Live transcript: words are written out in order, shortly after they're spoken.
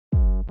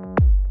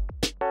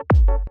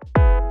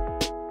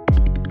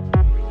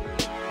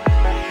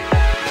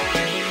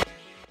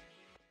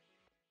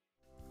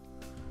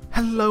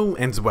Hello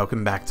and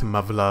welcome back to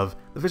Muv-Luv,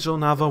 the visual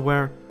novel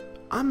where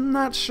I'm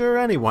not sure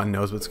anyone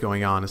knows what's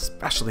going on,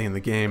 especially in the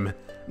game.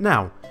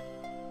 Now,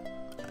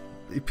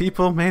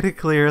 people made it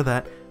clear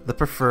that the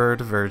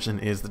preferred version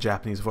is the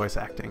Japanese voice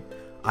acting.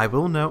 I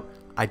will note,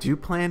 I do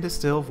plan to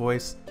still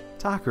voice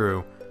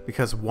Takeru,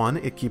 because one,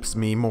 it keeps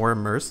me more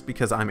immersed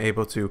because I'm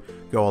able to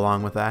go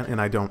along with that and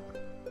I don't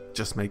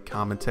just make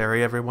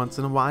commentary every once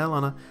in a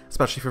while,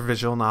 especially for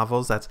visual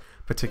novels. That's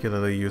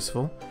particularly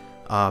useful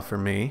for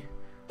me.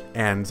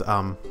 And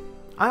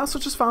I also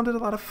just found it a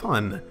lot of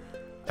fun.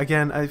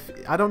 Again,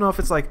 I don't know if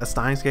it's like a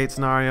Steins Gate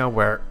scenario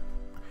where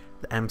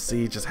the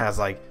MC just has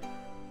like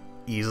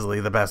easily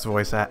the best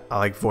voice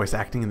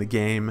acting in the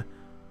game,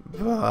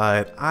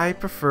 but I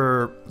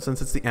prefer, since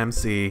it's the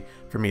MC,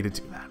 for me to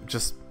do that.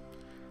 Just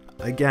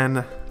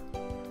again,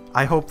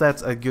 I hope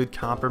that's a good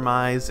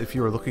compromise if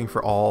you are looking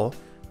for all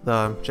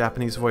the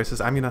Japanese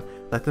voices. I'm gonna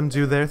let them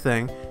do their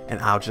thing and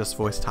I'll just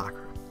voice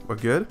Takeru. We're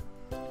good?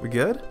 We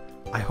good?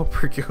 I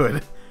hope we're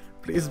good.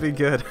 Please be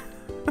good.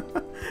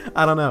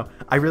 I don't know.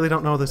 I really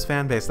don't know this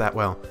fan base that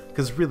well,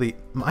 because really,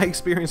 my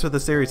experience with the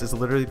series is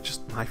literally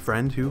just my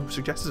friend who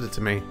suggested it to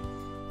me.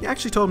 He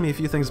actually told me a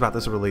few things about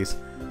this release,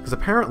 because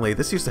apparently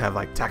this used to have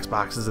like text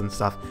boxes and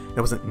stuff.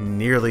 It wasn't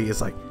nearly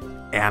as like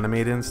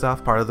animated and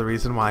stuff. Part of the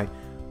reason why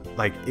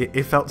like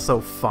it felt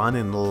so fun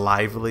and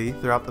lively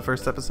throughout the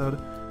first episode,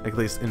 at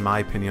least in my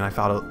opinion. I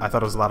thought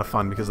it was a lot of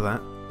fun because of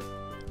that.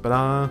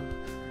 But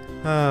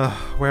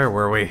where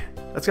were we?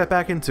 Let's get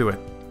back into it.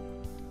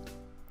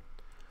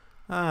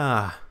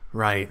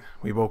 Right.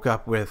 We woke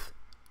up with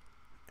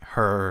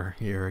her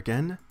here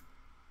again.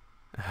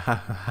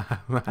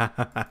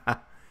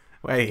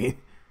 Wait.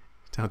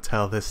 Don't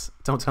tell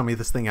me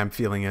this thing I'm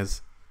feeling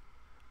is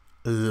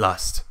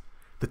lust.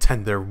 The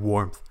tender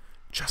warmth,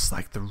 just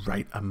like the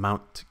right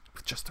amount,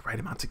 just the right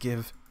amount to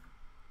give.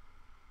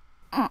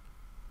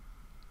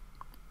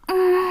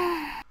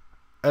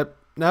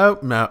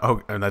 No.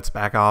 Oh, let's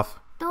back off.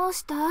 どう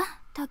した、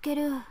タケ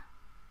ル。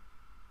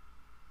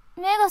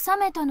目が覚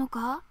めたの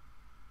か？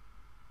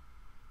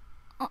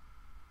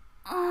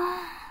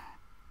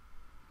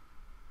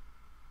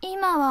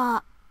今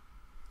は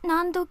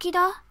何時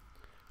だ？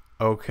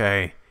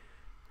 Okay.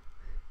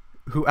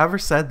 Whoever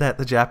said that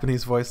the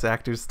Japanese voice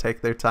actors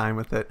take their time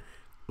with it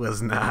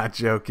was not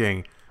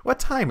joking. What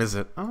time is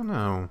it? Oh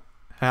no.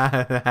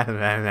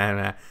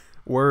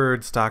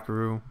 Words,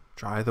 Takeru.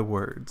 Try the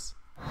words.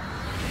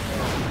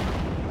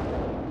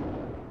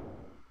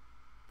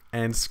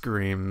 And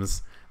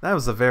screams. That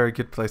was a very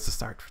good place to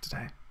start for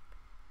today.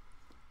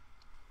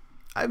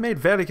 I made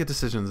very good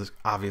decisions,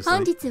 obviously.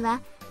 本日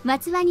は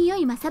松葉に良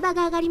いマサバ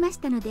が上がりまし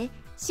たので、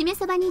しめ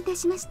鯖にいた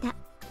しました。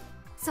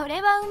それ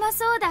はうま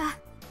そうだ。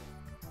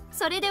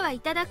それでは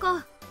いただこ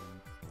う。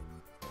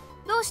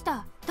どうし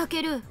た、タ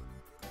ケル？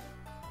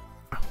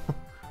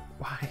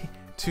 Why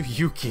do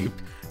you keep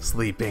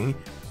sleeping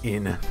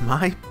in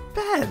my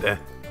bed?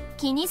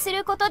 気にす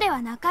ることで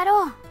はなか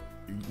ろう。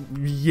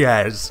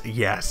Yes,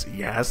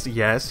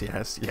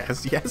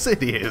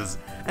 it is.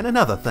 And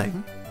another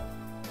thing.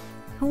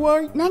 Who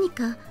are you? 何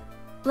か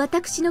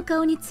私の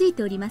顔につい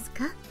ております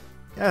か？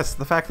 Yes,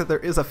 the fact that there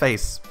is a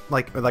face,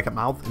 like a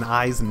mouth and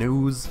eyes,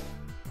 nose.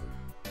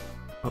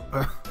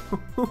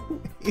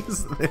 Who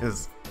is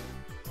this?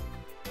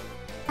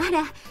 あ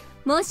ら、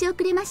申し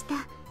遅れました。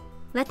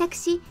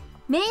私、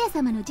名夜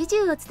様の侍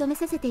従を務め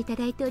させていた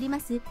だいておりま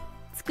す、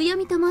つくよ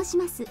みと申し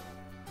ます。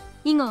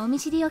以後お見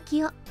知りお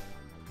きを。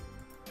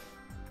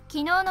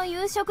昨日の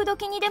夕食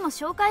時にでも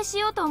紹介し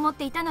ようと思っ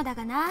ていたのだ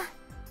がな。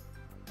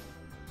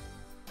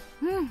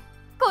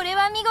これ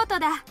は見事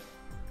だ。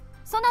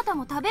そなた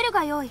も食べる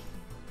がよい。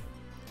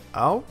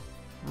Oh,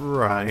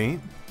 right.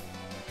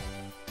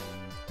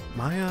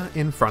 Maya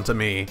in front of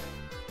me.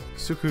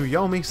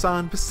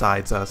 Tsukuyomi-san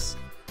besides us.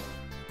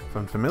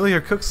 From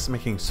familiar cooks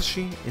making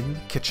sushi in the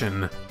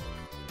kitchen.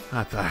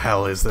 What the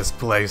hell is this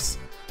place?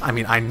 I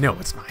mean, I know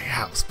it's my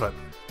house, but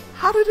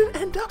how did it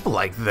end up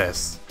like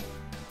this?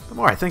 The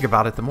more I think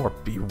about it, the more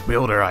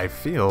bewildered I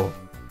feel.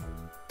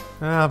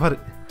 But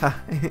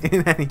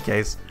in any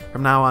case,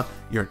 from now on,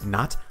 you're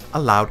not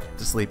allowed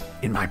to sleep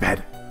in my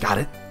bed. Got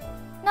it?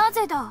 な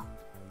ぜだ?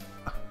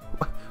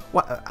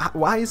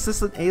 Why is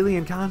this an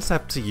alien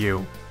concept to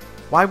you?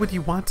 Why would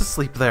you want to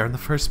sleep there in the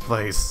first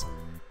place?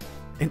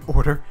 An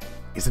order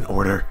is an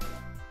order.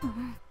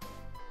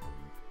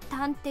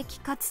 端的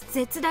かつ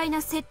絶大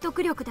な説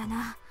得力だ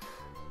な。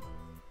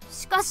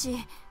しか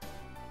し、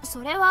そ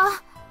れは。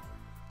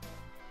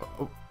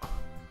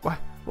Why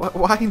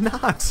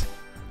not?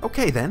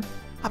 Okay then,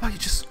 how about you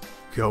just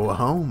go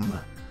home?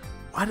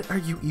 What are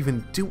you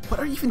even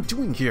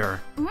doing here?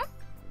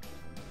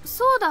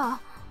 そうだ。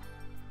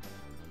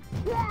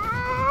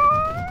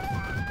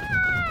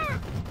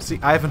See,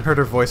 I haven't heard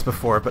her voice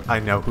before, but I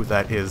know who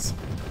that is.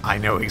 I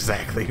know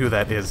exactly who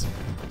that is.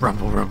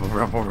 Rumble, rumble,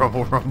 rumble,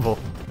 rumble, rumble.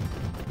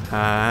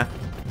 Huh?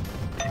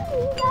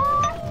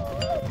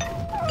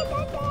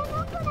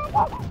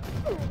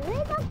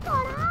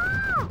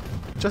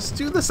 Just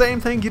do the same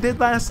thing you did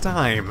last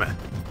time.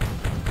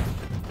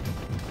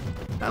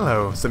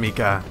 Hello,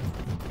 Samika.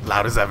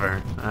 Loud as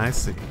ever. I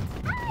see.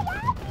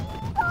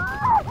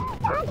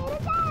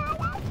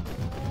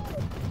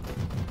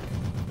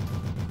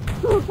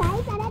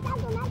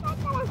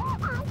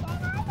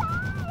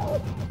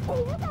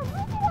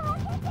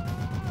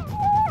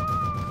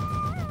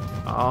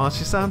 Oh,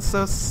 she sounds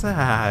so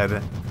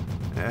sad.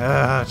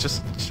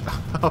 Just shut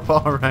up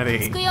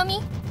already. つくよみ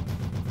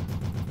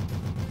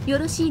よ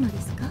ろしいの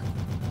ですか？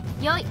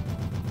よい。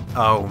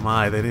 Oh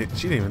my,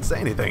 she didn't even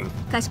say anything.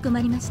 かしこ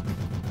まりました。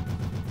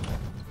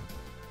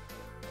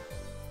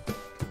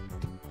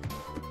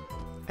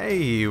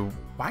Hey,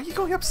 why are you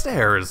going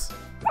upstairs?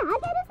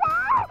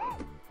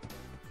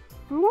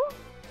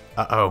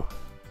 Uh-oh.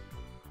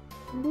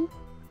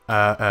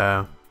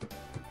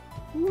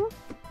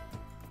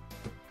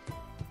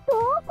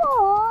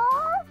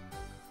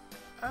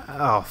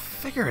 Oh,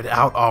 figure it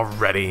out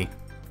already.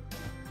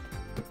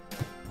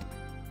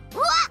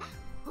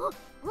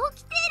 起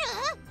きて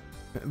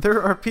る？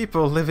 There are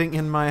people living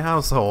in my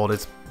household.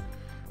 It's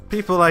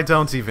people I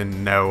don't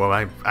even know.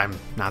 I'm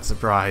not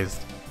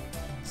surprised.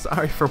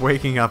 Sorry for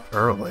waking up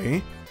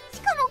early.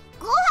 しかも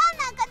ご飯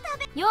なんか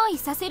食べ用意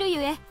させる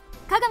ゆえ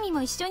鏡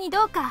も一緒に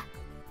どうか。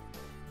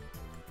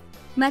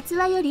松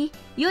輪より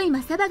良い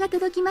マサバが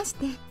届きまし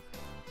て。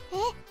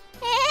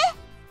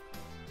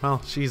Well,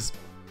 she's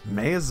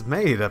Maya's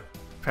maid,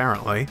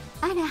 apparently.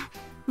 あら、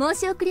申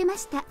し遅れま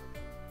した。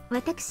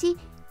私、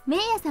メイ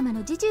ヤ様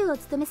の侍従を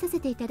務めさせ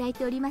ていただい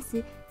ておりま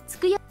す。つ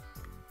くよ。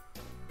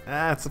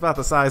It's about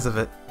the size of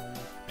it.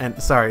 And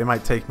sorry, it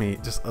might take me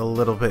just a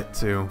little bit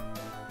to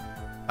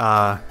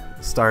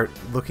start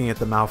looking at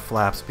the mouth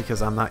flaps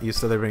because I'm not used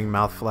to there being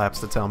mouth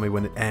flaps to tell me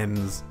when it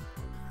ends.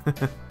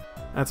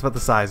 That's about the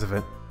size of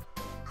it.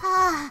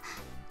 は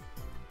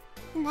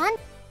あ。なん。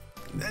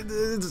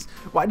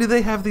 Why do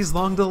they have these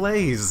long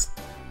delays?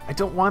 I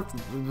don't want...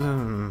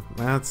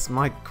 that's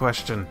my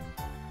question.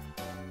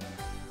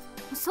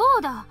 そ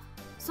うだ。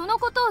その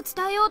ことを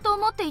伝えようと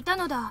思っていた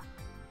のだ。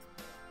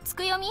つ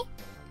くよみ？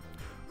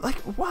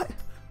 Like, what?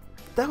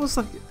 That was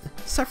like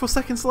several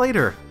seconds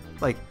later.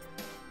 Like,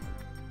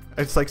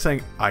 it's like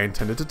saying, I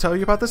intended to tell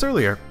you about this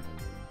earlier.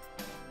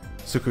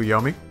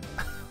 Tsukuyomi?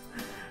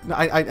 No,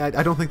 I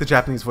don't think the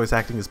Japanese voice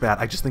acting is bad.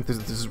 I just think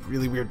there's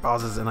really weird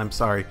pauses, and I'm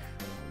sorry.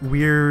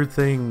 Weird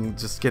thing,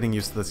 just getting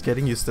used to this.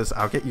 Getting used to this,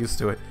 I'll get used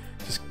to it.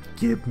 Just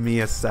give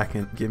me a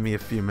second. Give me a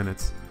few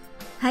minutes.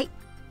 はい、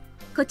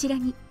こちら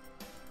に。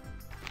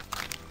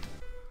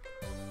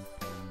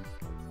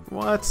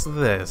 What's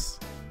this?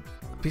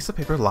 A piece of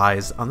paper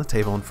lies on the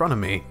table in front of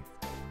me.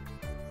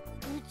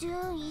 不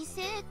純異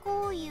性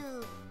交友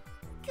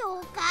許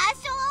可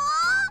書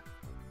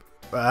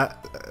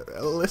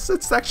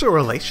Illicit sexual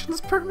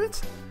relations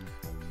permit?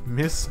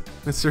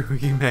 Mr.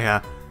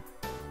 Hugimeya,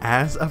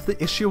 as of the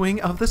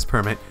issuing of this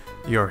permit,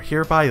 you are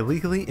hereby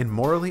legally and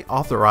morally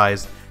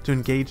authorized to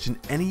engage in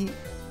any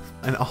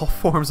and all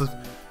forms of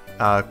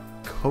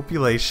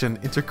copulation,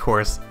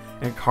 intercourse,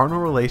 and carnal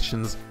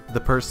relations with the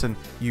person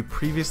you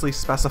previously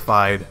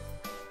specified.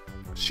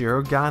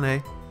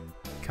 Shirogane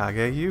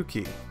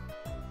Kageyuki.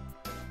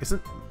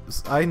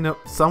 I know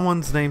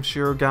someone's named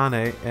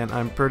Shirogane, and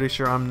I'm pretty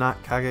sure I'm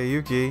not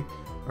Kageyuki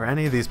or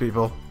any of these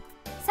people.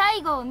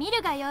 最後を見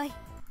るがよい。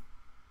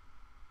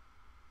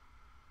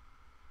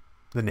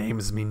 The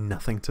names mean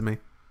nothing to me.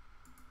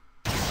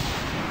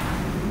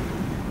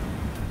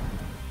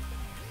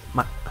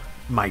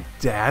 My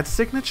dad's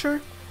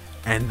signature?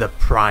 And the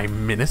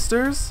Prime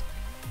Minister's?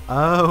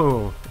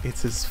 Oh,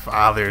 it's his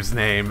father's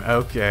name,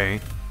 okay.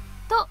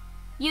 と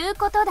いう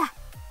ことだ。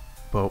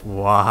 But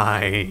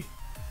why?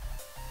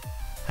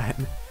 That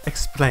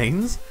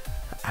explains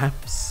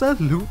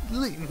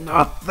absolutely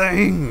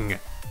nothing!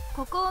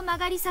 ここを曲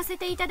がりさせ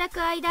ていただく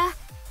間、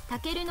タ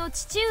ケルの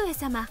父上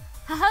様、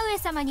母上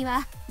様に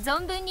は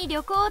存分に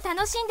旅行を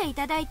楽しんでい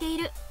ただいてい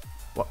る。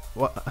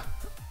What?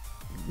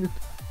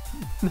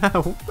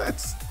 No,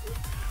 that's...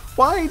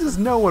 Why does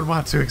no one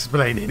want to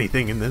explain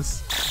anything in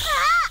this?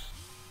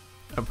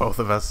 Both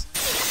of us.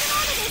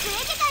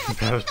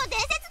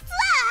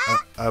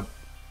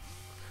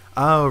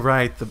 Oh,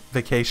 right, the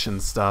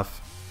vacation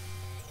stuff.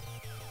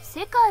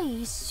 世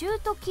界一周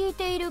と聞い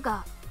ている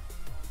が。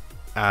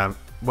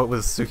What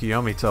was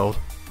Tsukiyomi told?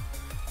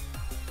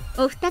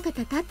 お二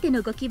方たって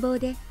のご希望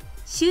で、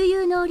周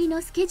遊の折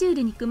のスケジュー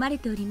ルに組まれ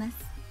ております。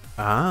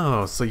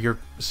 Oh, so you're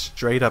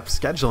straight up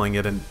scheduling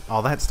it and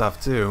all that stuff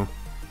too.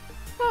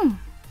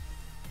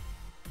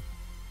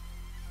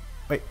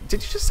 Wait,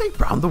 did you just say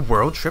round the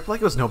world trip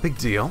like it was no big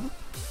deal?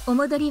 お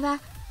戻り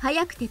は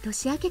早くて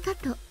年明けか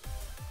と。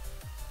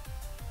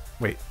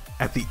 Wait,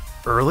 at the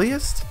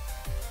earliest?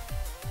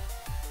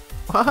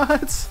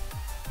 What?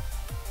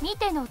 見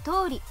ての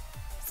通り、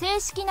正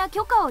式な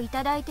許可をい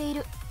ただいてい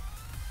る。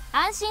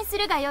安心す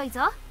るがよい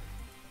ぞ。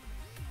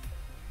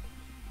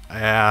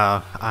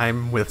 Yeah,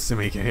 I'm with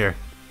Sumika here.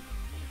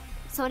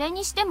 それ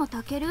にしても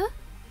タケル、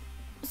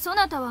そ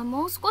なたは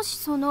もう少し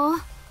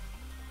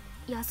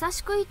優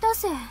しくいた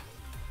せ。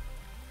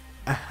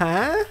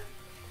Uh-huh?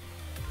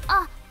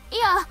 あ、い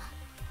や、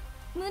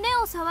胸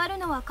を触る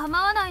のは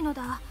構わないの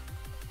だ。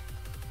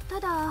た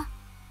だ、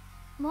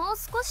もう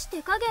少し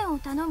手加減を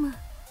頼む。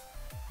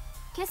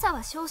今朝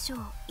は少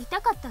々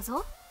痛かった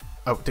ぞ。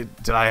Oh, did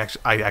I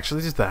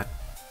actually did that.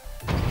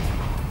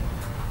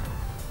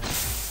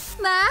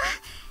 まあ、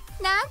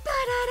なんと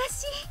荒々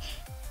しい。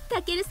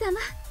タケル様、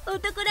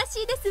男ら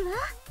しいですわ。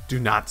Do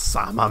not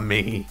sama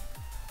me.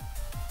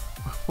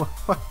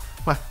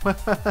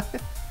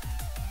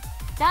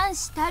 男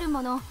子たる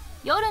もの、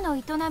夜の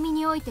営み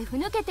においてふ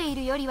ぬけてい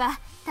るよりは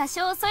多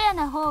少そや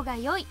な方が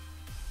良い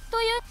と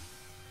いう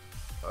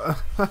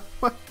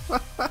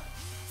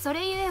そ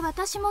れゆえ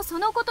私もそ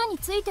のことに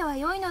ついては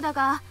良いのだ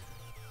が、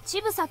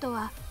乳房と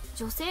は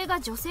女性が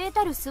女性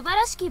たる素晴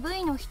らしき部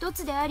位の一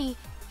つであり、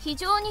非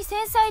常に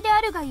繊細であ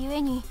るがゆ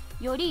えに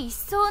より一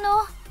層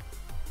の。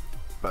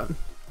 But,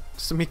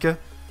 Sumika,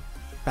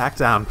 back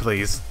down,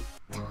 please.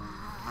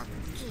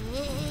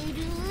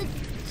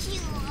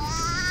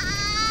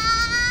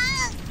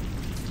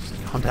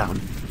 Calm down.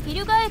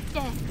 翻っ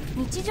て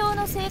日常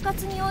の生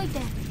活において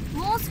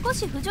もう少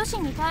し不女子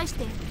に対し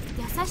て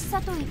優し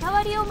さといた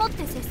わりを持っ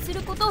て接す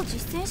ることを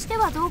実践して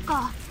はどう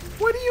か。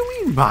 What do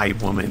you mean, my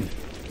woman?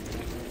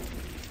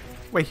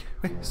 Wait,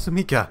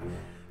 Sumika.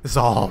 This is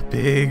all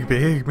big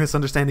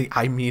misunderstanding.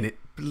 I mean it,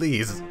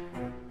 please.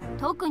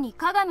 特に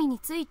鏡に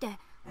ついて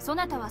そ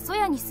なたはそ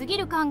やに過ぎ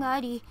る感があ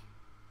り、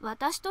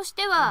私とし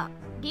ては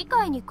理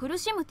解に苦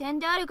しむ点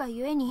であるが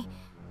ゆえに、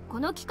こ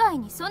の機会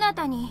にそな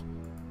たに。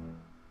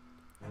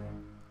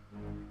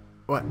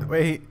 What?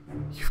 Wait,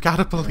 you've got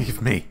to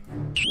believe me.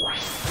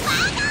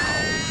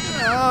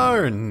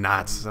 Or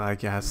not, I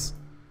guess.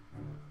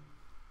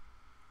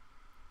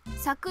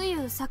 昨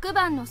夕昨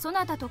晩のそ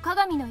なたと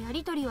鏡のや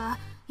りとりは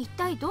一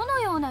体どの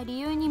ような理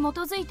由に基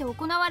づいて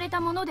行われた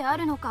ものであ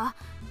るのか、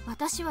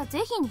私は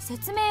ぜひに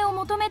説明を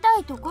求めた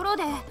いところ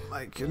で。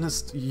 My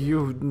goodness,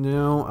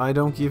 no, I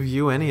don't give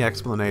you any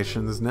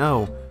explanations.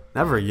 No,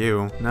 never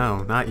you.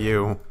 No, not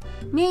you.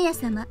 メイヤ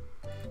様。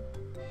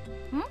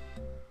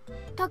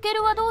タケ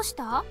ルはどうし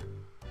た？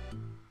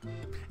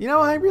 You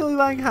know, I really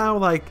like how,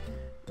 like,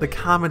 the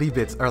comedy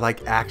bits are,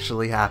 like,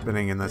 actually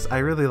happening in this. I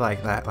really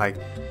like that. Like,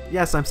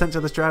 yes, I'm sent to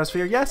the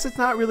stratosphere. Yes, it's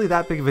not really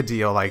that big of a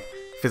deal, like,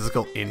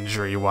 physical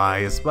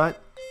injury-wise, but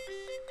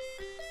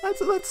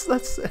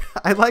that's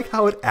I like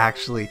how it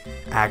actually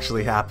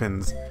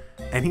happens.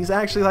 And he's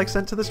actually, like,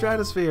 sent to the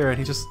stratosphere, and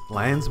he just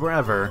lands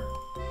wherever.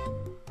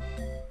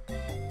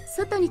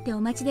 外にてお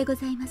待ちでご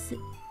ざいます。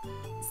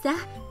さ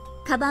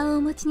あ、カバンを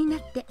お持ちにな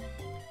って。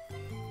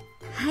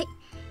はい、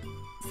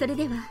それ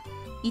では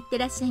行って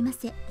らっしゃいま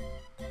せ。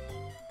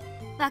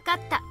わかっ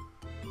た。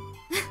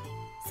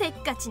せっ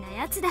かちな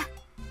やつだ。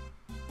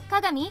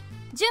鏡、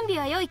準備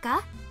は良い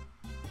か？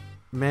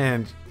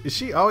 Man, is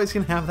she always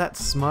gonna have that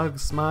smug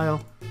smile?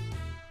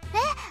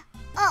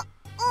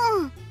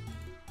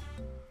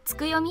 つ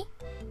くよみ、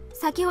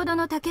先ほど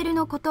のタケル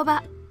の言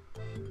葉。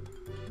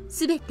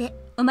すべて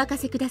お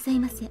任せください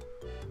ませ。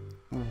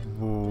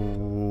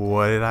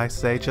What did I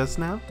say just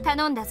now?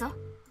 頼んだぞ。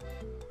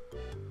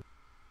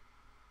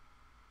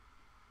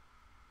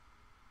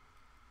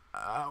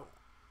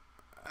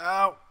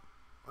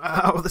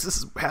Ow, this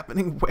is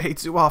happening way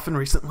too often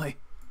recently.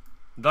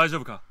 大丈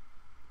夫か？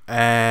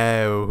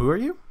 Who are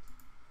you?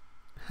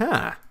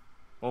 Huh.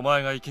 お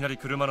前がいきなり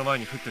車の前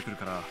に降ってくる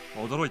から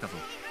驚いたぞ。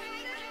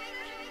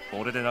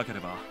俺でなけれ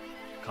ば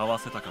かわ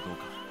せたかどう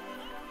か。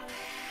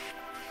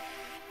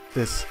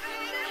 This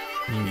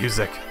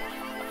music.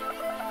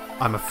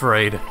 I'm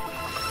afraid.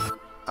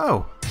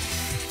 Oh.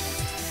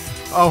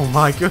 Oh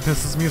my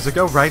goodness, this music.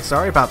 Oh, right,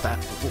 sorry about that.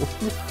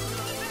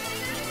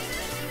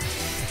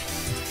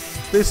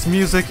 This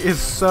music is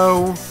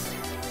so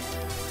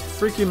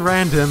freaking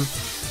random.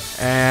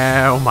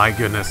 Oh my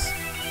goodness.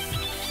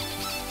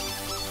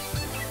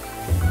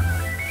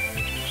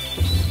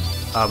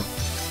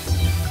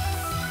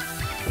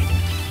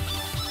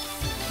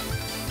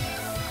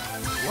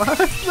 What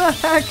the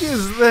heck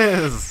is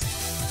this?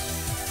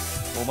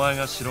 お前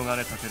が白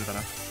金タケルだ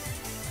な。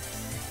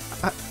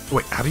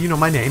Wait, how do you know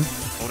my name?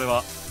 俺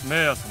は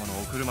メイヤ様の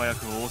お車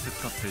役を仰せ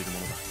つかっているも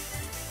のだ。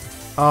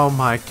 Oh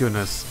my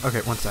goodness.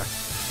 Okay, one sec.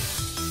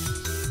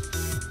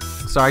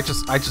 Sorry,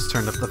 I just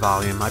turned up the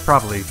volume. I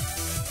probably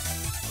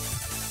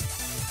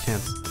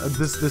can't.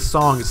 This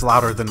song is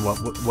louder than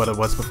what it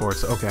was before.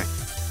 So okay.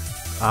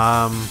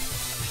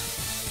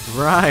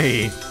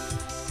 Right.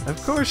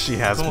 Of course she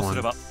has ともす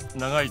れ one. ば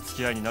長い付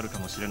き合いになるか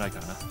もしれないか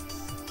らな。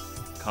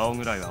顔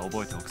ぐらいは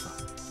覚えておくさ。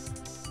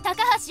高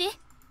橋。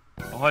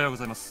おはようご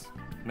ざいます、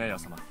メイヤ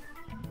様。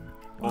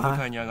お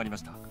迎えに上がりま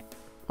した。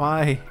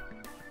Why?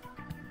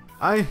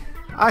 I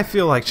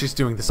feel like she's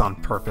doing this on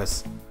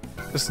purpose.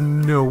 There's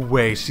no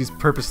way she's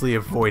purposely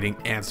avoiding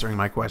answering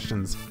my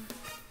questions.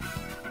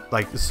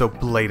 Like, so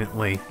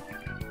blatantly.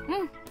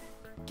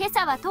 今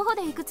朝は徒歩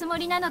で行くつも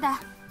りなのだ。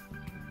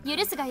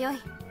許すがよ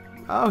い。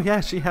 Oh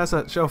yeah, she has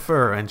a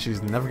chauffeur and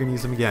she's never gonna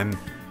use him again.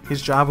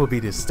 His job will be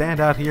to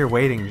stand out here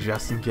waiting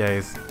just in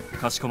case.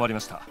 かしこまりま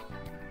した。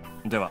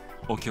では、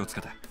お気をつ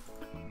けて。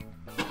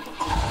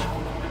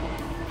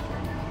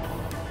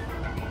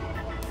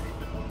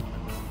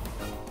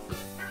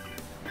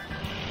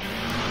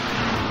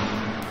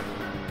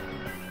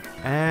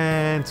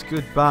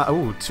Goodbye.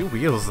 Oh, 2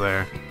 wheels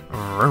there.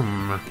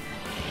 Vroom.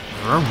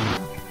 Vroom.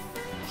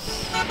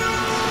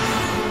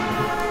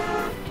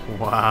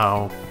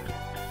 Wow.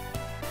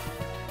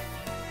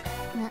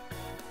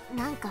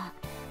 なんか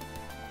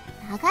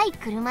長い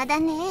車だ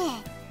ね。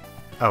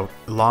 Oh,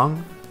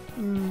 long?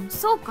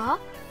 そうか？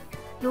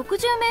 60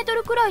メート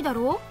ルくらいだ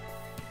ろ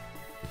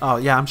う？ Oh,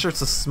 yeah, I'm sure it's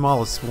the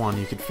smallest one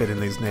you could fit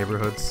in these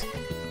neighborhoods.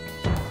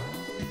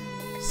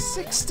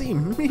 60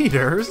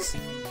 meters?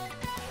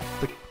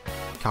 The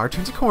car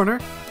turns a corner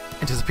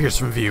and disappears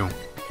from view.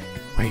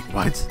 Wait,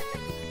 what?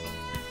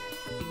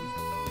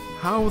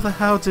 How the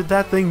hell did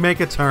that thing make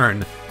a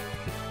turn?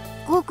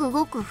 ごく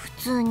ごく普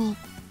通に。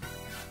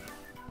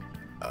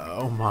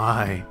 Oh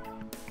my.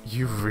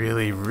 You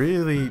really,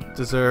 really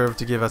deserve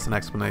to give us an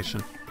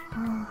explanation.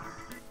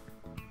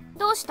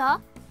 どうした？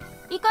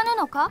行かぬ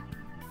のか？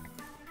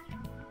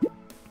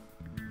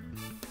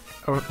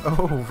 Oh,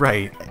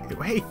 right.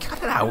 Hey, cut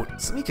it out.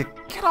 Samika,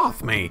 get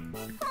off me. な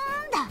ん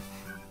だ。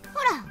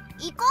ほら、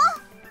行こ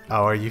う。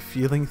 Oh, are you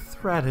feeling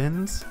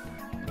threatened?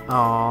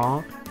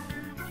 Aw.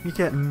 You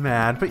get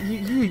mad, but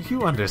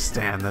you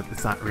understand that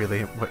it's not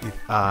really what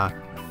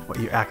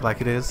you act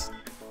like it is.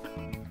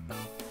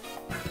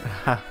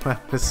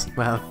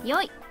 Well,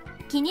 よい、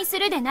気にす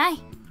るでな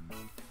い。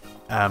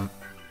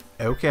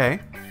 okay.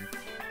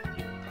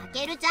 た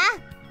けるちゃ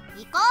ん、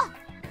行こ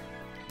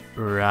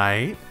う。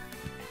 Right.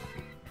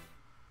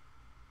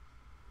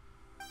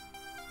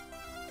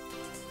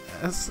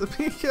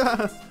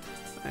 Samika,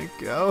 let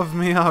go of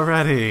me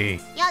already.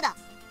 やだ。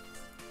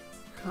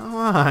 Come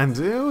on,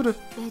 dude.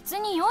 別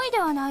に良いで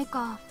はない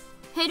か。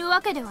減るわ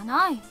けでは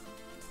ない。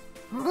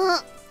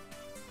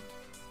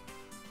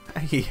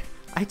Hey,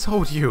 I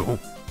told you.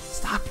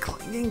 Stop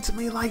clinging to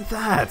me like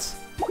that.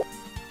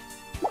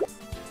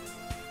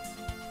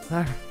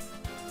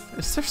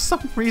 Is there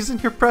some reason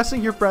you're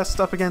pressing your breast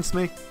up against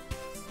me?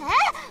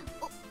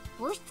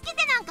 押し付け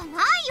てなんか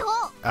ないよ。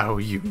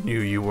 Oh, you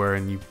knew you were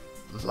and you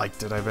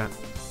liked it, I bet.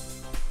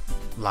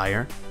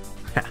 Liar.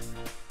 I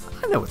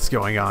know what's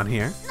going on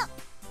here.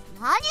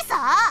 何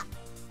さ。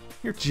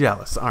 You're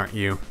jealous, aren't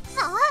you?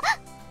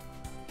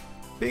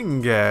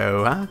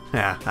 Bingo, huh?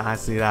 Yeah, I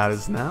see how it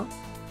is now.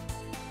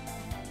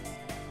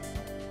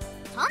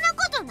 そんな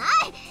ことな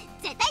い。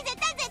絶対絶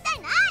対絶対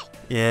ない。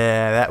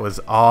 Yeah, that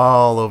was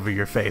all over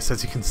your face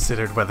as you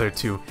considered whether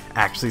to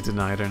actually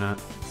deny it or not.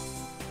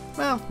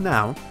 Well,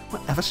 now,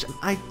 whatever should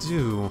I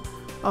do?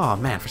 Oh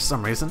man, for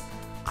some reason,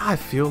 I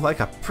feel like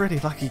a pretty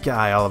lucky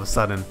guy all of a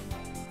sudden.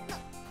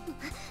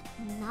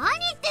 何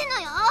言ってん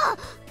のよ。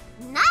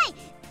ない。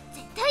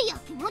絶対や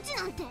きもち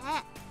なんて。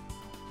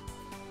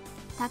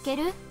たけ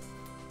る、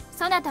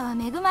そなたは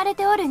恵まれ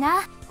ておる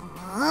な。ん？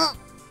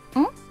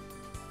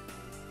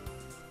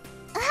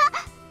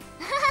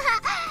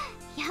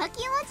やき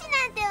もち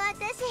なんて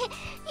私、いや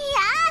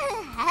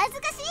恥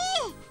ずかしい。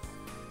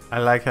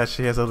 I like how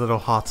she has a little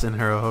hot in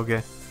her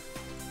ohoge.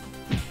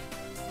 危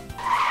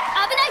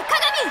ない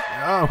鏡。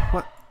 Oh,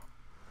 what?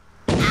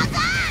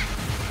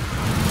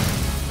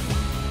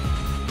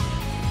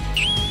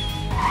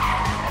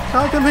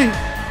 Kagami!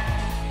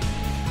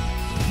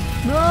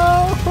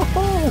 No!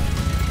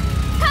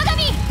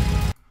 鏡。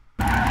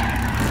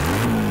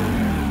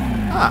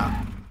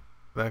 Ah,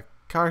 the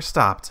car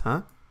stopped,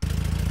 huh?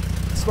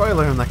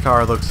 Spoiler in the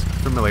car looks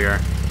familiar.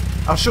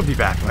 Oh, she'll be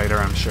back later,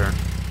 I'm sure.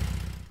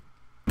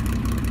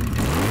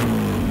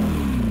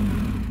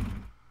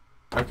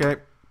 Okay,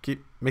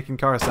 keep making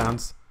car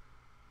sounds.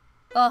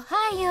 おは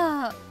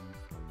よう。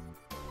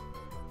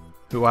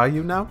 Who are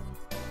you now?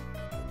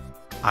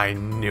 I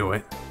knew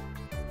it.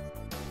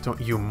 Don't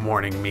you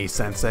mourning me,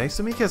 Sensei.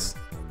 Sumika's...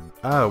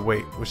 Oh,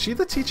 wait, was she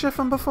the teacher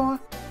from before?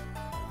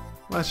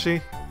 Was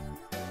she?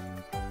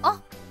 あ、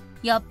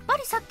やっぱ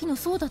りさっきの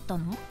そうだった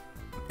の？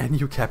 And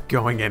you kept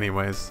going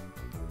anyways.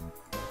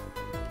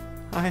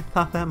 I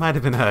thought that might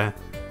have been her.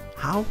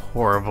 How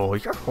horrible.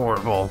 You're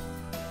horrible.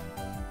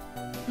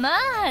 ま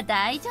あ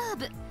大丈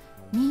夫。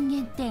人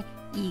間って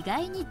意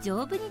外に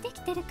丈夫にで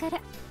きてるから。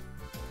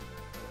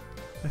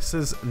 This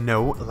is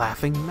no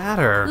laughing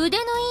matter. 腕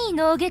のいい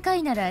脳外科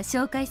医なら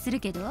紹介する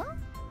けど。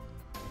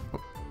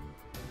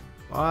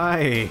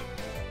 Why?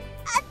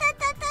 あた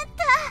たた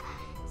た。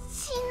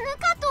死ぬ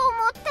かと思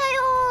った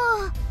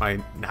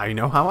よ。 Now you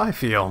know how I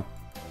feel.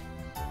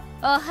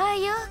 おは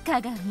よう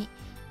鏡。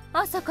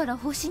朝から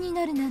星に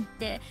なるなん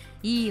て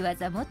いい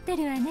技持って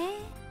るわね。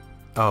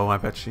 Oh, I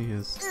bet she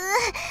is.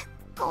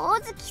 光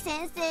月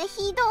先生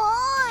ひど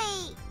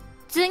い。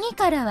次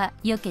からは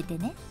避けて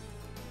ね。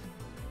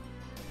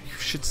 You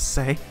should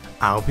say,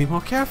 I'll be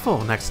more careful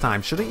next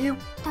time, shouldn't you?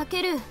 た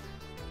ける、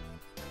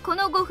こ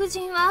のご婦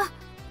人は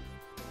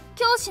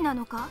教師な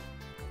のか？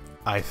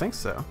 I think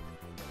so.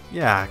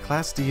 Yeah,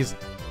 Class D's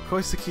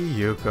Koisuke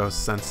Yuko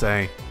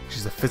Sensei.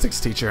 She's a physics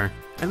teacher.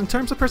 And in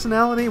terms of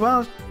personality,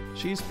 well,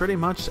 she's pretty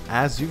much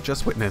as you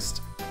just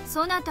witnessed.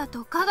 そなた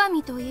と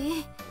鏡と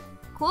いい、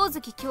光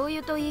月教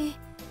諭といい、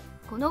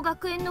この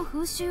学園の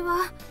風習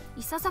は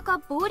いささか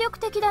暴力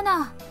的だ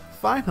な。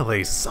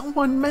 Finally,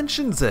 someone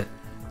mentions it.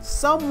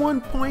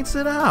 Someone points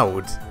it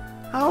out.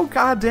 how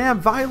goddamn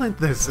violent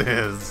this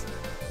is.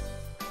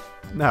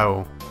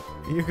 No,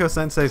 Yuko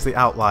Sensei's the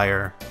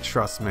outlier.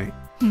 Trust me.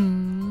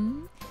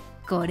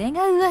 これ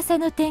が噂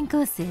の転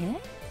校生?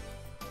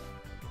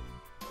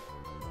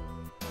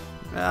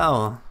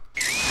 Well.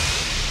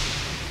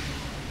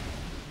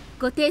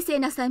 ご訂正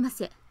なさいま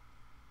せ。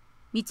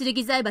三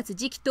剣財閥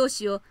次期当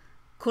主を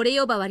これ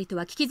呼ばわりと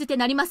は聞き捨て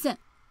なりません。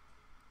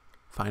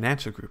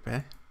Financial group,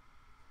 eh?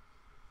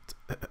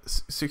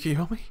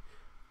 Tsukiyomi?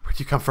 Where'd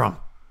you come from?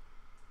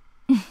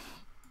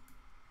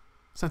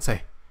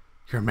 Sensei,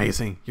 you're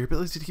amazing. Your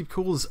ability to keep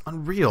cool is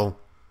unreal.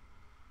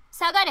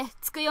 下がれ、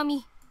つくよ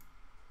み。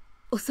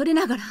恐れ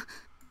ながら。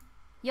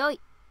よい。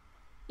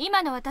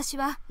今の私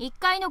は1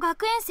階の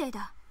学園生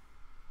だ。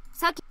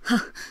さっき。は、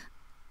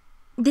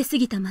出過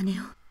ぎた真似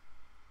を。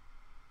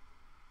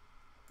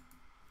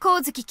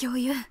光月教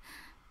諭、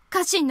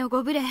家臣の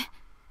ご無礼。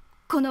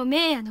この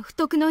名野の不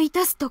徳の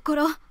致すとこ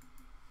ろ。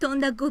とん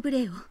だご無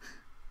礼を。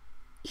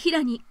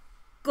平に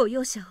ご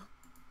容赦を。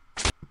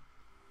つ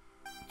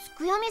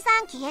くよみさ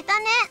ん消えた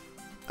ね。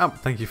Oh,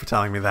 thank you for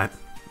telling me that.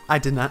 I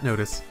did not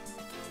notice.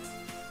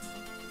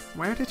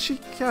 Where did she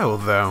go,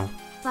 though?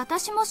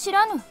 私も知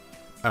らぬ。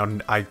Oh,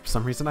 for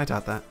some reason I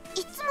doubt that.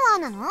 いつもああ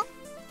なの？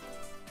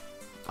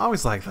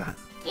 Always like that.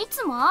 い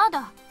つもああ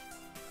だ。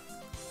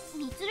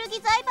三剣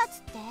財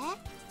閥って？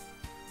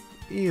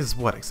 Is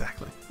what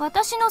exactly?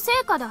 私の成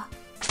果だ。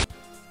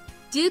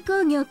重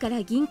工業か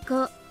ら銀行、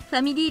フ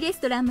ァミリーレ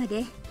ストランま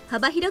で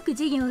幅広く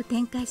事業を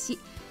展開し、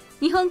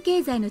日本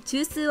経済の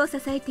中枢を支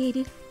えてい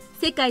る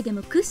世界で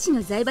も屈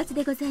指の財閥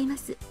でございま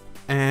す。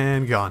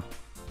And gone.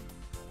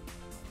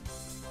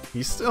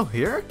 He's still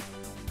here?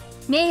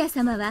 名野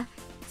様は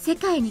世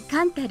界に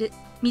冠たる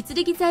三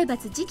剣財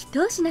閥次期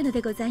当主なの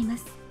でございま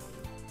す。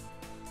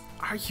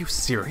Are you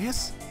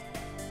serious?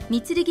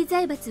 三剣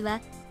財閥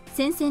は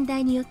先々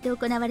代によって行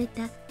われ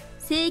た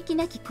聖域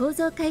なき構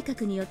造改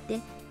革によって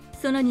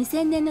その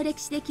2000年の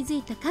歴史で築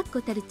いた確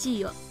固たる地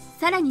位を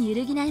さらに揺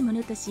るぎないも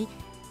のとし、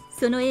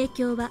その影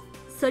響は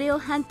それを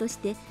範とし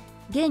て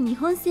現日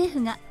本政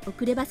府が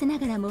遅ればせな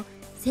がらも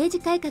政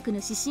治改革の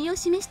指針を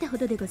示したほ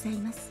どでござい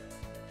ます。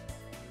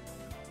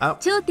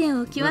頂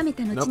点を極め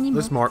た後に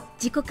も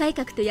自己改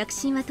革と躍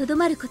進はとど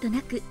まること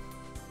なく、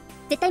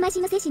絶対邁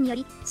進の精神によ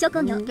り商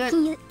工業、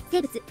金融、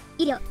生物、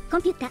医療、コ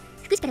ンピューター、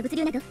福祉から物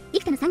流など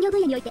幾多の産業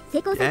分野において成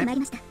功を収めてまいり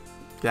ました。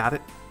Got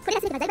it. これ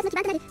ら全ては財閥の基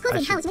盤となる後世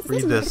に覇を示す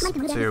精神によって含まれた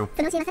ものであり、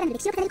その教えはさらなる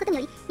歴史を重ねることに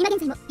より今現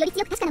在もより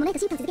強く確かなものへと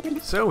進歩を続けており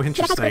ます。So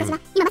interesting. 今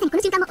まさにこ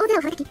の瞬間も大空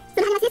を羽ばたき、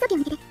その羽は成層圏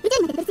を抜けて宇宙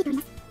にまでたどり着いており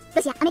ます。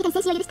ロシア、アメリカに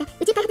先進を許した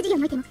宇宙開発事業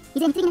においてもいず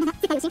れ三剣ながら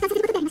世界を震撼させ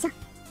ることでありましょう。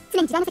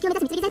常に時代の先を目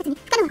指す三剣財閥に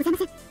不可能はございま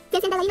せん。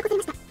先々代は言い残され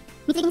ました。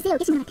三剣に生を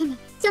受けし者は天命、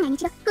生涯に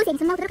一度後世に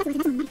その名を轟かせはせ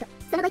なすものなりと、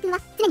そのご意訓は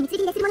常に三剣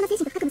にする者の精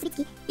神と深く結びつ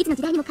き、いつの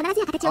時代にも必ず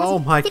や形を Oh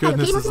成し、 my 世界を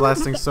goodness, 切り this 戻 is すもの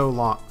とな lasting って so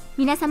long.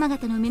 皆様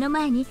方の目の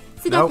前に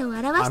姿を Nope.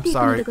 現 I'm していく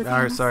ので sorry. ござい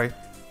ます。 Sorry.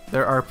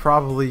 There are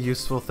probably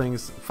useful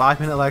things.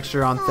 5-minute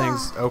lecture on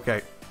things.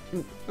 Okay.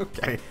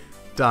 Okay.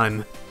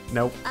 Done.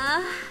 Nope. あ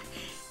あ、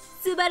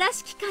素晴ら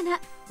しきかな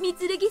三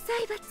剣財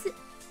閥。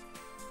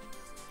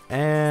そ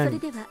れ And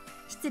では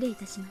失礼い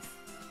たします。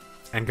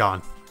 and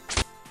gone.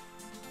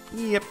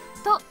 Yep.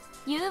 と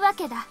いうわ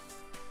けだ。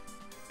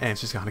 And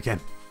she's gone again.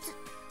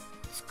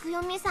 つく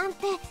よみさんっ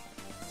て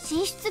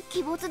神出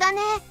鬼没だ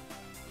ね。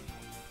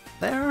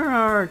 There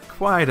are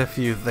quite a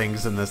few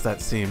things in this that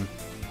seem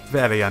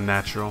very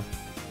unnatural.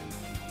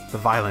 The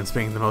violence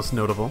being the most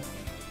notable.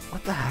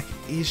 What the heck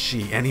is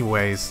she,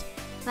 anyways?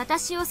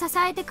 私を支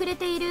えてくれ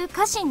ている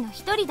家臣の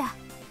一人だ。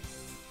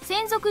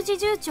専属侍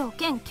従長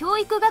兼教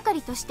育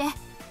係として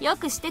よ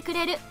くしてく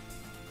れる。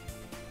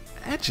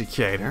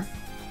 Educator?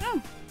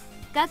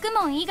 学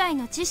問以外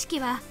の知識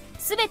は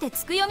全て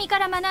つくよみか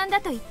ら学ん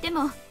だと言って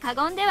も過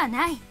言では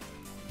ない。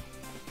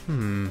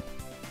 For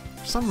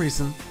some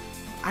reason,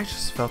 I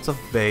just felt a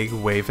vague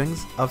wave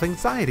of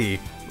anxiety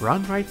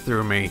run right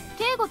through me.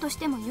 警護とし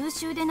ても優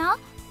秀でな。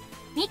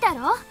見た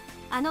ろ、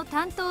あの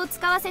担当を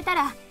使わせた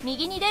ら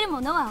右に出る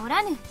者はお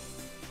らぬ。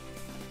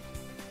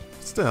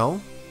 Still,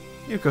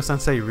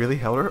 Yuko-sensei really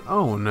held her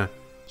own.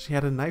 She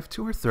had a knife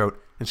to her throat,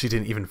 and she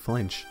didn't even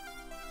flinch.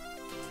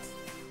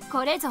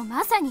 これぞ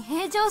まさに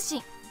平常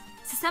心。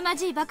凄ま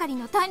じいばかり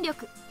の胆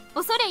力。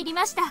恐れ入り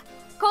ました、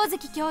光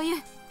月教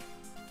諭。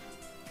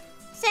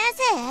先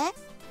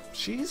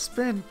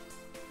生？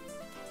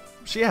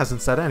 She hasn't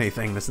said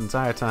anything this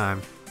entire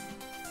time.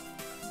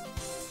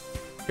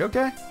 You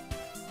okay?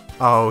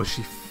 Oh,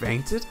 she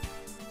fainted?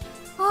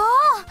 おお、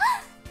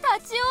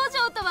立ち往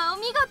生とはお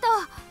見事。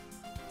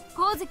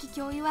光月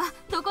教諭は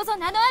どこぞ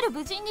名のある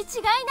武人に違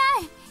いな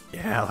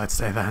い。 Yeah, let's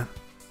say that.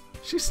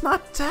 She's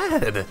not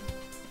dead.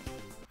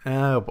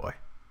 Oh boy.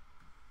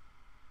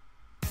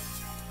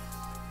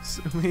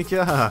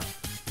 Sumika,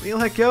 you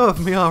let go of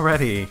me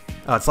already.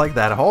 Oh, it's like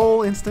that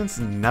whole instance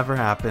never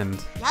happened.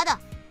 やだ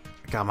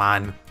Come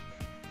on.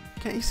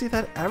 Can't you see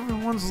that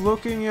everyone's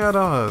looking at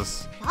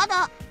us? や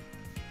だ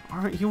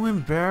Aren't you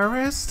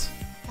embarrassed?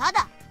 や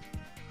だ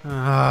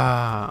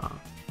Ah,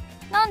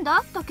 なん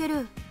だタケ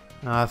ル。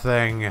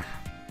 nothing.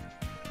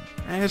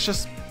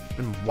 It's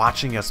been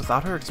watching us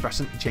without her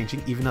expression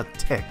changing even a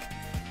tick.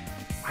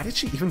 Why did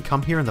she even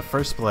come here in the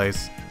first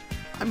place?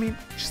 I mean,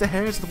 she's the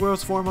heir of the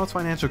world's foremost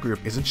financial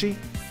group, isn't she?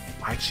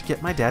 Why did she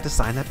get my dad to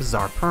sign that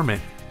bizarre permit?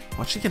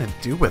 What's she gonna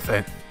do with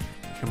it?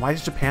 And why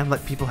does Japan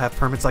let people have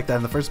permits like that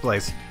in the first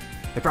place?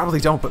 They probably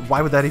don't, but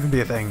why would that even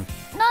be a thing?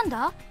 なん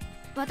だ？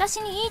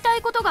私に言いた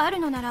いことがある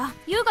のなら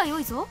言うがよ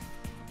いぞ。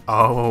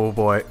 Oh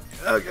boy.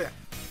 Okay,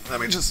 let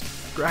me just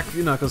crack a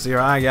few knuckles here.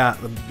 I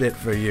got the bit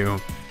for you.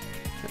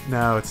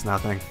 No, it's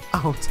nothing.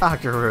 Oh,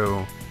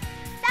 Takaru. さ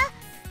あ、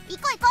行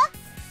こう行こう。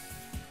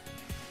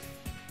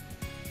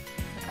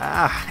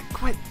 Ah,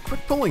 quit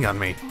pulling on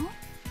me.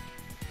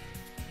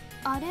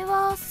 あれ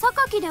は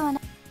榊では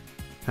な。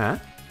 Huh?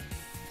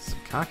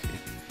 Sakaki.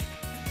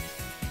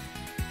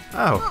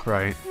 Oh,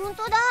 right. 本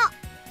当だ。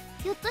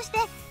ひょっとして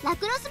ラ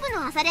クロス部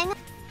の朝練が。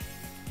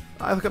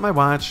 I look at my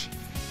watch.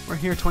 We're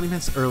here 20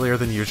 minutes earlier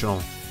than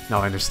usual.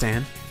 Now I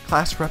understand.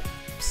 Class rep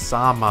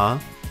Sama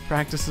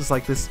practices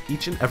like this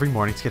each and every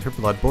morning to get her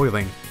blood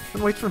boiling,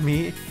 and waits for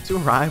me to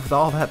arrive with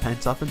all that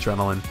pent-up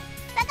adrenaline.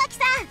 榊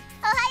さん、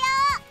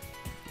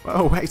おは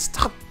よう。 Oh, hey,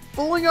 stop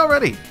fooling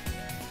already!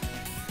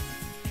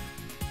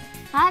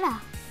 あら。おは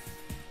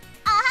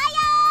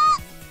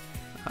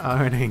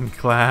よう。 Morning,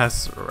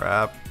 class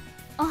rep.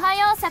 おは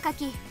よう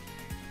榊。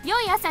良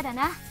い朝だ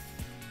な。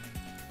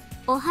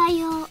おは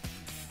よう。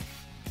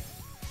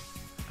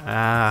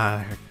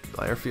 Ah, her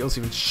glare feels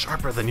even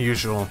sharper than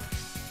usual.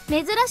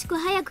 珍しく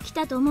早く来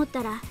たと思っ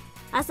たら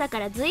朝か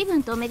らずいぶ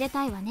んとおめで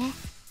たいわね。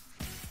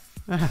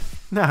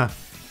No,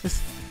 this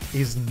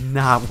is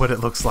not what it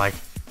looks like.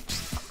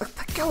 Just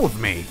let go of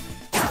me.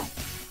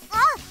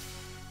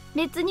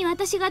 別に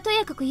私がと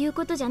やかく言う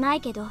ことじゃな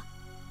いけど、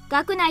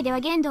学内では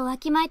限度をわ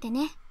きまえて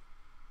ね。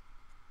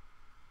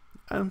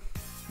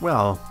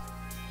Well,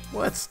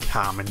 what's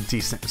common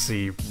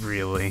decency,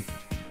 really?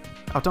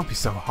 Oh, don't be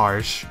so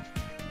harsh.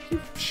 You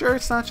sure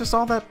it's not just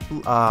all that,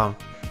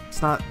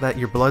 it's not that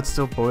your blood's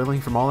still boiling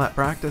from all that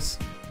practice?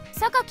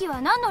 榊は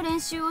何の練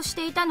習をし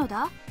ていたの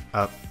だ？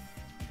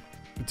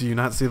 Do you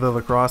not see the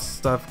lacrosse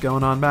stuff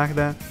going on back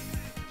then?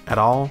 At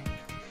all?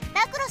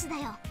 ラクロスだ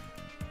よ。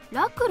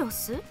ラクロ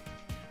ス？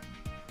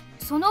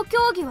その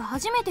競技は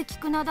初めて聞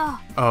く名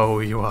だ。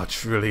 Oh, you are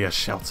truly a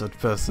sheltered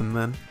person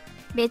then.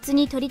 別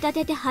に取り立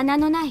てて鼻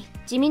のない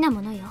地味な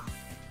ものよ。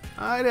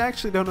 I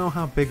actually don't know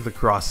how big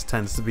lacrosse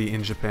tends to be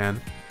in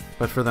Japan,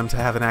 but for them to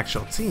have an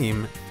actual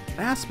team, it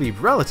has to be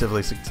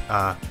relatively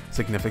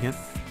significant.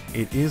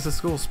 It is a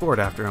school sport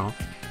after all.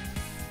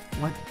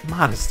 What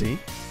modesty?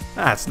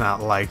 That's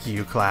not like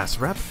you, class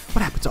rep.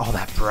 What happened to all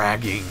that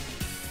bragging?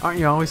 Aren't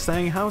you always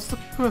saying how it's the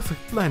perfect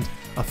blend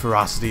of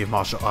ferocity of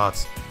martial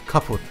arts,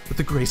 coupled with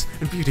the grace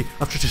and beauty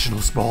of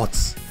traditional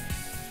sports?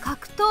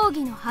 格闘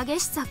技の激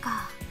しさ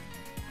か。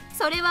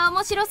それは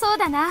面白そう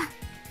だな。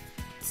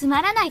つ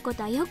まらないこ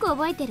とはよく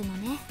覚えてるの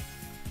ね。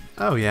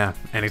 Oh yeah,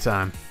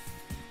 anytime.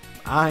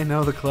 I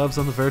know the club's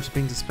on the verge of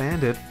being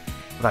disbanded,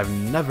 but I've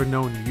never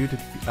known you to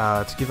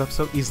give up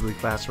so easily,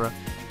 class rep.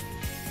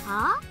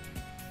 はあ？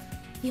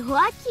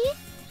弱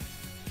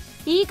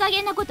気？いい加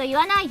減なこと言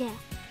わないで。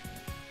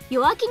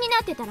弱気にな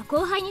ってたら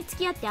後輩に付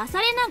き合って朝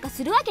練なんか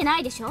するわけな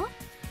いでしょ。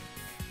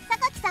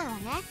榊さんは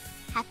ね、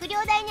白陵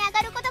大に上が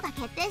ることが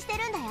決定して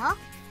るんだよ。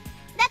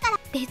だから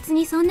別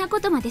にそんなこ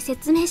とまで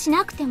説明し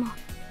なくても。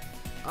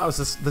Oh,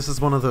 this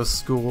is one of those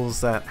schools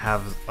that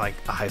have like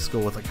a high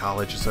school with a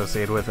college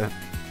associated with it.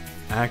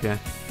 Okay.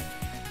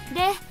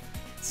 で、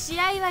試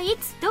合はい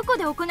つどこ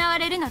で行わ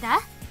れるのだ？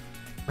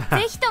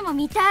ぜひとも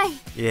見たい。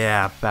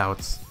Yeah,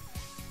 bouts.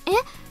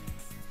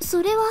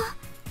 それは。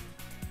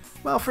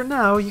 Well, for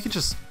now, you can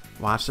just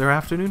watch their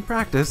afternoon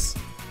practice.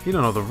 You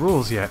don't know the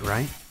rules yet,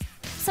 right?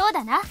 そう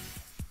だな。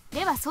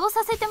ではそう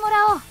させても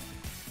らおう。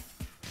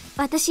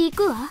私行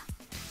くわ。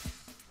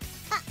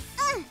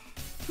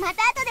また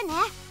後でね。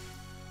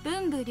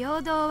文武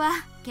両道は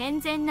健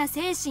全な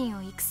精神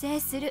を育成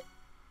する。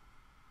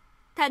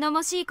頼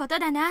もしいこと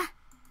だな。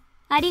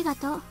ありが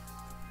とう。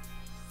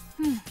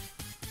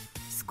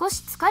少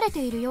し疲れ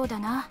ているようだ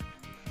な。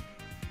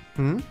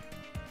Hmm?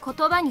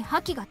 言葉に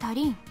覇気が足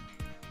りん。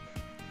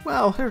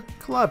Well, her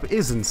club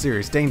is in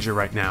serious danger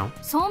right now.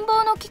 存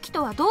亡の危機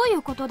とはどうい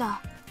うこと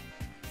だ？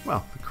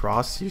 Well,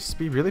 lacrosse used to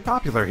be really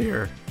popular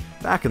here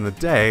back in the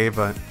day,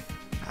 but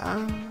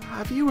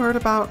have you heard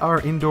about our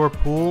indoor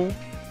pool?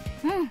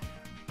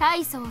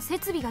 大層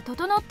設備が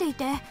整ってい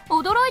て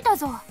驚いた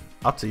ぞ。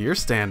 Up to your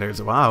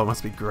standards. Wow, it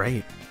must be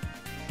great.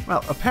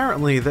 Well,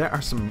 apparently there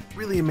are some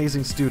really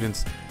amazing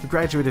students who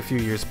graduated a few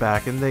years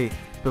back and they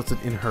built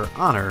it in her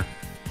honor.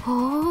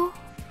 ほう。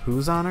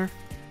 Whose honor?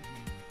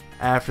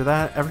 After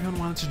that, everyone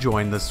wanted to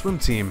join the swim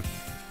team,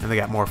 and they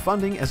got more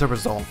funding as a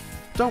result.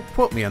 Don't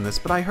quote me on this,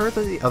 but I heard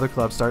that the other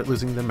clubs started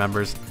losing their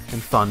members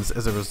and funds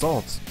as a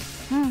result.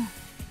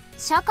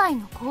 社会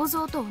の構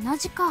造と同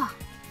じか。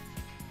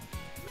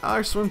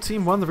 Our swim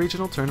team won the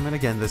regional tournament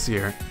again this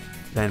year,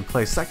 then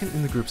placed second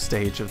in the group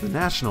stage of the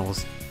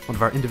nationals. One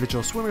of our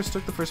individual swimmers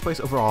took the first place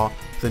overall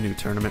with a new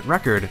tournament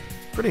record.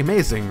 Pretty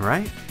amazing,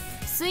 right?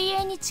 水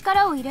泳に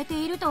力を入れて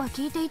いるとは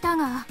聞いていた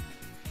が、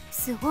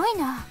すごい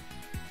な。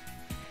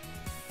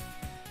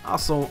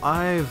Also,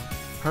 I've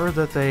heard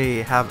that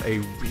they have a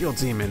real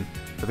demon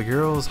for the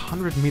girls'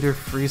 100-meter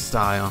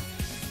freestyle.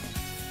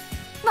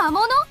 魔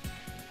物？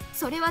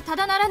それはた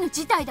だならぬ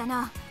事態だ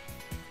な。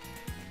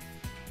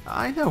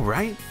I know,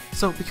 right?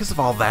 So, because of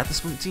all that, the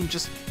swim team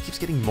just keeps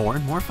getting more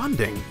and more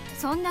funding.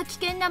 そんな危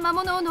険な魔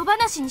物を野放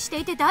しにして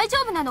いて大丈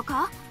夫なの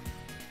か？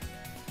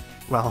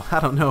 Well, I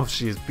don't know if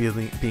she's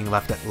being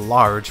left at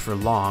large for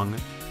long.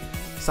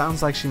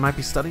 Sounds like she might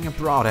be studying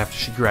abroad after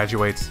she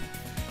graduates.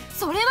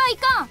 それはい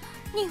かん。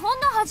日本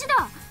の恥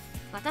だ。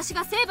私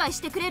が成敗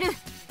してくれる。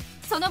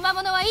その魔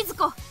物はいず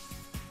こ。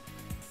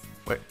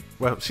 Wait,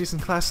 well, she's in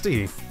Class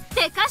D.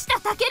 でかした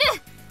タケル。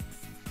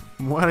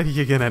 What are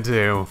you gonna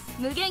do?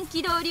 無限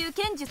軌道流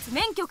剣術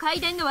免許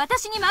開伝の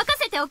私に任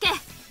せておけ。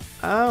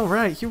 Oh,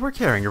 right, you were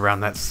carrying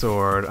around that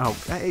sword. Oh,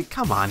 hey,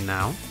 come on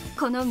now.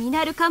 このミ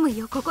ナルカム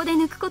イをここで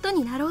抜くこと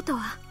になろうと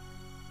は。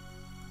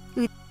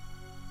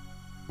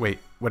Wait,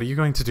 what are you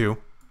going to do?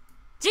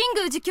 神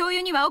宮寺教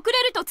諭には遅れ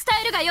ると伝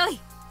えるがよい。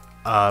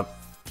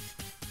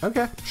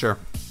Okay, sure.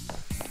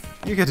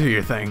 You can do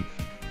your thing.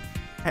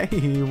 Hey,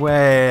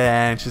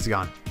 wait, and she's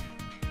gone.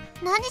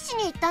 何し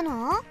に行った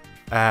の？ Oh,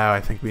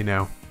 I think we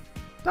know.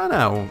 Don't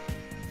know.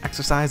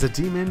 Exercise a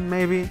demon,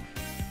 maybe?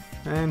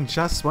 And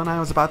just when I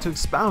was about to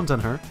expound on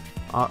her,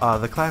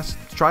 the class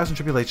trials and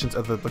tribulations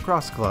of the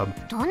lacrosse club.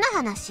 どんな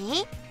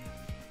話？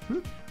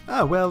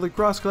 Oh, well, the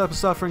lacrosse club is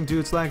suffering due to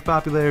its lack of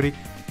popularity,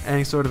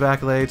 any sort of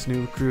accolades,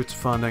 new recruits,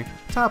 funding.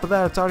 Top of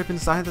that, it's already been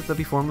decided that they'll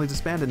be formally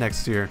disbanded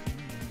next year.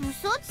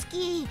 嘘つ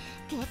き、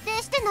決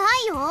定してな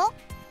いよ。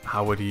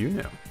 How would you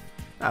know?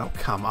 Oh,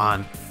 come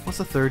on. Once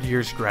the third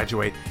years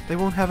graduate, they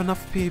won't have enough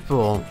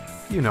people.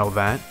 You know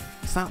that.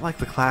 It's not like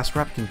the class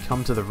rep can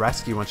come to the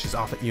rescue when she's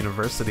off at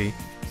university.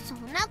 そ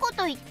んなこ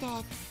と言って、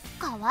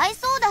かわい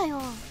そうだよ。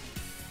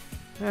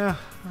 Yeah,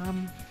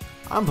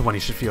 I'm the one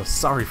you should feel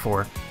sorry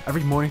for.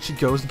 Every morning she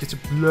goes and gets her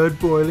blood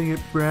boiling at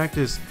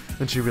practice.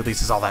 Then she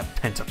releases all that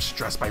pent-up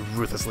stress by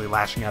ruthlessly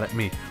lashing out at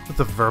me with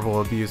the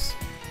verbal abuse.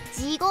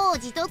 自業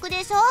自得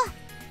でしょ。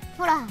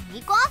ほら、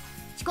行こう。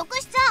遅刻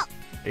しちゃ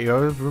う。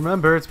 You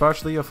remember, it's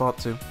partially your fault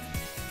too.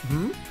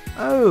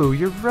 Oh,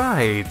 you're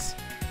right.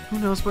 Who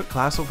knows what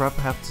class will rep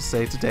have to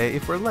say today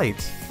if we're late?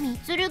 み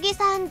つるぎ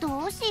さん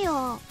どうし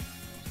よ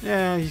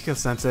Yeah, Yuka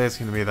Sensei is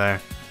gonna be there,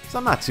 so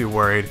I'm not too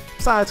worried.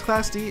 Besides,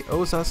 Class D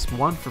owes us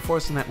one for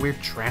forcing that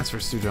weird transfer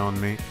student on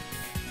me.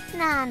 う。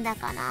なんだ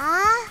か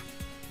な。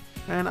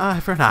 An eye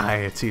for an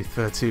eye, a tooth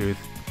for a tooth.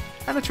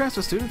 And a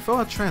transfer student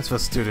for a transfer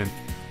student.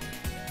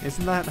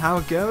 Isn't that how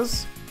it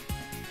goes?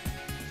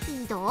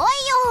 ひどい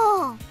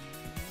よ。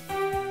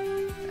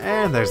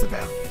 And there's the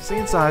bell. See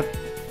you inside. 待って。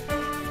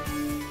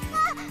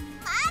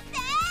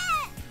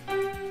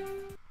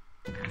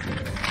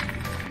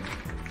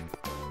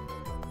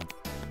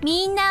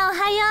みんなお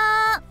はよ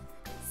う。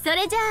そ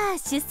れじゃあ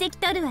出席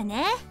取るわ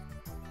ね。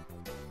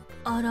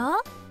あら？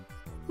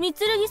み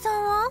つるぎさ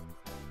んは？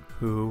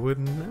 Who would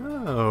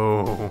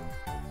know?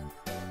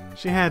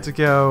 She had to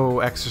go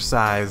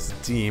exercise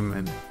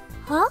demon.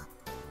 は？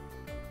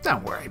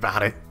 Don't worry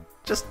about it.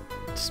 Just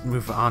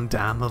move on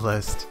down the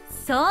list.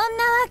 そんなわ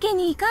け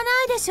にいかな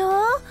いでしょ。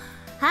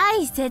は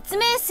い、説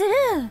明する。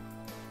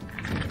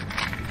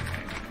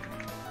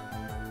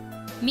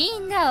み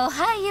んなお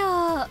は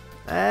よう。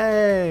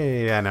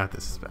 Hey, I know what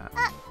this is about.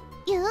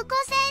 ゆうこ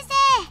先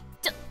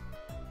ちょ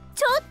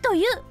っと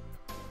光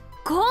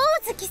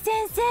月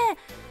先生。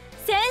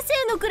先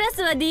生のクラ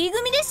スは D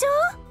組でしょ。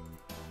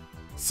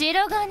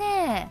白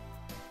金、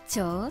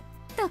ちょっ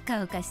と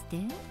顔貸して。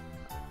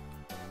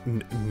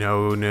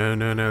No,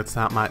 it's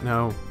not my,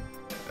 no.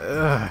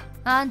 Ugh.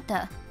 あん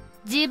た、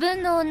自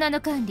分の女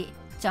の管理、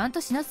ちゃん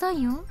としなさ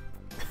いよ。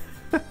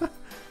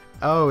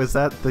Oh, is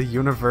that the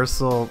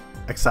universal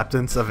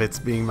acceptance of it's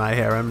being my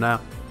harem now?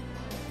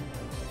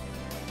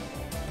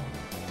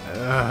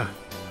 Ugh.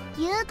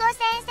 生。ゆうこ先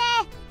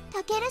生、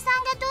たけるさ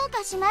んがどう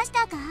かしまし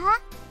たか？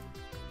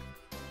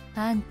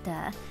あん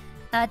た、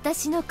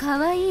私の可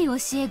愛い教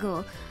え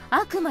子、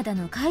悪魔だ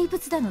の怪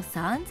物だの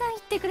散々言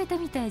ってくれた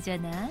みたいじゃ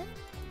ない？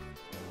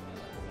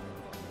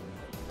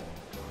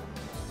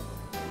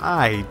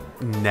 I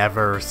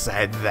never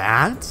said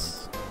that.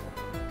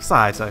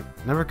 Besides, I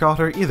never called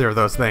her either of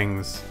those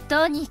things.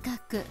 とにか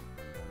く、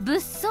物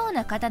騒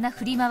な刀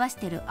振り回し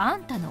てるあ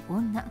んたの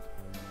女、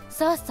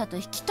さっさと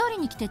引き取り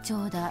に来てち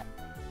ょうだい。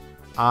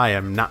I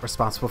am not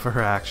responsible for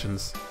her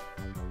actions.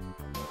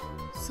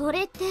 そ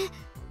れって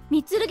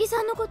みつるぎ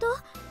さんのこと？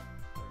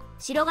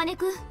白金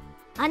くん、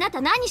あな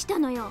た何した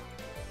のよ？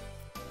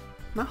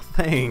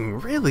 Nothing,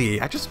 really.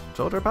 I just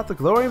told her about the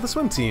glory of the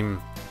swim team.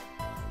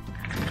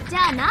 じ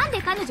ゃあなんで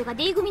彼女が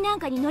D 組なん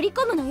かに乗り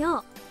込むの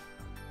よ？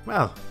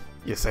 Well,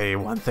 you say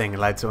one thing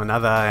led to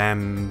another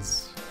and...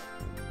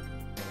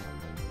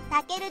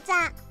 たけるち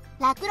ゃん、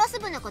ラクロス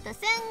部のことすん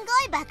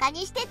ごいバカ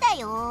にしてた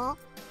よ。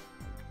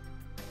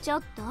ちょ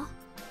っと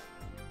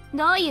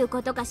どういう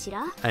ことかし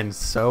ら？ And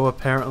so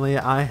apparently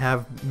I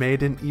have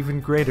made an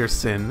even greater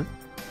sin.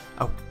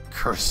 Oh,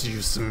 curse you,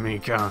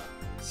 Samika.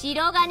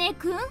 白金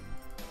くん？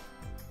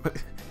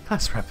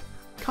 Class rep,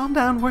 calm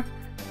down.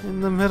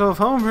 in the middle of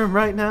homeroom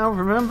right now,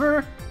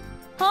 remember?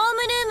 ホー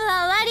ムルーム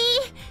は終わり。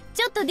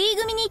ちょっと D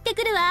組に行って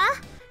くるわ。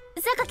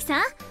榊さ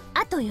ん、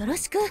あとよろ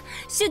しく。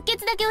出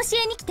血だけ教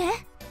えに来て。Oh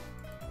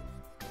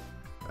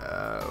no.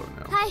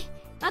 はい、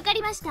わか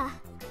りました。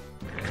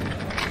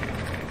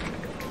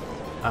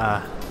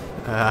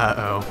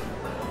Uh-oh.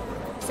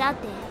 さ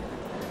て、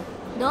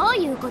どう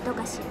いうこと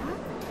かし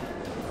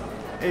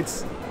ら？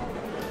 It's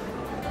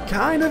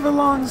kind of a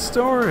long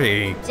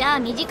story. じゃあ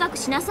短く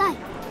しなさい。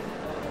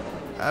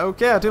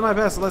Okay, I'll do my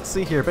best. Let's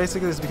see here.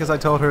 Basically, it's because I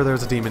told her there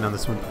was a demon on the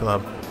swim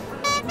club.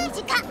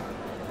 短っ。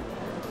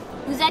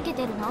ふざけ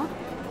てるの？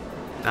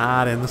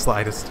 Not in the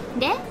slightest.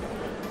 で？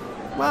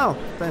 Well,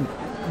 then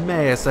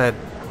Maya said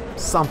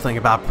something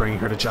about bringing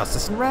her to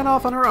justice and ran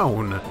off on her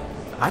own.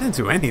 I didn't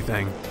do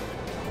anything.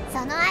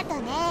 その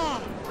後ね。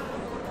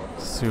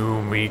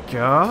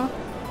Sumika?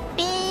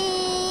 ビ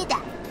ーだ。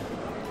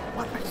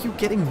 What are you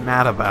getting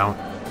mad about?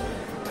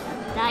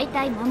 だい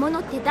たい魔物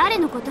って誰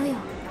のことよ？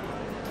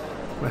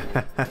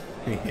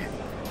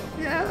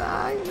 Yeah,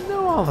 I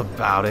know all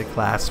about it,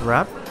 class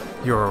rep.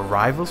 You're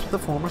rivals with the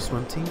former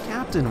swim team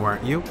captain,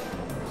 weren't you?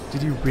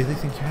 Did you really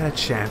think you had a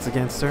chance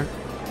against her?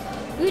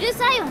 うる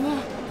さいわ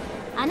ね。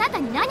あなた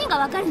に何が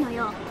わかるの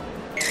よ。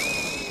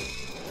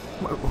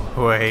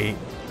Wait.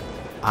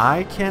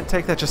 I can't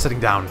take that just sitting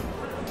down.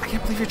 I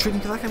can't believe you're treating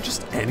me like I'm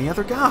just any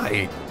other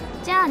guy.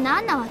 じゃあ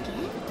何なわけ？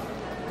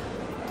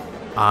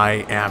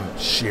 I am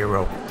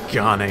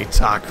Shirogane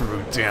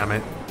Takuru, damn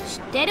it. 知っ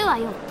てるわ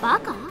よ、バ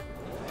カ？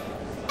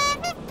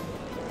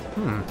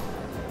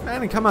 That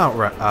didn't come out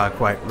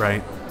quite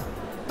right.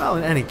 Well,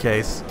 in any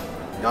case,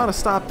 you ought to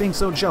stop being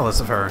so jealous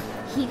of her.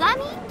 ひが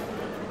み？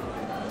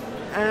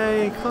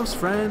 A close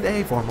friend,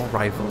 a former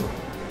rival.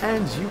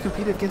 And you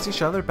competed against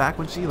each other back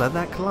when she led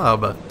that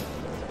club.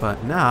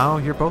 But now,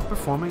 you're both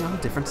performing on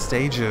different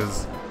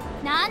stages.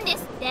 なんで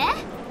すって？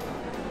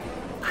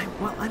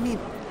 I mean,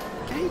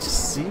 can't you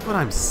just see what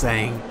I'm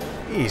saying?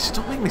 Eesh,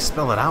 don't make me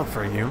spell it out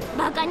for you.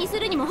 バカにす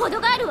るにも程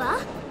があるわ。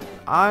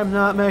 I'm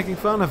not making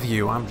fun of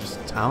you, I'm just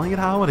telling it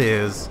how it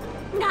is.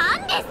 な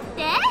んですっ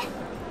て？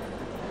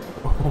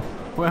 Oh,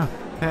 well,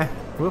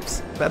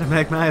 whoops, better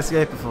make my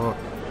escape before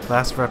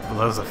class rep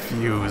blows a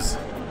fuse.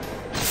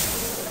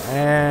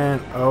 And,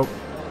 oh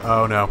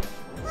no. わあ、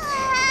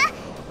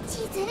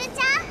千鶴ちゃん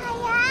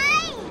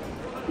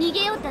早い。逃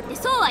げようったって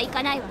そうはい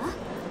かないわ。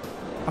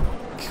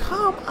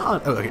 Come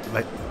on. Oh, okay,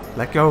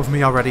 let go of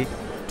me already.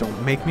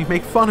 Don't make me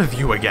make fun of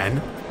you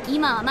again.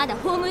 今はまだ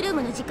ホームルー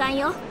ムの時間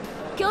よ。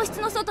教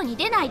室の外に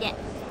出ないで。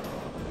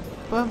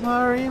 But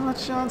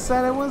Marima-chan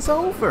said it was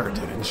over,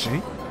 didn't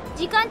she?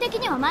 時間的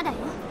にはまだよ。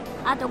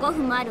あと5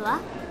分もあるわ。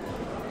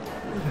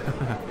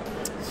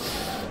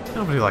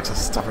 Nobody likes a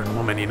stubborn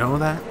woman, you know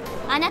that?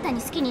 あなた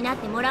に好きになっ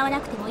てもらわな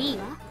くてもいい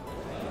わ。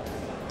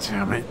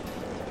 Damn it.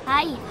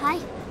 はいは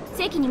い、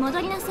席に戻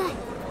りなさい。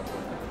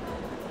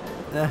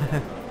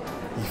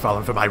 You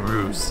fallen for my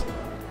ruse.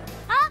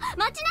 あ、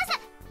待ちなさ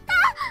い。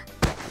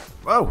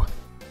 Whoa!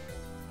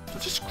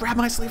 Don't just grab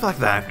my sleeve like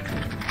that.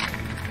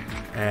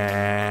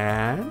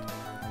 And...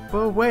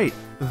 But wait,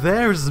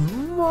 there's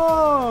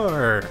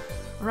more!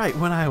 Right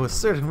when I was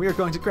certain we were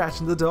going to crash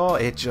into the door,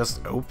 it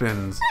just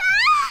opens.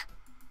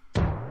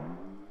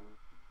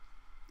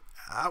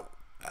 Ow,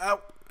 ow,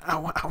 ow,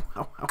 ow, ow,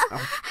 ow, ow.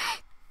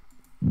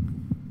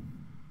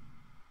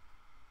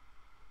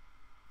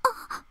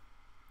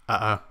 Uh-oh.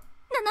 何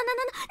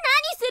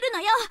する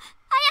のよ。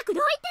早く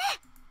どい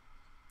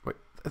て。 Wait,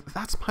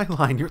 that's my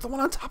line. You're the one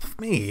on top of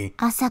me.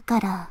 朝か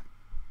ら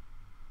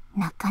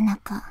なかな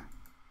か。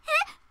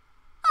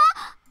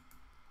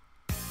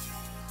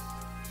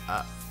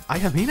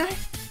Ayamine?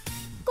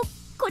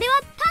 これ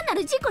は単な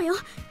る事故よ。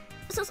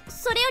そ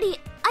れより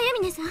あや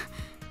みねさん、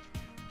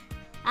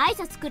挨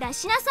拶くらい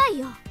しなさい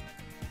よ。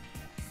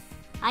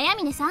あや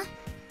みねさん、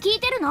聞い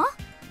てるの？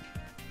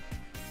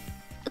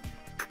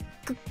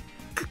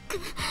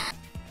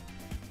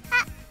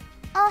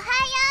おはよ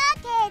う、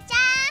けいち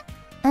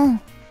ゃん。う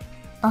ん、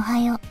おは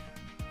よ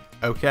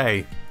う。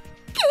 Okay.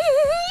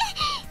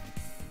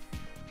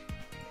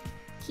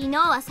 昨日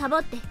はサボ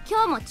って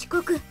今日も遅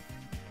刻。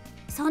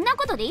そんな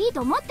ことでいい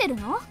と思ってる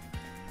の？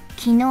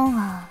昨日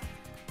は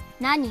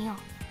何よ。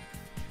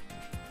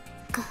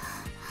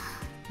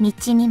道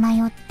に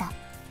迷った。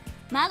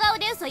真顔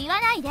で嘘言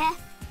わないで。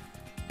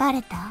バ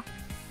レた？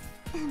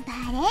バ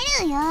レ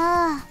るよ。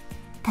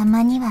た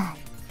まには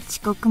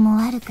遅刻も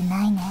悪く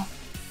ないね。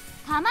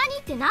たまに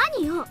って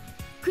何よ。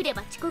来れ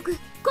ば遅刻、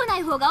来な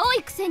い方が多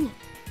いくせに。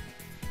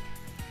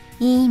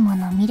いいも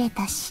の見れ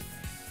たし。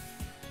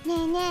ね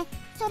えねえ、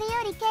それよ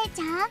りけい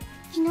ちゃん、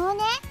昨日ね、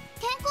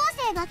転校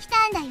生が来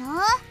たんだよ。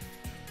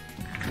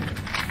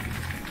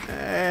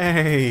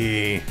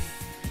 Hey.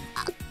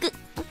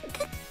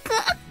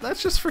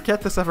 Let's just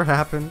forget this ever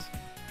happened.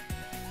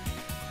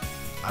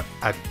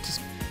 I just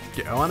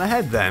go on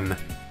ahead then.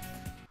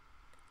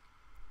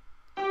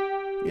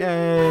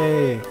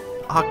 Yay!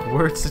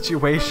 Awkward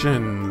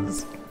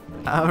situations.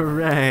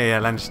 Hooray!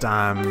 At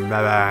lunchtime. Bye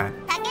bye.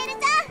 たける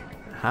ちゃ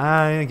ん。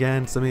 Hi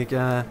again,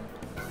 Samika.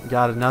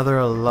 Got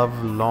another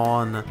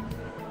lovelorn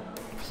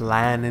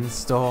plan in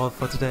store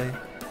for today?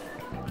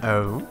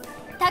 Oh?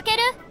 タケル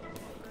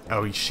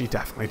Oh, she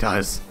definitely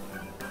does.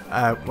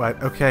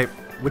 What? Okay,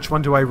 which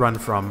one do I run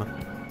from?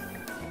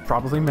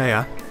 Probably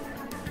Maya.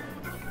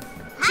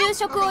 昼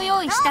食を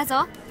用意した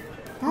ぞ。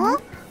うわ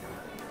ー、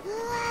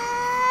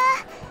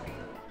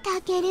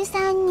たける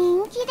さん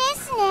人気で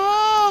すね。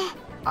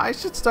 I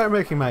should start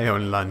making my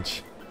own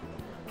lunch.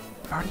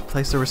 I've already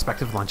placed their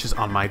respective lunches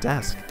on my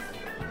desk.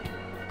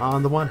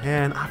 On the one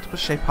hand,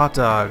 octopus-shaped hot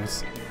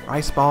dogs,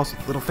 rice balls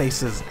with little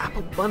faces,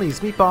 apple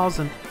bunnies, meatballs,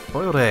 and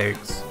boiled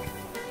eggs.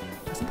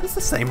 Isn't this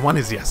the same one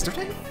as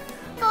yesterday?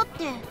 だっ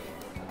て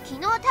昨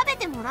日食べ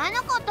てもらえ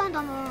なかったん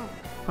だもん。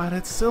 But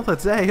it's still a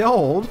day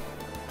old.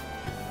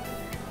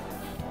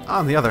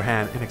 On the other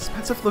hand, an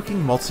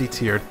expensive-looking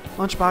multi-tiered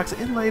lunchbox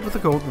inlaid with a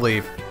gold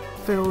leaf,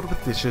 filled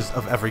with dishes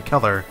of every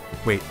color.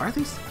 Wait, are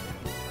these?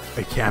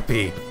 It can't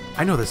be.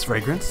 I know this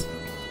fragrance.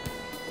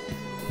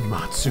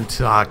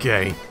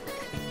 Matsutake.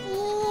 いい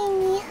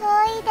匂い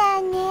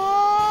だね。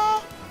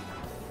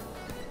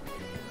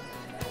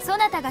そ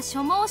なたが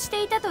所望し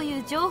ていたとい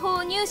う情報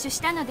を入手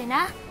したので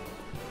な。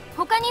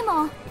他に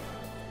も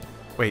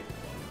Wait.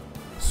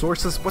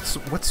 Sources? What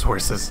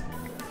sources?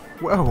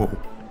 Whoa.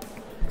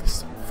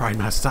 This fried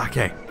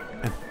matsutake.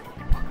 And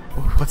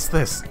what's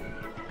this?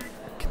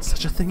 Can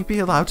such a thing be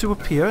allowed to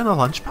appear in a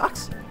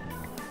lunchbox?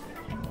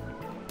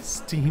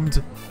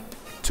 Steamed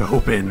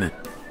Tobin.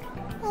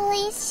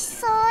 美味し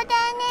そうだ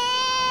ね。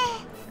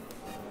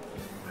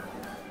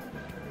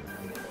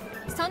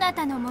そな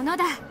たのもの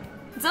だ。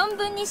存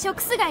分に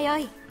食すがよ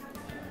い。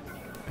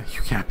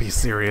 You can't be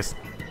serious.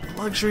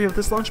 The luxury of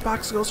this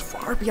lunchbox goes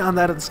far beyond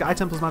that of the Sky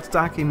Temple's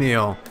matsutake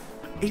meal.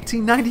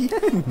 1890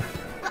 yen!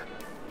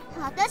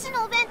 私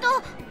のお弁当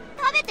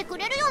食べてく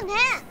れるよね。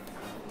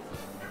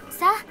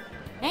さ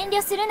あ、遠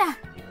慮するな。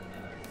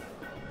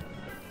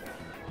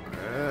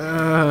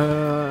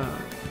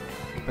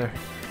Their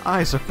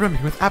eyes are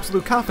brimming with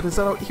absolute confidence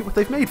that I'll eat what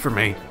they've made for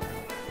me.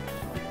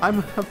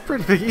 I'm a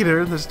pretty big eater,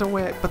 and there's no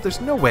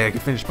way I can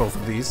finish both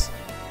of these.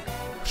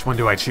 Which one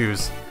do I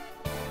choose?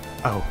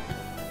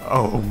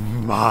 Oh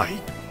my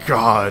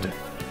god.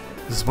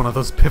 This is one of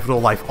those pivotal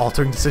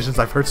life-altering decisions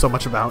I've heard so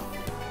much about.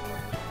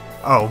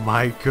 Oh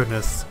my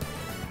goodness.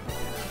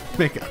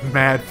 Make a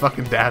mad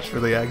fucking dash for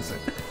the exit.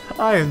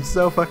 I am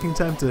so fucking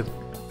tempted.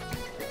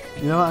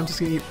 You know what? I'm just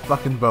gonna eat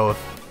fucking both.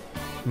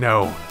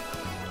 No.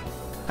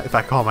 If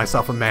I call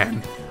myself a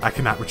man, I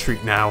cannot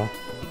retreat now.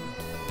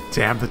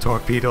 Damn the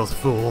torpedoes,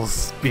 fools.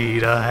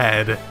 Speed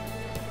ahead.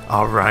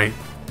 Alright.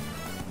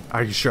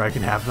 Are you sure I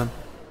can have them?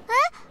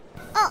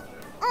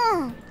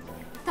 うん。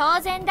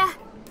当然だ。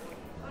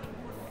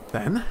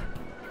 Then,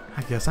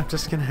 I guess I'm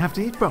just gonna have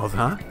to eat both,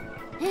 huh?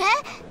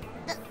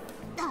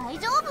 大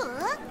丈夫？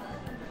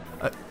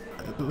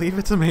 Leave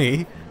it to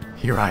me.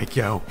 Here I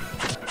go.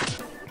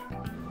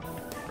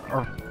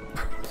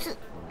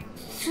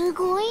 す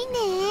ごい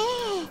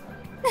ね。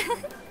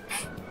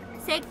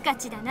せっか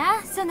ちだ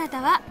な、そな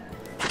たは。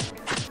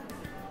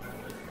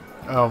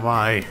 Oh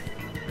my.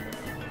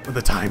 When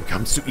the time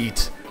comes to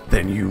eat,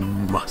 then you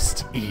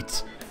must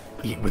eat.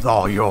 Eat with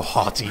all your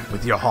heart, eat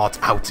with your heart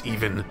out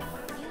even.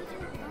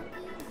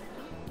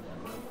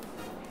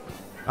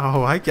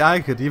 Oh, I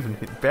could even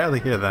barely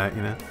hear that,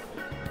 you know.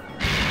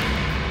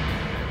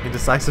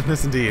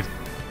 Indecisiveness indeed.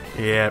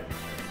 Yep.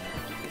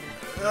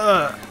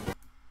 Ugh.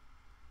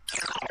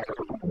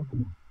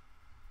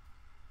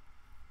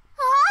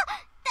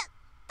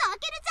 た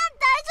けるちゃん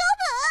大丈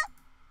夫？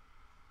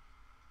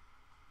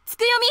つ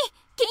くよみ、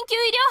緊急医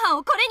療班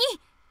をこれに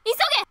急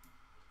げ。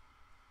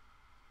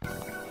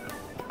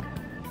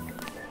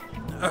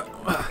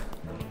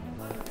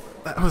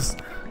 That was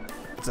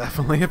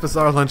definitely a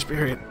bizarre lunch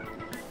period.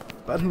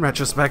 But in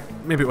retrospect,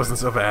 maybe it wasn't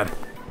so bad.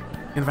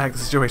 In fact, the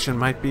situation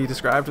might be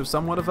described as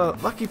somewhat of a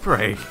lucky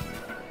break.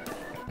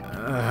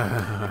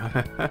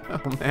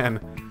 Oh man,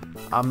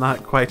 I'm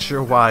not quite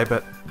sure why,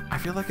 but I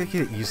feel like I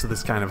get used to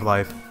this kind of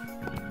life.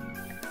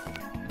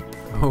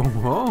 Oh,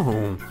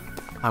 whoa.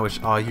 I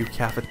wish all you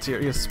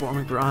cafeteria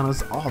swarming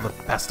piranhas all the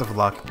best of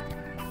luck.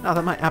 Now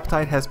that my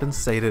appetite has been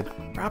sated,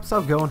 perhaps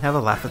I'll go and have a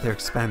laugh at their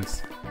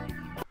expense.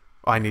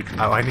 I need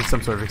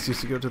some sort of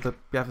excuse to go to the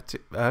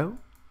cafeteria. Oh?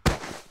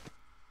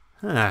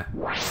 Huh.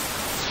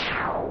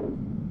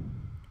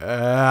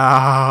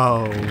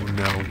 Oh,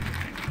 no.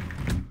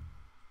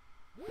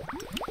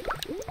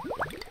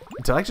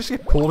 Did I just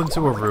get pulled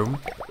into a room?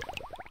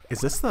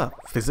 Is this the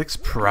physics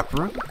prep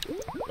room?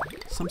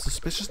 Some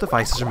suspicious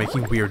devices are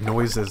making weird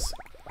noises.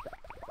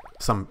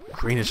 Some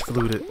greenish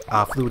fluid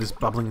is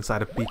bubbling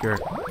inside a beaker,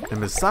 and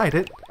beside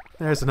it,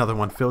 there's another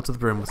one filled to the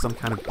brim with some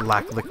kind of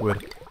black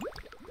liquid.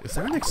 Is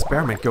there an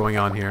experiment going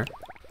on here?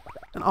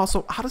 And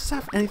also, how does this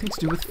have anything to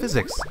do with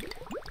physics?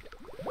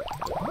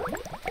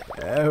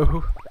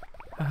 Oh.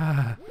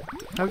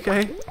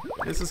 Okay.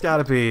 This has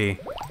gotta be...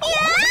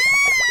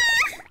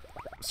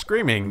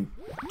 Screaming.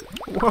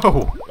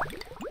 Whoa.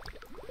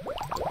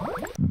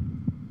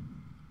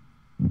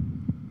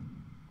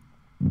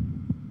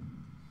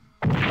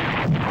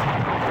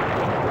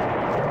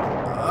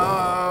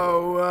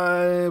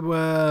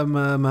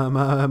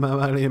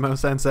 Marimo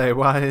Sensei,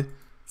 why?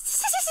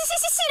 白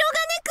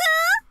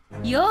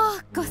金くん。よ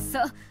うこそ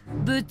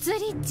物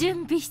理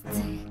準備室へ。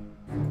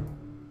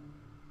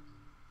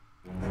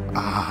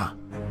Ah,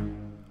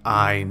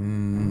 I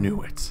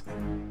knew it.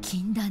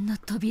 禁断の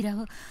扉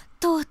を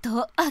とう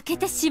とう開け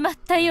てしまっ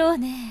たよう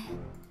ね。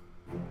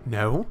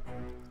No,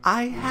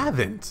 I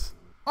haven't.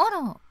 あ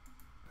ら、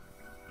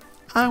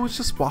 I was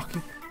just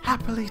walking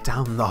happily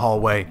down the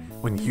hallway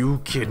when you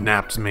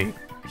kidnapped me.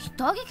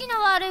 人聞き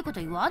の悪いこと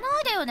言わ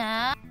ないでよ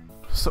ね。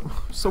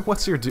So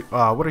what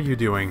are you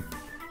doing?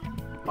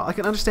 Well, I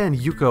can understand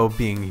Yuko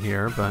being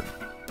here, but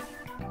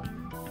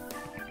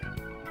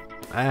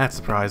that's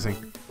surprising.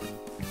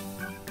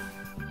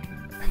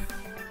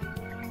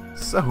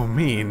 So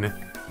mean.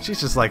 She's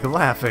just like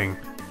laughing.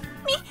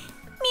 見ない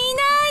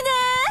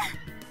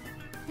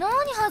何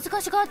恥ず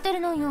かしがってる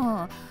の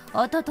よ。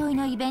おととい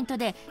のイベント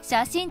で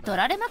写真撮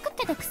られまくっ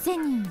てたくせ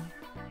に。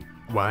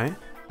 What?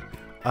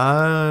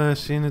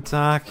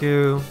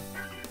 Shinataku.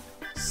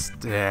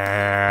 Stare. で。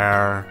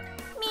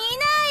見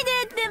ないで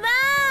ってば。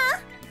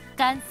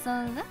感想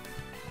は？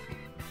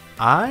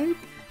 I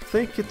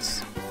think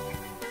it's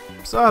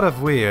sort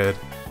of weird.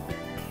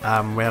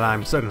 Well,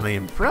 I'm certainly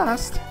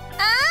impressed.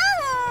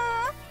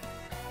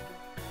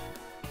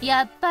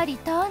 やっぱり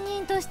担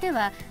任として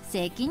は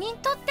責任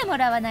取っても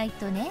らわない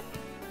とね。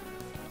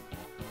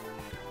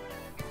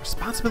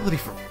 Responsibility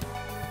for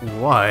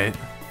what?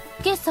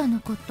 今朝の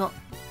こと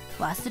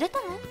忘れた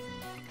の？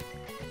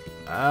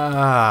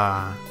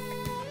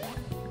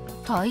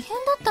 大変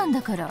だったん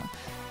だから。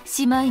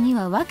しまいに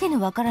はわけの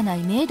わからな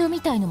いメイド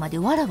みたいのまで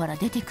わらわら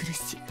出てくる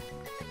し。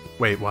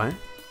 Wait, what?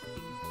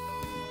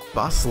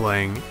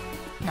 Bustling?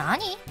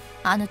 何？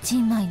あのチ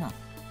ンマイの。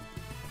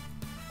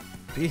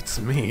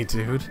 Beats me,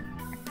 dude.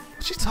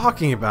 What's she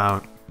talking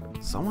about?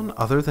 Someone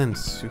other than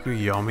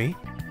Tsukuyomi?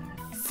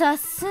 さ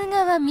す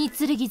がは三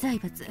剣財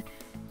閥。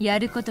や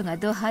ることが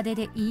ド派手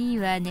でいい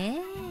わね。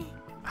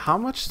 How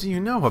much do you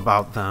know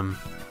about them?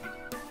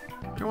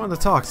 You want to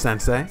talk,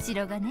 Sensei?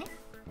 白がね、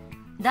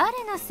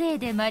誰のせい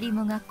でマリ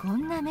モがこ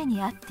んな目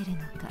に遭ってるの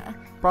か。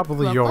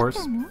 Probably yours.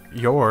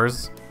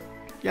 Yours?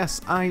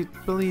 Yes, I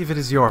believe it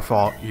is your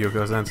fault,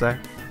 Yuko-sensei.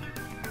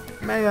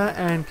 Maya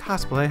and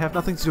cosplay have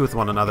nothing to do with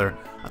one another.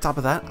 On top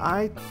of that,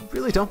 I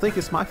really don't think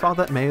it's my fault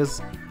that May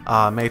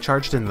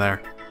charged in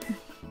there.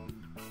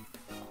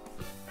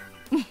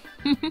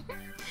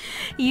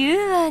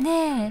 言うわ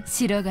ね、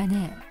白が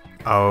ね。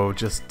 Oh,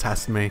 just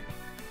test me.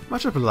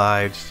 Much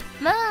obliged.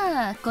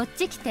 まあ、こっ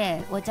ち来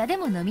てお茶で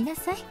も飲みな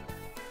さい。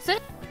そ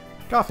れ、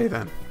 Coffee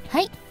then. は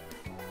い。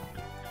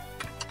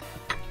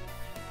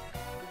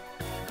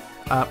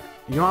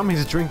 You want me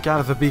to drink out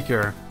of a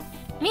beaker?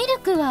 ミル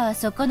クは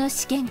そこの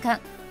試験管。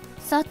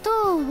砂糖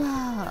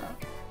は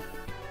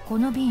こ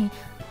の瓶。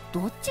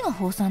どっちが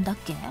放酸だっ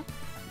け？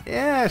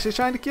 Yeah, she's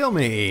trying to kill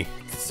me.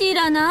 知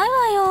らない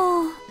わ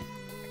よ。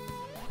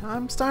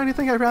 I'm starting to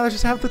think I'd rather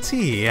just have the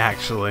tea,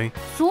 actually.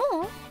 そう？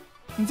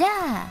じゃ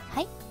あ、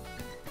はい。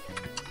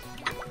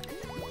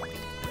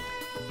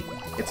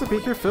 It's a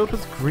beaker filled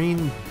with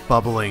green,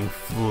 bubbling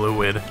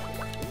fluid.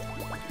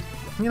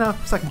 You know,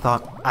 second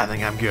thought, I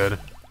think I'm good.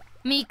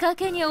 見か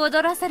けに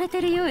踊らされ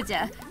てるようじ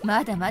ゃ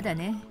まだまだ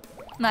ね。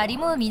マリ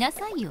モを見な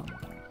さいよ。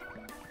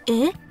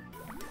え？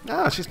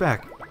 Ah, she's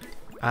back.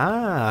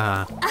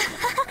 Ah.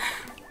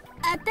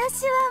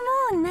 私は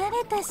もう慣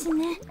れたし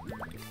ね。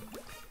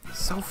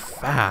 So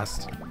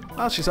fast.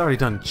 Well, she's already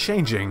done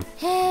changing.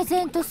 平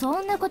然と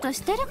そんなこと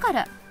してるか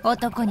ら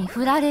男に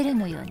振られる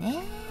のよ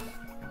ね。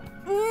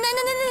何言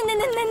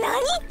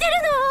ってる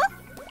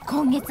の？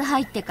今月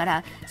入ってか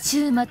ら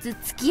週末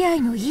付き合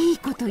いのいい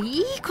こと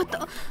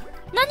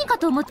何か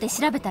と思って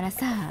調べたら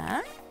さ、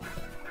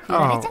振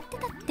られちゃって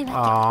たって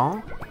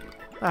わ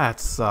Oh, that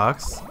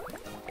sucks.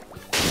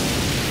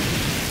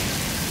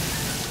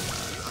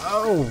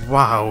 Oh,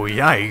 wow,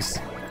 yikes.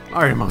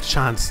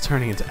 Marimo-chan's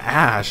turning into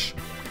ash.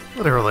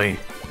 Literally.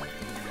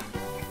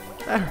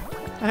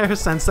 There,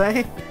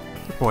 Sensei.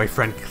 Your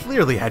boyfriend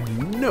clearly had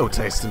no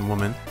taste in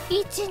women. け。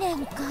1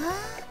年か。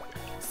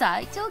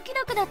最長記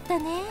録だった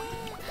ね。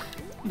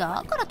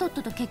だからとっ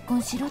とと結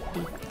婚しろって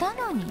言った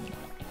のに。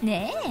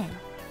ね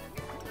え。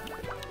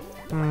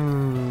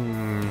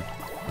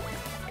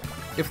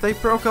If they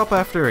broke up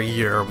after a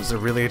year, was there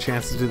really a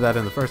chance to do that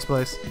in the first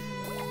place?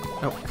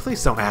 No,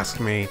 please don't ask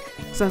me.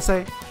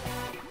 Sensei,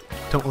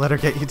 don't let her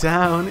get you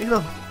down.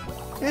 It'll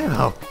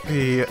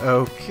be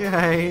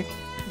okay.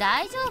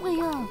 大丈夫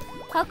よ。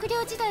閣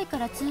僚時代か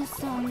ら通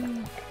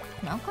算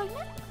何回目？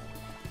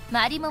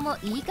マリモも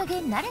いい加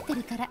減慣れて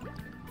るから。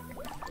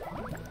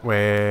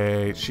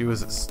Wait, she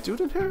was a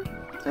student here?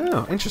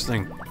 Oh,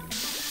 interesting.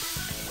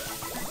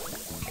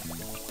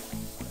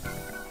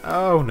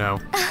 Oh no. あ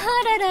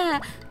ら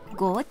ら、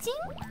強沈？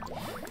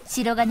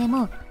白金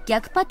も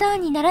逆パター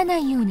ンにならな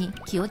いように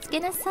気をつけ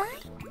なさい。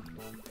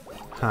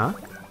Huh?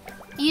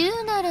 言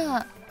うな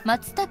ら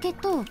松茸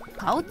と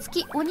顔つ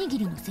きおにぎ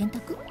りの選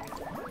択？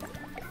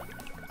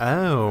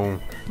 Oh.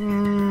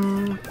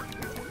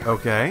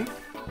 Okay.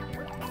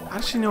 How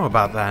does she know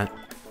about that?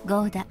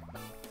 ゴーダ、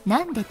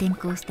なんで転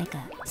校したか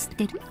知っ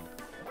てる？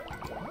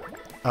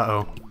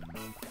 Uh-oh.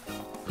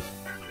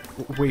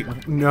 Wait,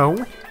 no?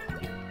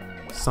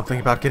 Something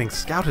about getting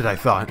scouted, I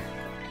thought.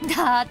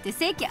 だって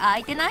席空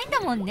いてないんだ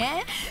もん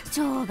ね。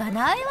しょうが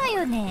ないわ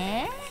よ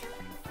ね。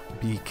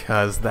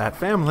Because that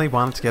family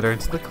wanted to get her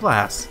into the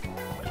class.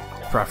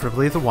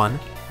 Preferably the one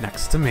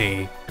next to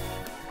me.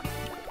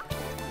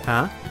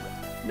 Huh?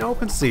 No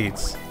open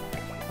seats.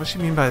 What do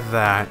you mean by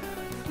that?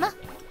 ま、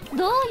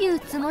どういう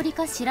つもり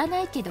か知ら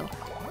ないけど、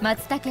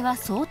松茸は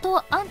相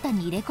当あんた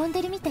に入れ込ん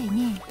でるみたい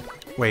ね。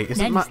Wait,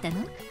 isn't 何した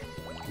の？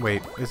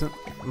 Wait, isn't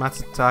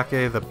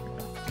matsutake the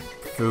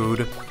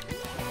food?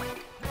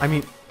 I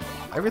mean,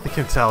 I really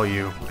can tell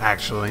you,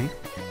 actually.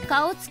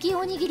 顔つき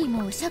おにぎり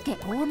も鮭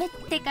多めっ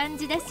て感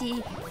じだ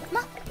し、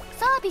ま、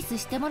サービス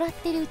してもらっ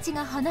てるうち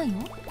が花よ。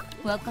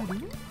わかる？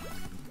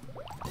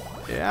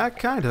 Yeah,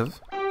 kind of.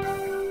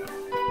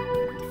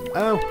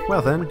 Oh,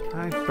 well then,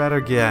 I'd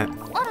better get...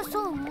 あら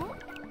そう？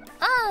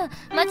あ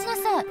あ、待ちな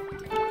さい。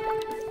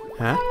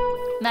Huh?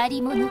 マ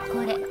リモのこ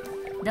れ、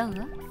どう？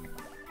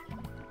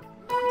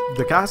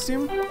 The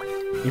costume?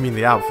 You mean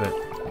the outfit?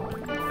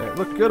 It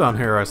looked good on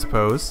her, I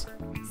suppose.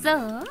 そ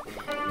う？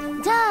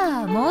じ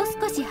ゃあもう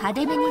少し派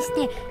手めにし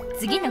て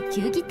次の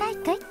球技大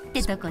会っ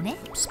てとこね。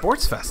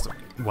 Sports festival?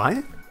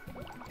 What?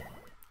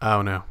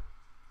 Oh no.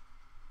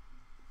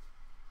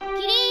 起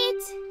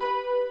立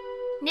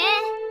ね。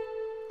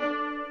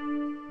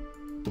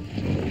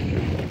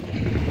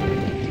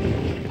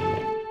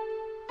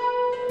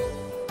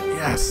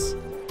Yes!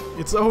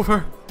 It's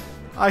over!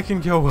 I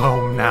can go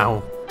home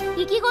now.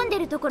 意気込んで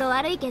るところ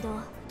悪いけど。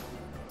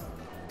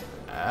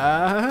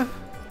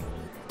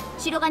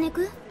白金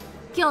くん、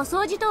今日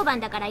掃除当番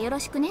だからよろ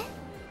しくね。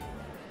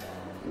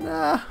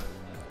Nah.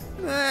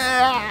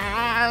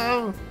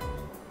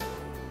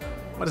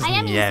 What is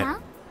早見さ yet? ん、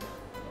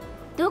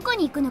どこ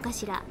に行くのか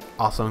しら。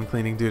 Also in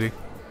cleaning duty.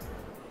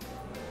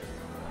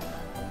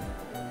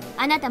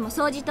 あなたも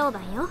掃除当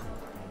番よ。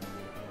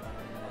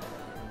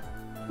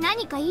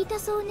何か言いた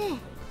そうね。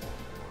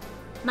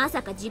ま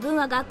さか自分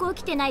は学校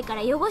来てないか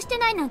ら汚して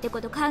ないなんて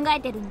こと考え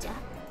てるんじゃ。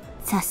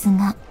さす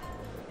が。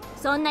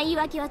そんな言い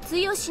訳は通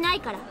用しない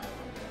から。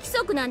規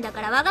則なんだ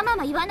からわがま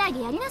ま言わない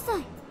でやりなさ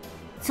い。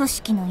組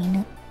織の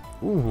犬。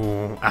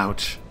Ooh,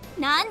 ouch.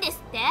 なんで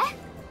すって？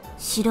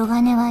白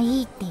金は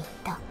いいって言っ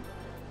た。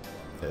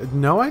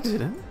No, I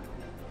didn't.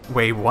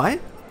 Wait, what?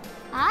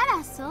 あ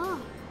らそう。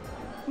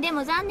で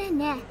も残念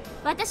ね。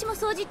私も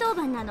掃除当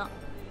番なの。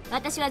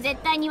私は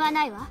絶対に言わ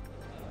ないわ。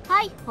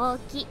はい、ほう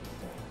き。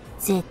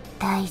絶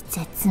対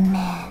絶命。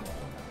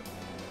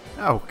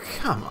 Oh,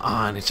 come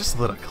on. It's just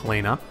a little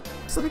cleanup.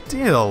 What's the big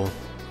deal? ね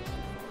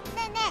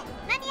えね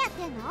え、何やっ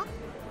てんの？た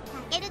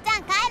けるちゃ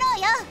ん帰ろう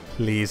よ。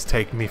 Please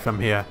take me from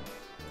here.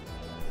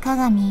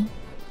 鏡。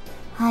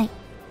はい。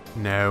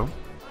No.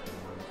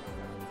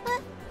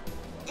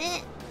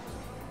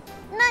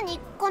 何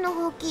この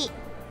ほうき。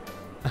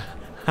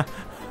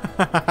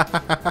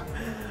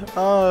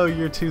Oh,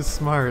 you're too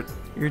smart.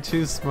 You're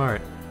too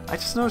smart. I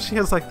just know she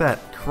has like that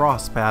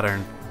cross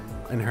pattern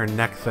in her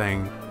neck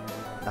thing.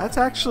 That's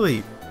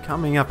actually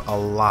coming up a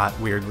lot,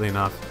 weirdly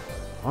enough.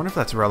 I wonder if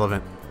that's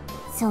relevant.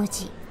 掃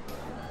除。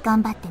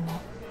頑張って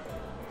ね。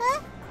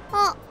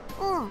あ、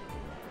うん。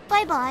バ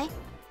イバイ。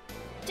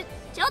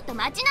ちょっと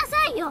待ちな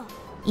さいよ。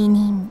委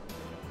任。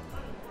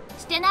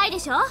してないで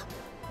しょ。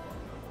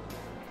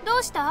ど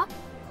うした？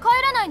帰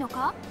らないの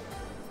か？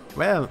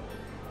 Well,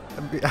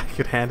 I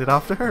could hand it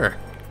off to her.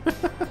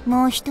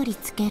 もう一人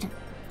つける。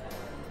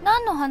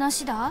何の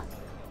話だ？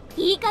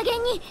いい加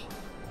減に。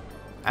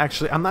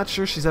 Actually, I'm not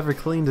sure she's ever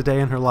cleaned a day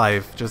in her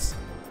life. Just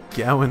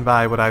going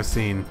by what I've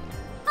seen.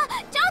 あ、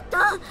ちょっと。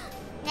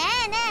ね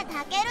えねえ、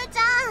たけるち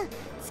ゃん。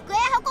机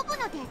運ぶ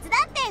の手伝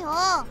ってよ。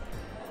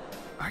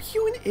Are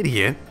you an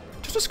idiot?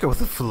 Just go with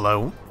the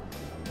flow.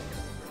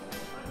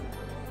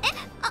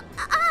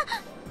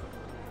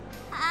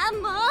 あ、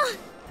もう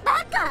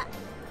バカ。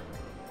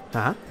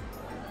 Huh?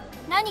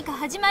 何か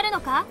始まるの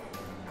か？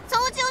掃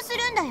除をす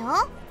るんだ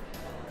よ。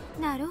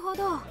なるほ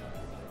ど。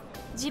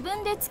自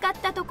分で使っ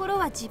たところ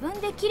は自分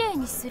できれい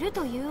にする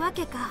というわ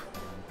けか。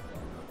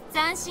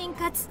斬新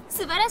かつ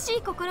素晴らし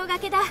い心が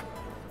けだ。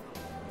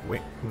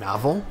 Wait,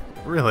 novel?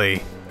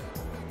 Really?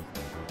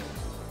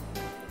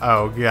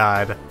 Oh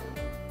god.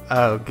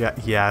 Oh god,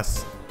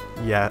 yes.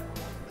 Yeah.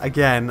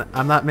 Again,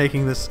 I'm not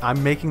making this,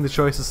 I'm making the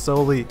choices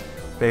solely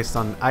based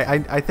on,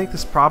 I think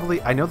this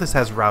probably, I know this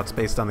has routes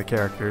based on the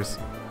characters,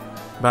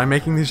 but I'm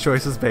making these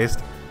choices based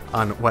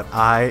on what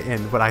I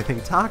and what I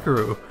think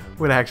Takaru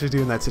would actually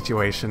do in that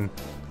situation.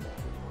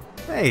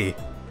 Hey,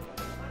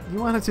 you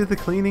want to do the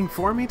cleaning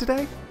for me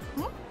today?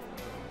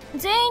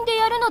 全員で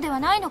やるのでは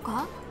ないの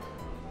か？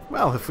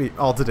 Well, if we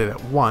all did it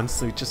at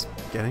once, we'd just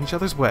get in each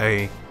other's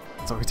way.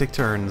 So we take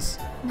turns.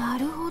 な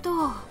るほ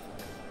ど。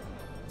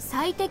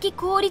最適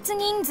効率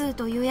人数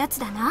というやつ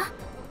だな。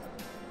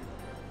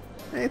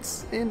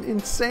It's an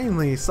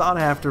insanely sought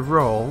after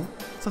role,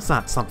 so it's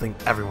not something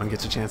everyone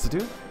gets a chance to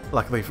do.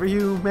 Luckily for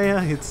you,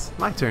 Maya, it's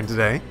my turn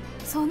today.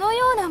 その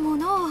ようなも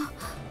のを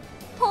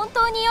本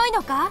当に良い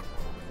のか？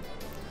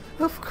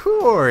 Of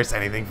course,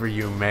 anything for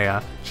you,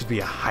 Maya. Should be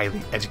a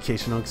highly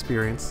educational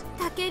experience.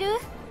 タケル、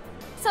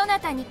そな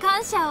たに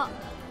感謝を。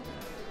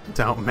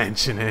 Don't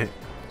mention it.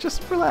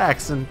 Just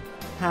relax and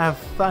have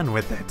fun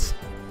with it.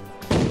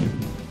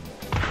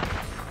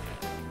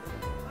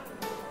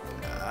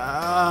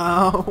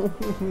 Oh.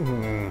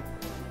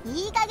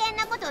 いい加減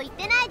なこと言っ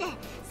てないで、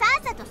さ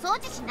っさと掃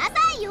除しなさ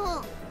い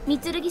よ。三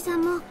剣さ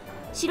んも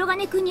白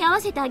金くんに合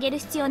わせてあげる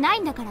必要な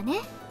いんだから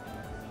ね。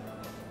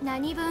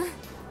何分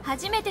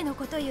初めての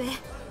ことゆえ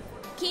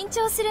緊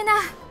張するな。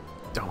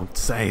 Don't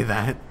say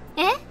that.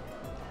 え？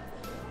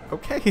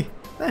 Okay,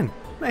 then,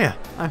 Maya,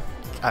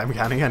 I'm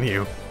counting on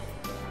you.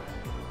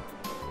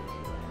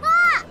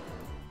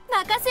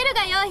 任せる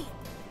がよい。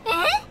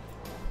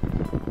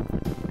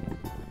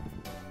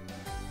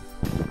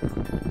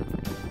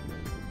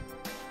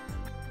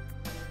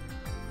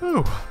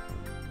Oh,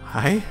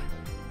 I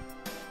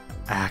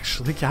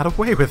actually got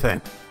away with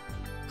it.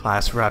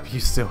 Class rep, you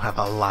still have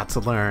a lot to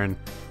learn.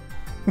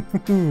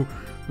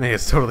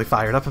 Maya's totally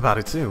fired up about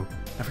it too.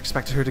 Never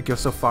expected her to go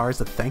so far as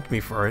to thank me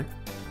for it.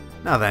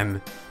 Now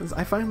then, since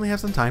I finally have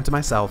some time to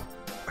myself,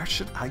 where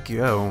should I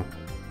go?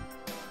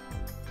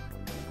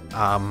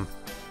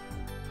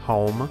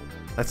 Home?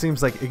 That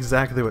seems like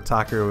exactly what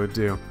Takuro would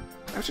do.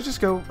 I should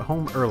just go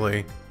home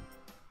early.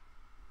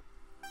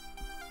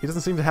 He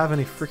doesn't seem to have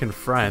any freaking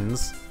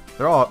friends.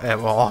 They're all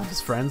of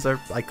his friends are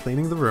like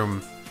cleaning the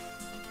room.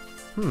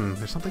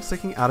 There's something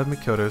sticking out of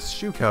Mikoto's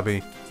shoe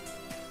cubby.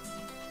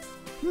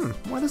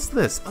 What is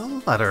this? A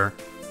letter.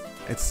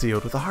 It's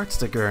sealed with a heart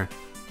sticker.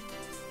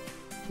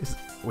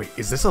 Wait,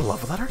 is this a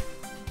love letter?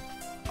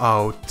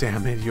 Oh,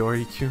 damn it,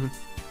 Yori-kun.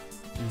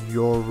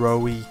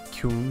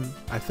 Yoroi-kun,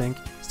 I think.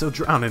 Still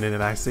drowning in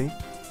it, I see.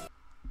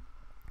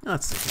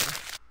 Let's see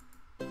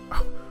here.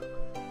 Oh,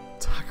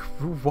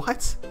 Takuro,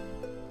 what?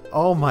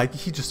 Oh my,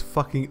 he just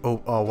fucking,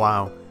 oh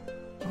wow.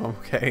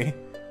 Okay,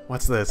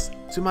 what's this?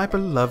 To my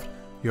beloved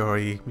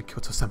Yori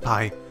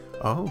Mikoto-senpai.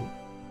 Oh,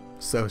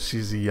 so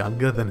she's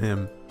younger than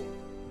him.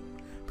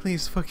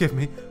 Please forgive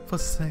me for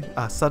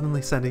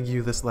suddenly sending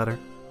you this letter.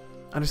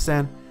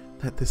 Understand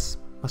that this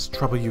must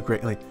trouble you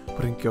greatly.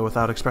 Wouldn't go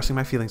without expressing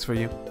my feelings for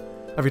you.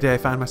 Every day I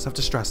find myself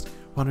distressed,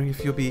 wondering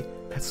if you'll be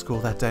at school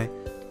that day,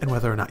 and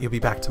whether or not you'll be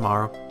back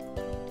tomorrow.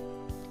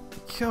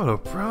 Kyoto,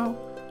 bro.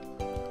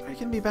 Are you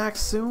gonna be back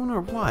soon,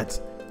 or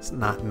what? It's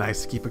not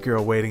nice to keep a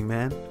girl waiting,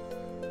 man.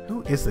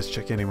 Who is this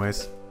chick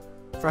anyways?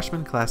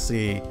 Freshman Class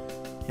C,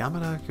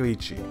 Yamada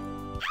Koichi.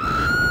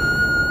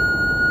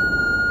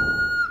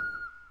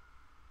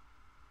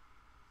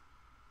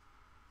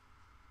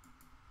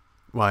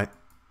 What?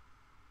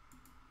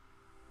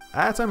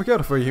 That's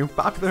Mikoto for you,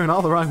 popular in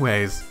all the wrong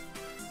ways.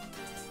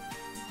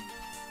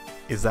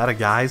 Is that a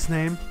guy's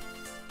name?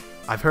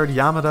 I've heard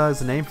Yamada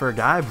as a name for a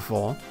guy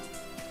before.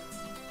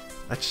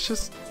 Let's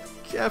just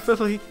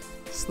carefully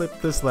slip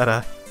this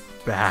letter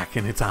back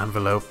in its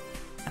envelope,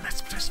 and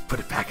let's just put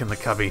it back in the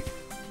cubby.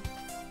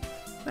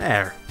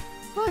 There.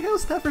 Like I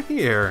was never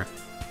here.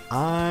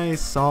 I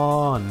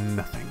saw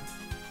nothing.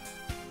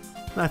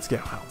 Let's go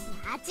home.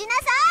 待ちな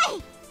さ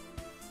い。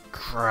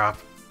 Crap.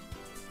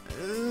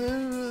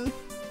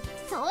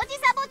 掃除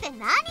サボって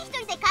何一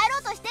人で帰ろ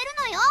うとしてる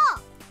のよ。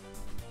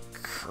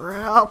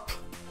 Crap.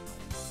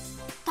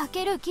 タ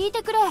ケル、聞い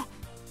てくれ。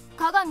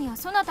鏡は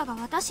そなたが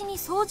私に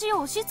掃除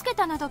を押し付け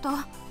たなどと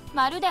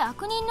まるで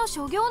悪人の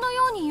所業の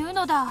ように言う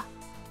のだ。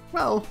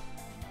 Well,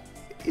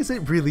 is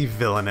it really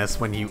villainous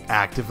when you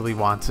actively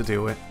want to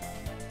do it?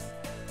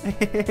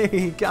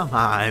 Hey, come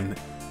on.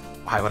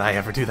 Why would I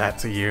ever do that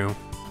to you?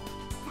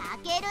 タ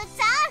ケル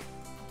さん。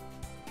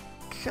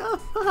 Come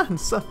on,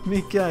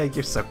 Samika,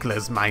 you're so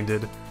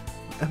close-minded.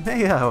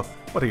 Mayo,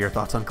 what are your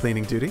thoughts on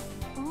cleaning duty?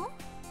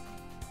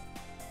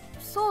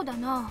 そうだ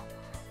な。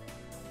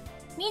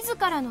自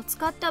らの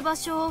使った場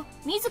所を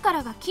自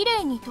らがき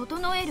れいに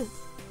整える。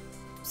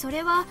そ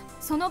れは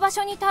その場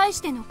所に対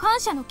しての感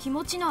謝の気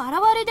持ちの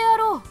表れであ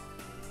ろ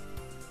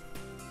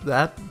う。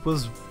 That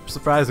was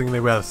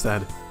surprisingly well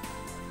said.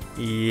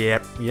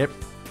 Yep.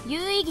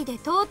 有意義で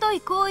尊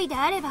い行為で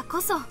あれば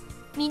こそ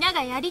皆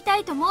がやりた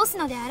いと申す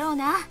のであろう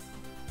な。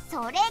そ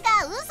れが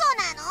嘘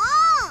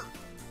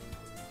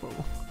なの。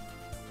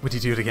 Would you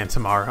do it again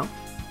tomorrow?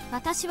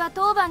 私は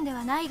当番で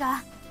はない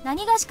が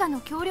何がしか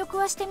の協力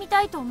はしてみ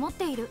たいと思っ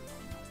ている。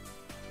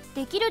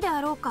できるであ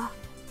ろうか。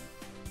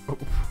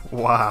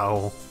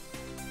 Wow.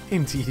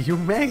 Indeed you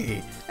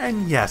may.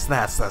 And yes,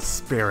 that's the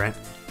spirit.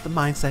 The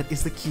mindset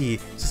is the key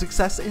to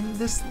success in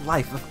this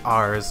life of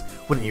ours.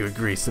 Wouldn't you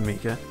agree,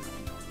 Samika?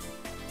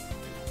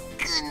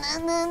 ぐ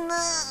ぬぬぬ。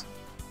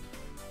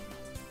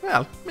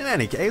 Well, in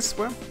any case,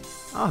 we're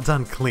all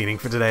done cleaning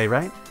for today,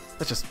 right?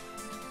 Let's just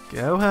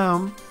go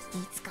home.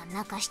 いつか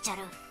泣かしちゃ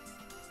る。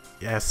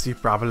 Yes, you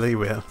probably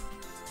will.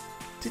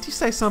 Did you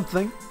say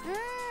something?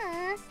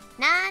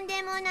 なん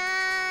でもな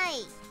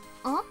い。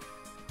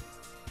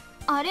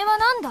あれは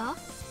なんだ？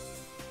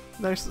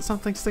 There's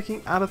something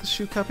sticking out of the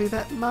shoe cubby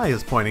that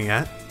Maya's pointing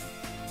at.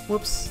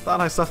 Whoops, thought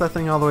I stuffed that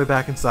thing all the way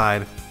back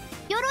inside.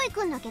 鎧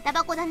くんの下駄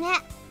箱だね。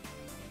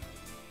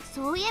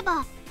そういえ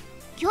ば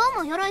今日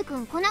も鎧く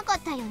ん来なかっ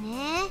たよ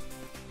ね。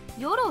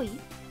鎧？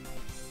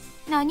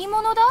何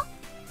者だ？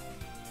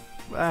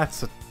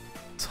 That's a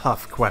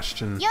tough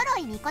question.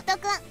 鎧みこと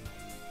くん。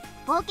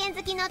冒険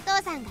好きのお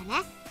父さんが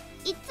ね、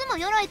いっつも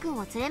鎧くん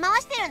を連れ回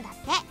してるんだって。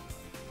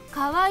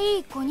可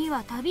愛い子に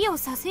は旅を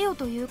させよ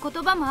という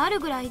言葉もある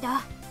ぐらい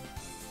だ。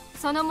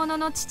そのもの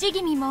の父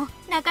君も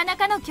なかな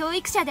かの教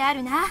育者であ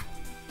るな。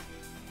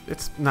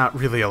It's not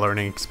really a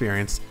learning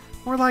experience.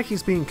 More like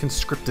he's being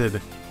conscripted.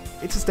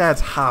 It's his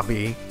dad's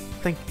hobby.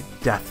 Think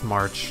death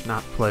march,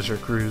 not pleasure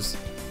cruise.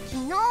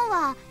 昨日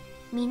は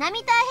南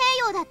太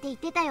平洋だって言っ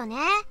てたよね。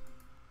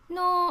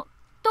の、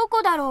ど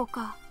こだろう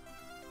か。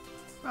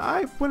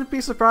I wouldn't be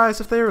surprised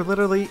if they were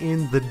literally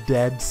in the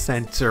dead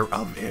center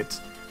of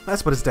it.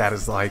 That's what his dad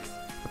is like.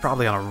 They're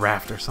probably on a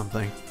raft or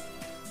something.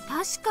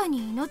 確か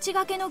に命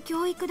がけの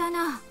教育だ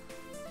な。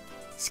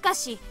しか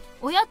し、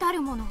親た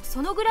るもの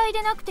そのぐらい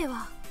でなくて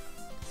は。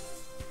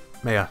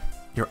Maya,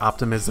 your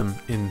optimism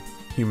in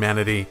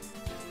humanity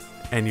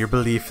and your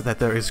belief that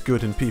there is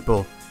good in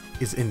people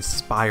is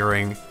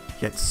inspiring,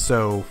 yet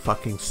so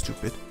fucking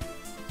stupid.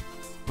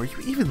 Were you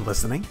even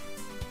listening?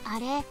 あ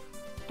れ、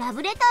ラ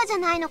ブレターじゃ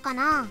ないのか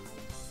な。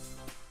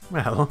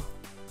 Well,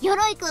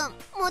 鎧くん、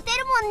モテ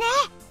るもんね。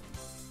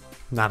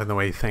not in the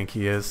way you think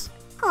he is.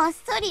 こっ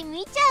そり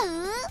見ちゃ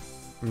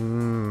う？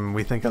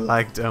 We think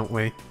alike, don't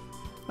we?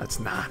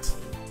 Let's not.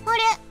 あ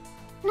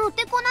れ、乗っ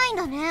てこないん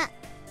だね。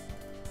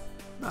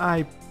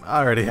I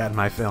already had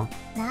my fill.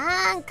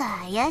 なんか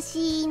怪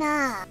しい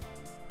な。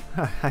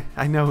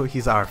I know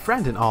he's our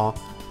friend and all,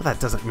 but that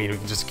doesn't mean we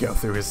can just go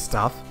through his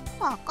stuff.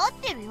 わかっ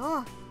てる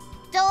よ。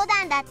冗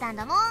談だったん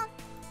だもん。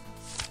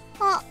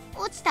あ、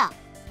落ちた。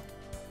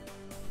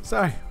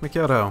Sorry,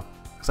 Mikyoto.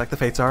 Looks like the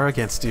fates are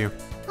against you.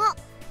 あ、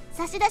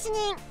差出人、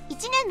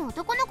1年の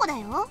男の子だ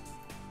よ。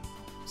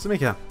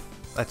Sumika,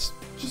 let's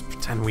just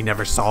pretend we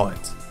never saw it.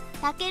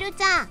 たける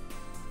ちゃん、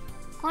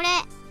これ、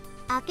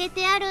開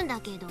けてあるんだ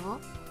けど。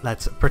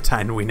Let's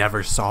pretend we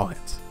never saw it.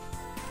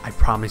 I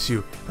promise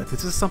you that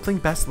this is something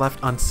best left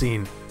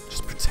unseen.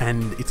 Just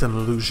pretend it's an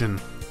illusion.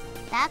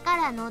 だか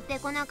ら乗って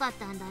こなかっ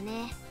たんだ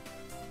ね。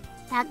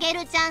たけ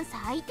るちゃん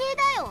最低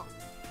だよ。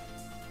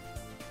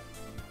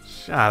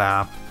Shut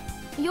up.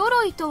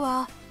 鎧と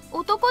は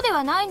男で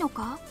はないの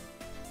か？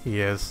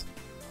 He is.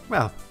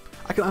 Well,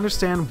 I can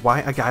understand why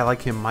a guy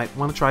like him might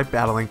want to try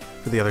battling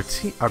for the other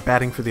team, or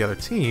batting for the other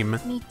team.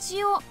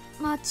 道を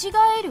間違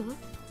える？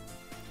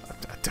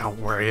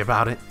 Don't worry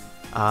about it.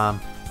 I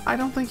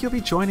don't think you'll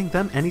be joining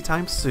them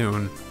anytime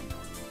soon.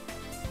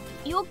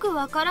 よく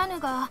わからぬ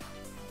が、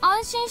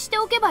安心して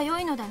おけばよ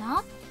いのだ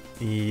な。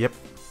Yep.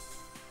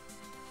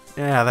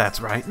 Yeah,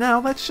 that's right.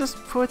 Now let's just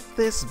put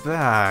this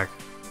back.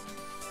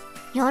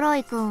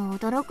 鎧くん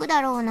驚く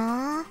だろう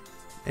な。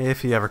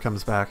 If he ever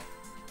comes back.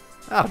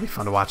 That'll be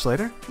fun to watch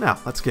later. Now,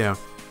 let's go.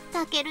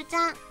 たけるち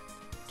ゃん、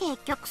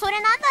結局そ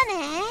れなんだ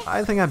ね。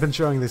 I think I've been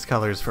showing these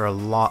colors for a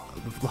lot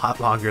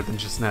longer than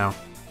just now.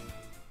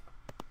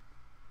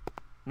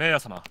 メイヤ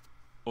様、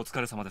お疲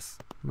れ様です。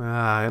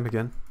I'm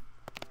again.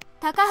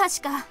 高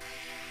橋か。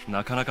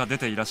なかなか出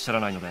ていらっしゃ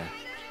らないので、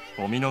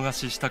お見逃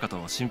ししたか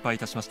と心配い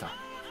たしました。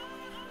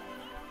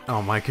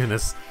Oh my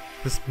goodness.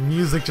 This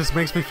music just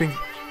makes me think...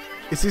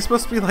 Is he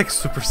supposed to be like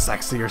super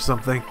sexy or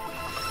something?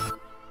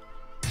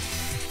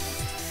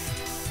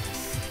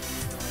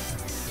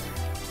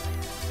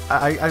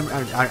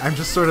 I'm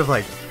just sort of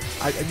like...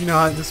 you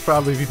know, this would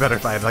probably be better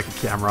if I had like a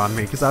camera on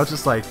me, because I was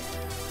just like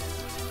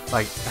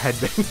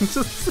headbanging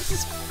to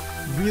this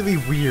really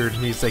weird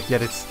music,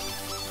 yet it's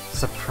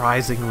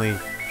surprisingly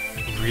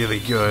really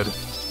good.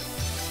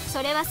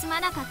 それはすま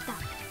なかった。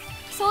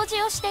掃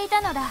除をしていた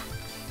のだ。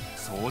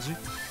掃除？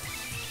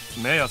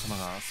メイヤ様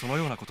がその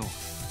ようなことを。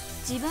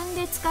自分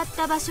で使っ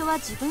た場所は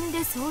自分で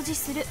掃除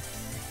する。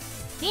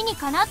理に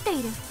かなって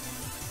いる。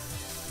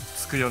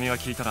つくよみが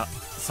聞いたら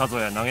さぞ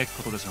や嘆く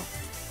ことでしょう。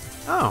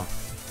 Oh.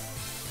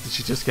 Did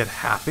she just get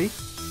happy?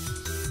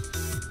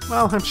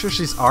 Well, I'm sure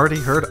she's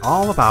already heard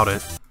all about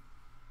it.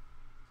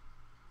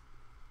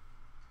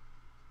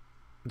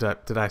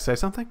 Did I say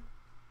something?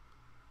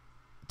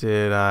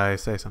 Did I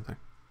say something?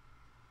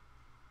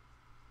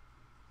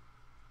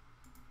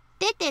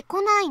 出て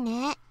こない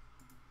ね。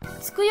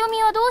つくよ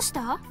みはどうし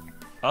た？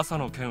朝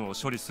の件を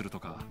処理すると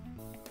か。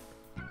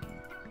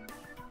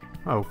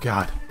Oh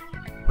god.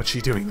 What's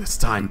she doing this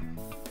time?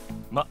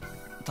 ま、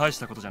大し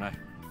たことじゃない。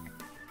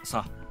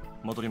さあ、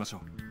戻りまし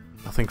ょ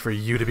う。 Nothing for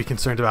you to be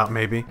concerned about,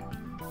 maybe.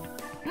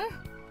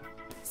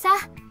 さ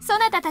あ、そ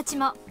なたたち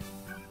も。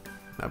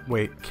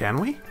Wait, can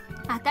we?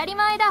 当たり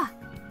前だ。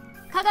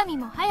鏡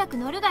も早く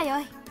乗るがよ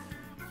い。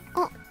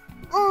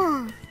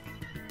うん。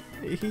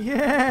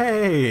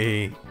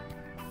 Yay!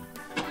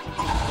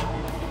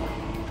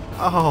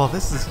 Oh,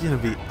 this is gonna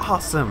be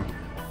awesome.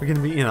 We're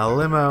gonna be in a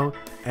limo,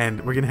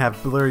 and we're gonna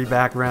have blurry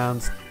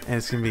backgrounds, and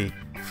it's gonna be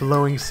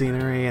flowing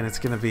scenery, and it's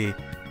gonna be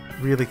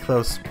really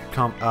close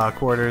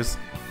quarters,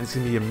 and it's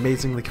gonna be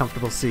amazingly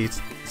comfortable seats.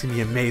 It's gonna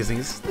be amazing.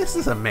 This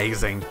is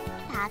amazing.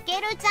 た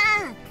けるち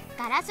ゃん、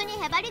ガラスに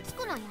へばりつ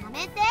くのや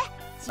めて。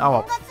指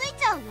紋がつい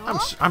ちゃうよ。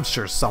 I'm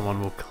sure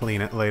someone will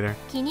clean it later.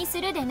 気にす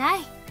るでな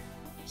い。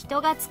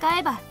人が使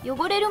えば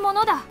汚れるも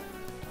のだ。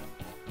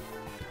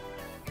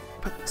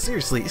 But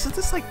seriously, isn't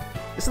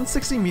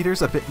 60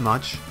 meters a bit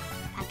much?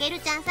 たける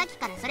ちゃんさっき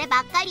からそれ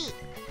ばっかり。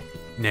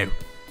 No.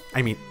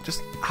 I mean,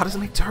 just how does it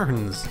make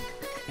turns?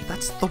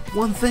 That's the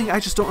one thing I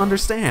just don't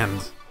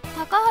understand.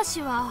 高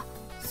橋は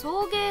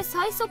送迎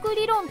最速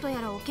理論と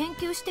やらを研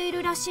究してい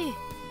るらしい。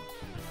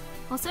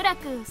おそら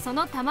くそ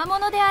の賜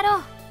物であろ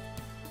う。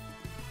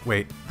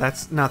 Wait,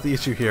 that's not the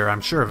issue here,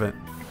 I'm sure of it.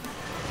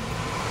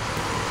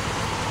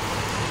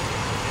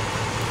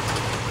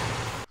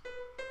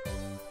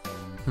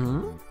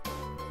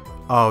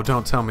 Oh,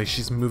 don't tell me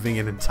she's moving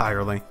it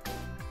entirely.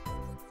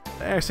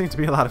 There seem to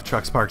be a lot of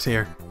trucks parked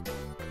here.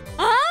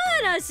 あ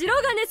ら、白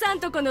金さん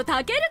とこの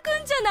たけるく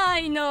んじゃな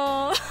い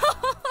の。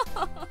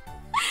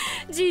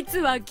実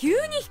は急に引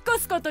っ越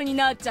すことに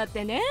なっちゃっ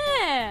てね。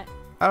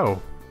 Oh,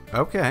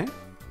 okay.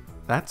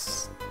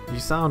 You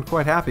sound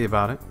quite happy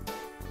about it.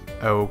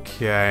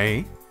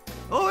 Okay.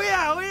 お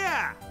やお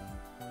や、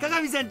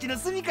鏡さんちの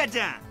すみか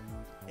ちゃ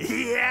ん。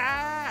い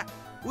や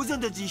ー、おじさ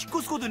んたち引っ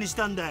越すことにし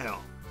たんだよ。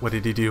 What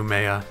did he do,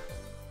 Maya?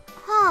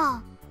 は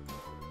あ。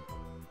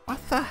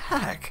 What the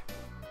heck?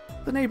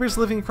 The neighbors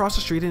living across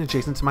the street and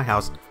adjacent to my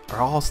house are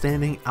all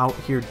standing out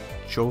here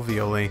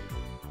jovially,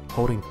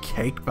 holding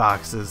cake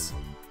boxes.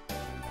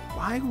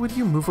 Why would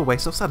you move away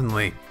so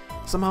suddenly?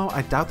 Somehow,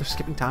 I doubt they're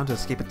skipping town to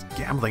escape its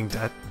gambling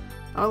debt.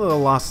 I'm a little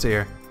lost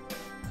here.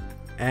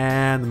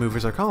 And the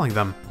movers are calling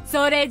them.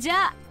 それじ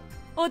ゃあ、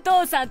お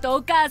父さんと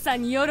お母さ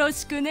んによろ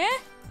しくね。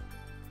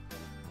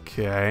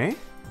 Okay.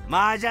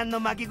 麻雀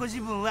の負け越し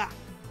分は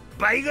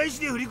倍返し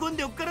で振り込ん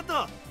でおくから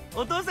と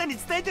お父さんに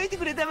伝えといて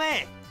くれたま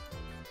え。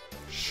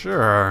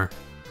 Sure.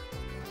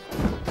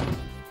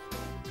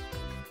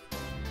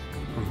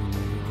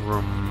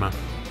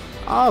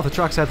 Oh, the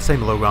trucks had the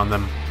same logo on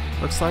them.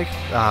 Looks like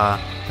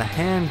the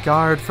hand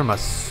guard from a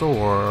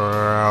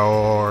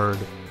sword.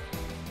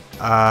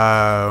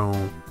 Oh.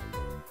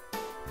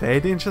 They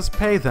didn't just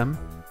pay them,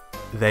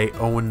 they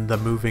own the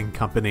moving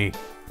company.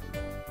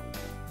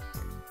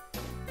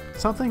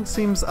 Something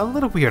seems a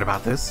little weird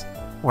about this.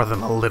 More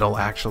than a little,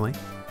 actually.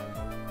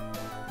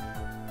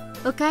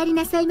 お帰り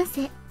なさいま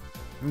せ。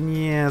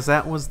 Yeah,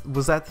 was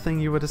that the thing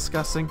you were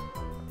discussing?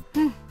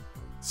 守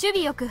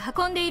備よく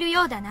運んでいる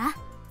ようだな。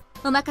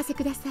お任せ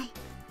ください。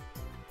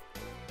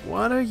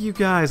 What are you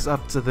guys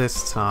up to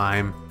this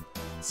time?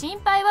 心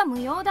配は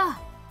無用だ。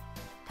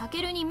タ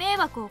ケルに迷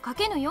惑をか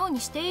けぬよう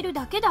にしている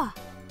だけだ。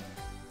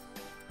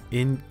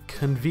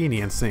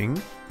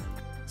 Inconveniencing?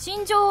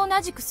 心情を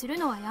同じくする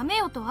のはやめ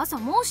よと朝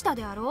申した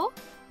であろう。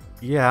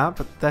 Yeah,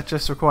 but that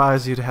just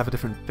requires you to have a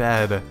different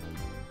bed.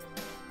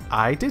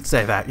 I did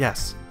say that,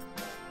 yes.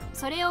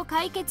 それを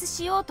解決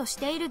しようとし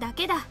ているだ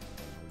けだ。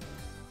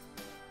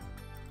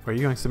 Where are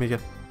you going, Samika?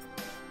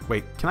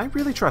 Wait, can I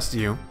really trust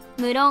you?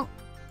 無論。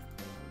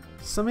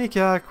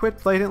 Samika,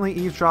 quit blatantly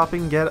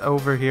eavesdropping, get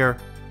over here.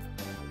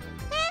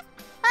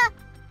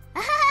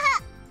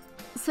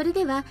 それ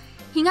では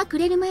日が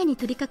暮れる前に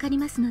取り掛かり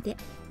ますので。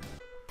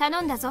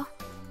頼んだぞ。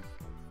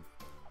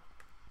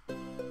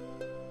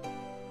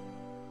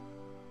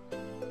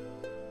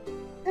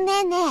ね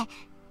えねえ、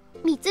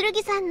みつる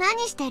ぎさん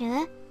何して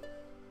る？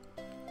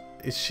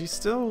 Is she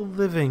still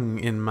living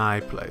in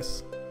my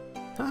place?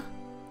 Huh?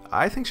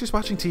 I think she's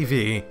watching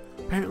TV.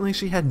 Apparently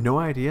she had no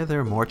idea there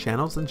are more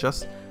channels than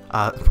just,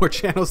 more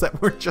channels that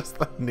weren't just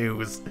the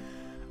news.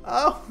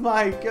 Oh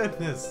my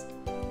goodness.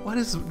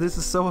 This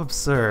is so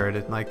absurd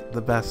in like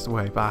the best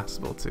way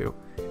possible too.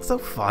 It's so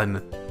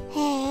fun.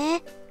 へ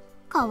え、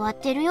変わっ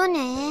てるよ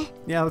ね。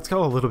 Yeah, let's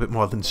go a little bit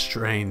more than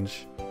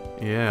strange.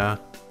 Yeah.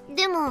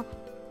 でも、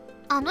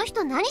あの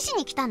人何し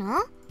に来た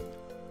の？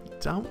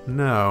 Don't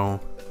know.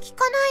 聞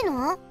かない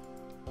の？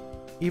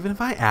 Even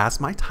if I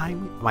ask, my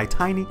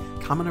tiny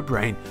commoner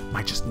brain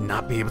might just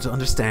not be able to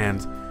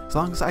understand. As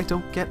long as I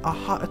don't get a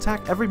heart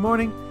attack every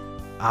morning,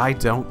 I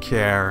don't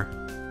care.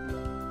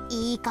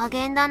 いい加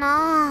減だ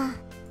な。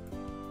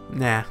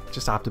 Nah,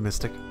 just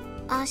optimistic.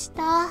 明日、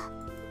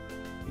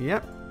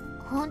 Yep.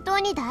 本当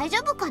に大丈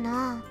夫か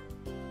な？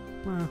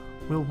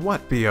 Will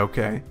what be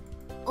okay?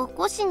 起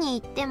こし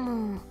に行って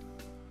も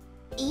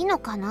いいの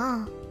か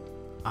な？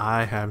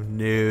 I have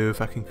no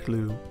fucking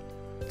clue.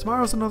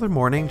 Tomorrow's another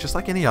morning, just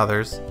like any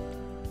others.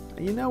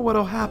 You know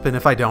what'll happen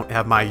if I don't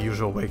have my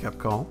usual wake-up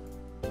call?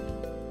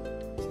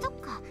 そっ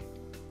か。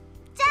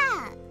じゃ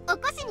あ、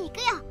起こしに行く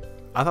よ。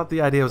 I thought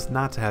the idea was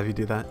not to have you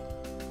do that.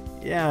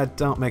 Yeah,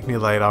 don't make me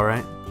late,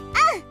 alright?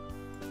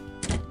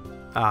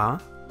 I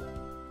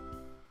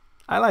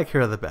like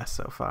her the best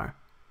so far.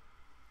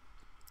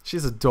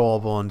 She's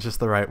adorable in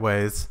just the right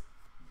ways.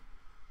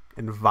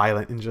 And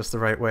violent in just the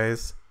right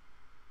ways.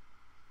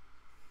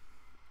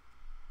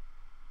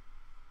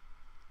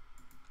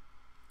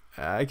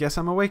 I guess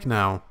I'm awake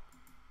now.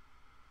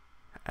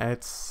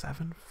 It's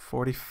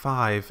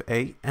 7:45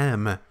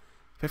 a.m.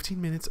 15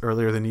 minutes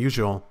earlier than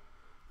usual.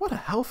 What a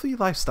healthy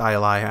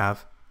lifestyle I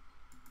have.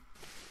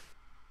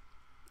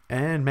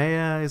 And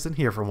Maya isn't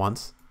here for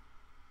once.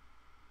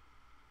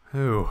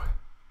 Ooh,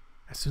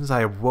 As soon as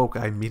I awoke,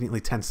 I immediately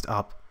tensed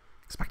up,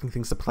 expecting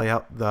things to play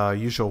out the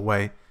usual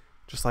way,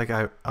 just like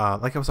I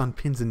was on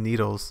pins and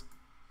needles.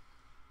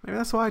 Maybe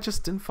that's why I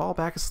just didn't fall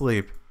back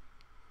asleep.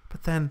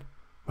 But then,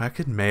 where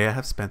could Maya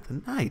have spent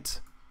the night?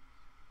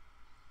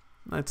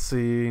 Let's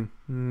see.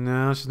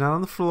 No, she's not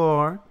on the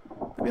floor.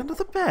 Maybe under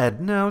the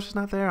bed. No, she's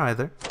not there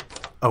either.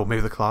 Oh,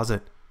 maybe the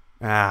closet.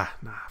 Ah,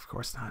 nah, of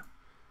course not.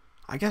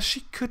 I guess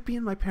she could be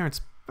in my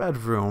parents'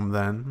 bedroom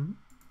then.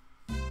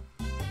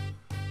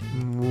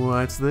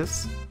 What's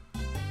this?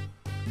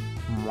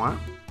 What?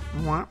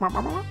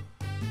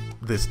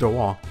 This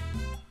door.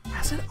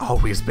 Has it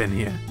always been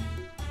here?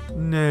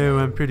 No,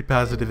 I'm pretty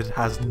positive it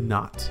has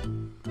not.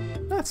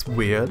 That's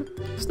weird.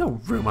 There's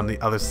no room on the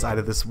other side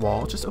of this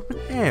wall, just open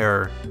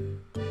air.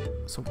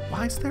 So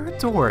why is there a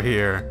door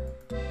here?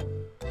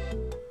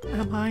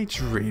 Am I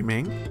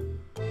dreaming?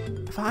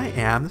 If I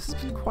am, this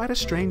has been quite a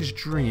strange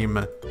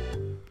dream.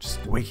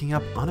 Just waking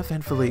up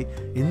uneventfully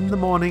in the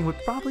morning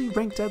would probably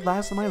rank dead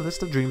last on my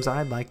list of dreams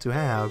I'd like to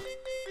have.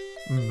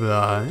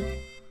 But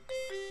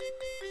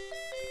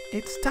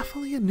it's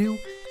definitely a new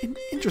and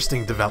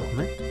interesting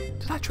development.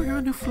 Did I trigger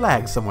a new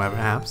flag somewhere,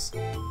 perhaps?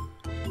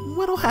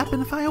 What'll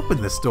happen if I open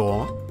this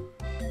door?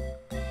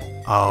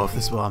 Oh, if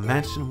this were a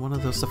mansion in one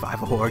of those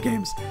survival horror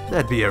games,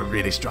 there'd be a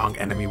really strong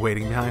enemy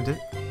waiting behind it.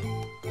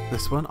 If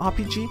this were an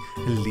RPG,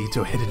 it'd lead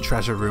to a hidden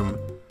treasure room.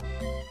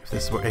 If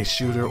this were a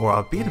shooter or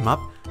a beat-em-up,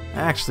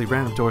 actually,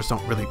 random doors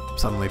don't really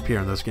suddenly appear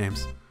in those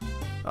games.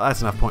 Well,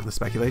 that's enough pointless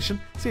speculation.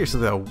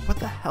 Seriously though, what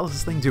the hell is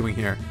this thing doing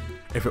here?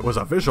 If it was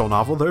a visual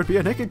novel, there'd be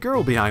a naked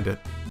girl behind it.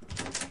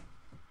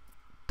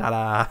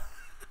 Ta-da!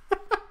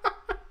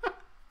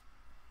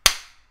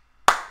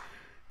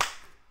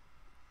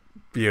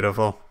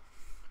 Beautiful.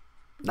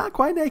 Not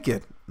quite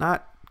naked.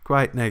 Not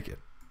quite naked.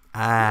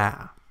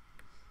 Ah.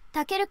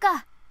 タケル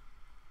か。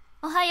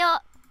おは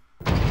よ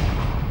う。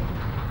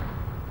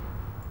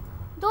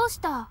どうし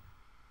た？今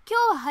日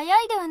は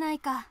早いではない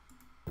か。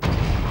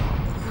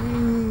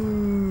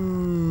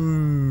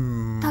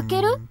タ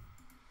ケル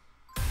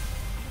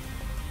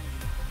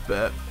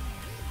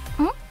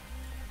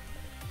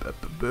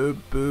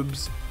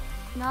？Boobs.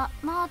 な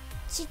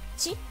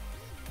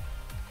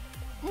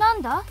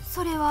んだ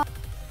それは。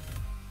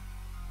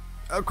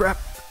Oh crap.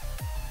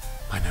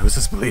 My nose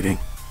is bleeding.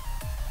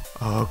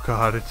 Oh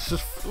god, it's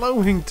just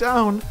flowing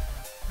down.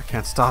 I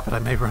can't stop it, I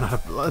may run out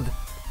of blood.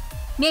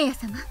 メイヤ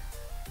様、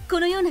こ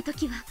のような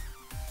時は。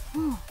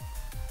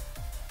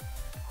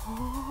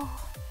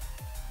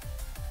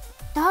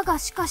だが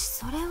しかし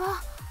それ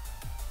は。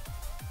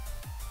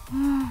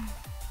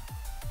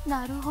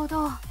なるほ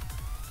ど。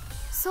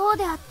そう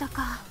であった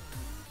か。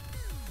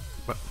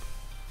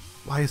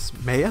Why is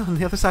Maya on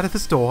the other side of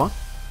this door?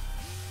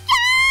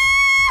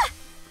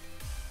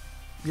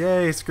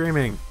 Yay,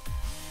 screaming.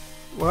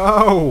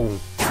 Whoa!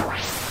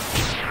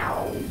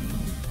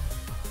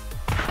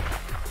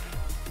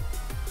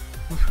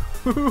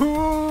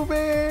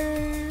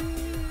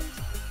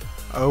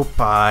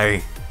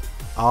 Opie.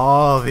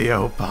 All the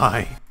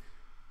opie.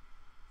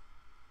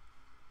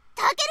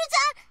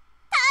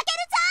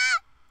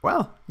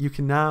 Well, you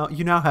now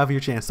have your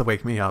chance to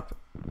wake me up.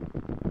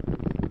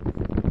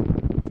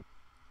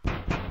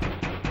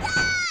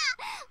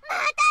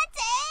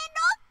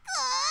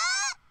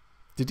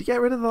 Did you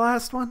get rid of the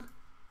last one?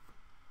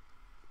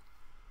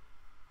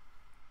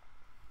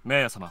 メ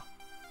イヤ様、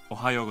お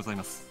はようござい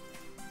ます。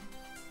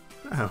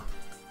Oh.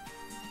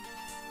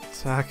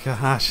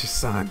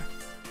 Takahashi-san.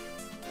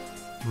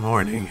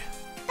 Morning.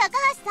 高橋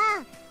さ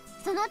ん、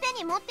その手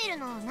に持ってる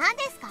の何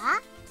です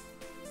か？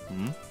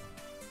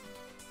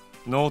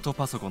ノート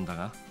パソコンだ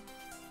が。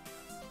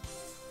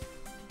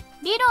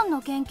理論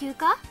の研究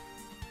か？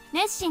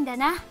熱心だ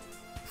な。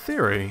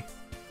Theory.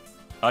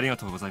 ありが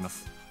とうございま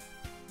す。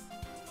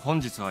本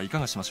日はいか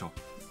がしましょ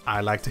う？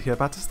 I'd like to hear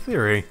about this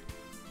theory.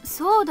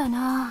 そうだ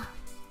な。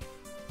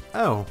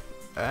Oh,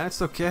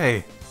 that's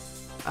okay.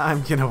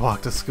 I'm gonna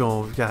walk to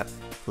school. We've got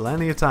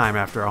plenty of time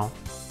after all.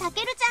 タ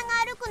ケルちゃんが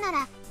歩くな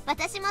ら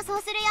私もそ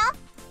うする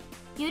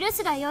よ。許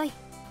すがよい。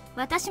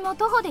私も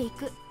徒歩で行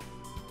く。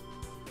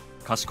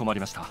かしこまり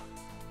ました。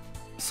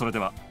それで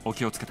はお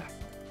気をつけて。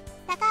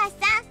高橋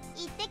さん、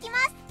行ってきま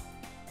す。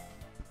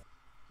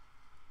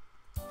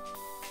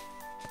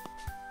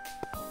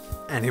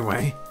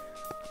Anyway,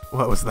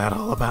 what was that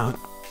all about?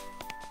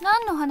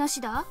 何の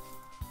話だ？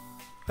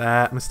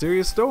 That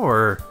mysterious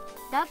door.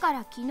 だか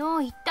ら昨日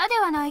言ったで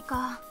はない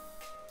か。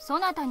そ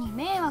なたに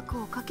迷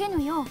惑をかけ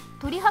ぬよう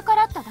取り計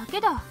らっただけ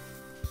だ。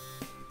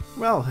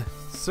Well,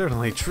 it's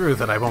certainly true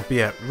that I won't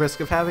be at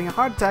risk of having a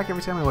heart attack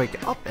every time I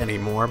wake up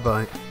anymore,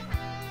 but...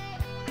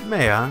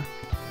 Maya,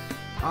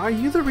 are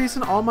you the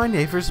reason all my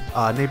neighbors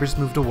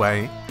moved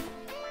away?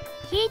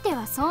 ひいて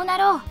はそうな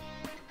ろう。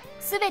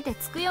すべて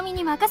つくよみ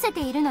に任せ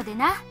ているので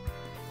な。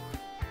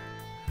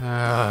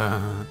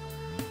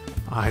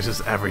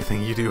Just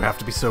everything you do have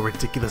to be so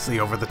ridiculously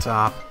over the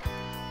top.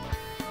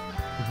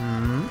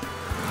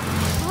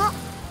 あ、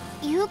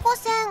有効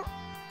線。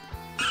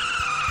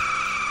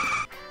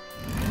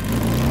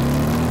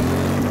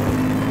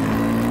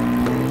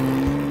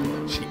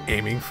She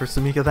aiming for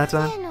Sumika that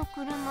time? 例の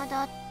車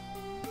だっ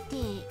て。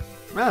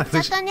 Well, ちゃ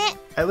ったね。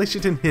 at least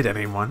you didn't hit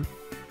anyone.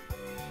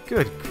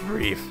 Good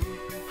grief.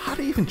 How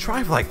do you even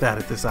drive like that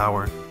at this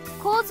hour?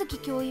 光月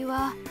教諭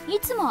はい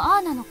つもあ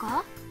あなの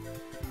か？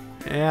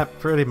 Yeah,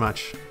 pretty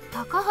much.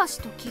 高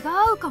橋と気が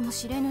合うかも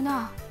しれぬ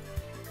な。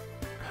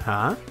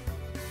 Huh?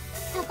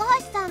 高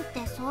橋さんっ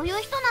てそうい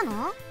う人な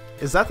の？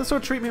 Is that the sort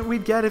of treatment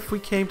we'd get if we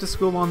came to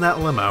school on that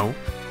limo?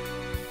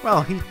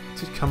 Well, he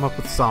did come up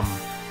with some,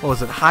 what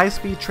was it,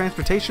 high-speed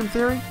transportation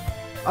theory?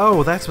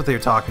 Oh, that's what they were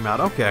talking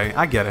about. Okay,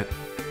 I get it.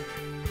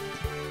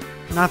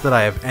 Not that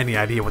I have any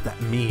idea what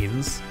that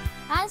means.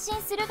 安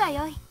心するが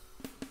よい。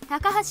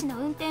高橋の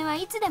運転は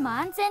いつでも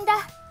安全だ。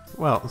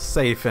 Well,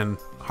 safe and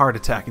heart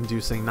attack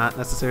inducing, not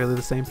necessarily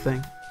the same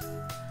thing.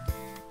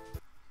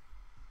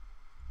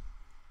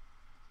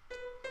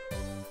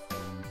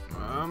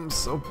 I'm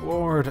so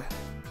bored.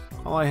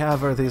 All I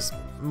have are these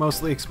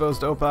mostly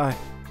exposed opie.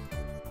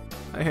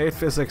 I hate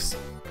physics.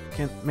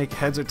 Can't make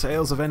heads or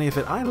tails of any of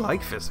it. I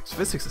like physics.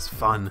 Physics is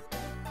fun.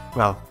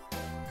 Well,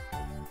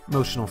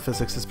 motional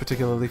physics is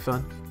particularly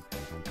fun.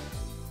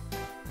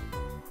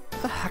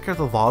 What the heck are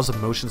the laws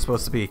of motion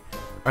supposed to be?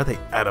 Are they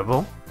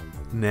edible?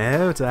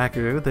 No,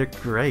 Taku, they're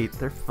great.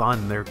 They're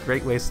fun. They're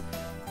great ways.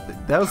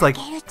 That was like,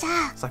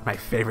 it's like my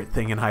favorite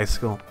thing in high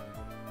school.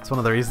 It's one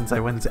of the reasons I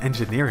went into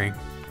engineering.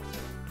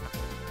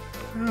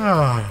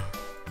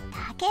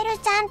 たける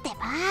ちゃんって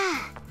ば。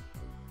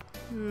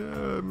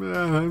 Yeah,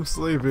 man, I'm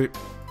sleepy.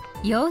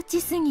 幼稚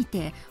すぎ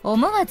て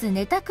思わず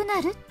寝たくな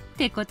るっ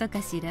てこと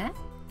かしら？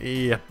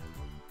 Yeah.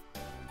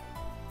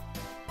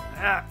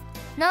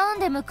 なん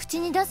でも口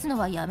に出すの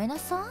はやめな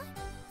さ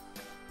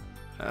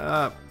い。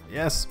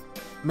Yes,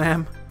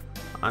 ma'am.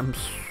 I'm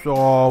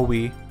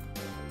sorry.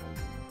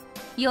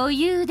 余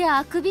裕で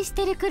あくびし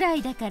てるくら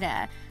いだか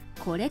ら、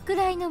これく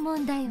らいの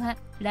問題は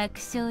楽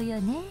勝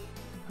よね。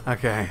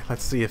 Okay,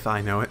 let's see if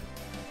I know it.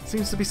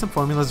 Seems to be some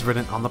formulas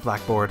written on the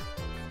blackboard.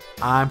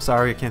 I'm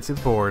sorry, I can't see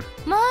the board.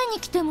 前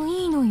に来ても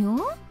いいの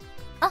よ。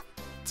あ、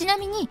ちな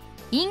みに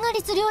因果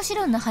律量子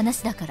論の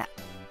話だから。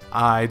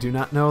 I do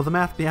not know the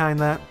math behind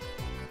that.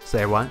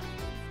 Say what?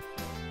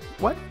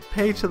 What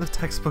page of the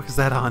textbook is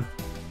that on?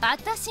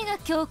 私が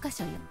教科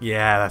書よ。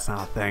 Yeah, that's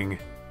not a thing.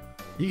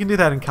 You can do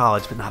that in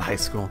college, but not high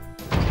school.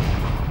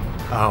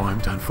 Oh, I'm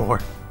done for.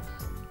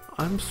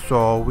 I'm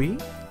sorry.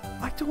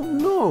 I don't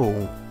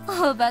know.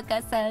 おバ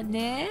カさん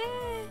ね。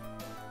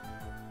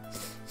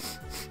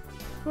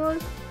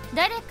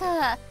誰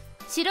か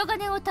白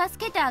金を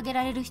助けてあげ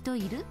られる人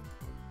いる？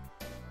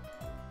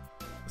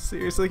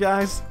 Seriously,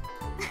 guys?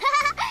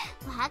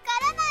 わか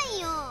らな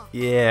いよ。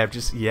 Yeah,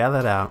 just yell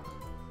it out.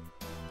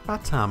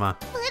 Batama.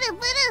 ブル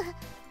ブ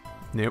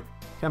ル。 Nope.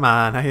 Come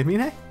on,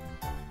 Ayamine.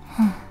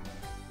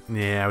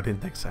 Yeah, I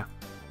didn't think so. At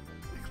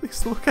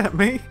least look at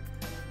me.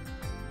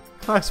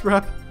 Class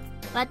rep.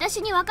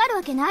 私にわかる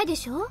わけないで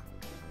しょ？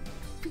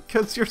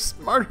 Because you're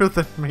smarter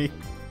than me.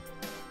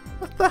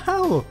 What the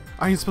hell?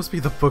 Are you supposed to be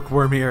the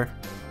bookworm here?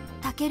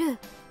 たける、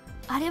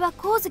あれは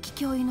光月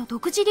教諭の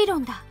独自理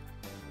論だ。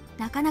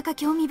なかなか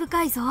興味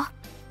深いぞ。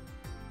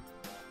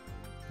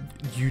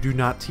You do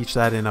not teach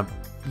that in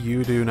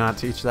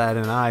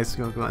high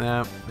school.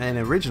 An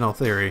original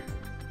theory.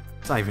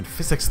 It's not even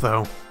physics,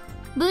 though.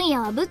 分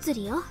野は物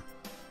理よ。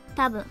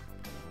多分。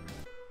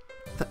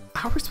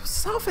 How are we supposed to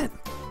solve it?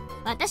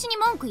 私に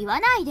文句言わ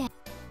ないで。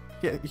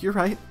 Yeah, you're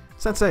right.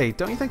 Sensei,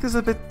 don't you think this is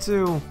a bit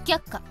too... 却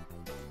下。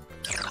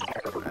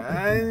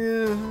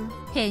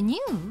へに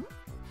ゅう？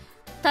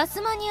タ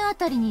スマニアあ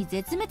たりに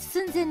絶滅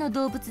寸前の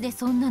動物で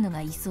そんなの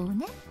がいそう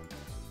ね。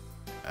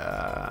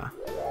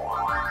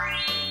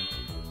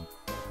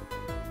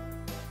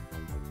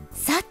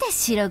さて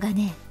白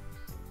金、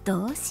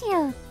どうし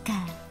ようか。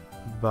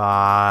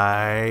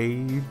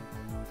 By...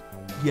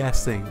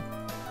 guessing.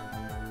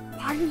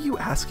 Why are you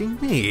asking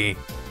me?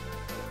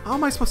 How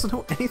am I supposed to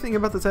know anything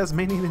about the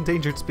Tasmanian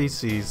endangered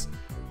species?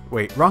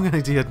 Wait, wrong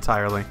idea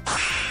entirely.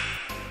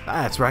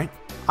 That's right.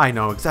 I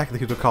know exactly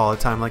who to call at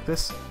a time like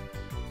this.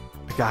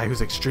 A guy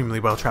who's extremely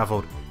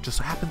well-traveled, just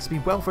so happens to be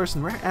well-versed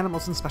in rare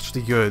animals and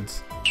specialty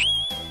goods.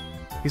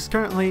 He's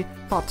currently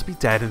thought to be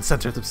dead in the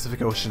center of the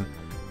Pacific Ocean,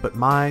 but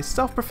my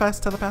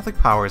self-professed telepathic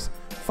powers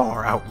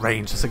far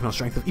outrange the signal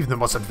strength of even the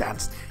most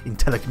advanced in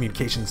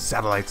telecommunications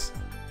satellites.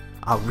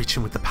 I'll reach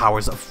him with the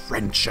powers of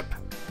friendship.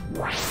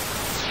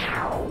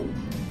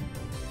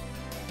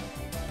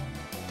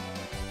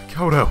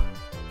 Kodo.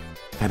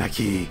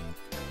 Fenaki.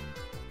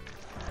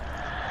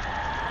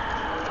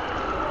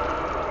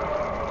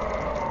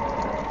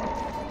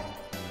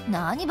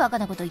 Naniバカ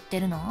なこと言って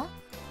るの？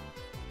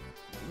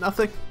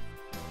 Nothing.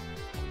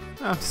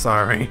 I'm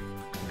sorry.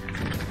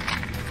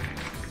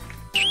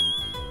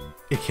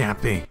 It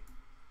can't be.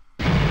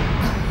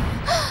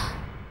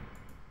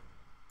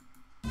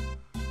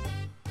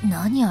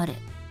 Nani あれ？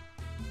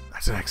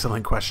 That's an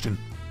excellent question.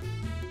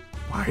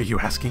 Why are you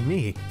asking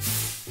me?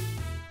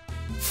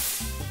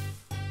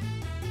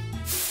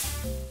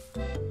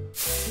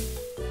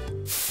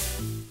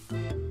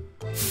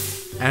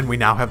 And we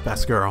now have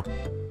Best Girl.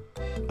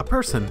 A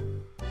person.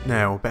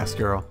 No, Best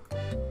Girl.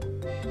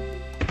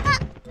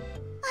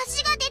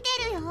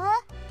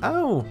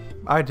 Oh,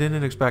 I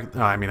didn't expect...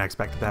 Oh, I mean, I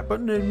expected that,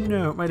 but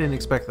no, I didn't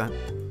expect that.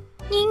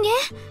 人間？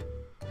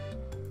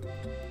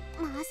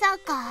まさ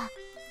か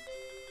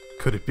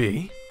Could it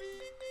be?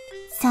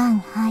 上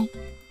海。ミオ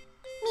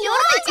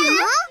ち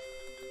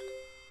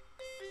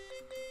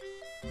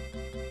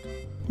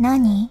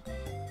何？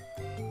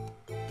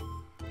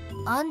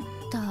あん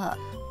た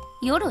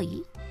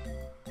鎧？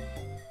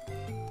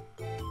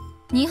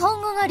日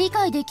本語が理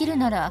解できる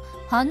なら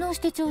反応し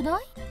てちょうだ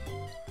い。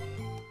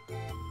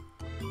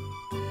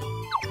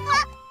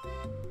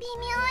微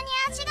妙に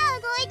足が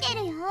動いて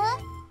るよ。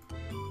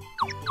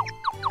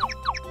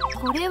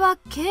これは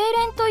痙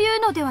攣とい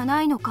うのでは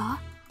ないのか？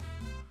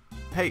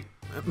 Hey,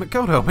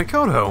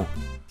 Makoto!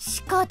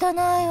 仕方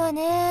ないわ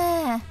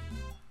ね。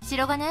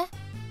白金、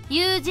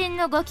友人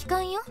のご帰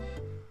還よ。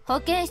保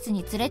健室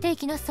に連れて行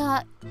きな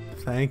さい。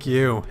Thank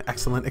you.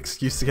 Excellent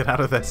excuse to get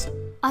out of this.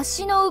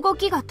 足の動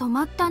きが止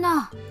まった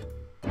な。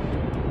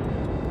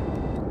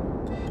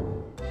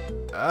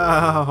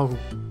Oh,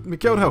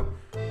 Makoto,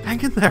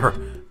 hang in there.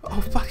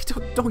 Oh, buddy,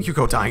 don't you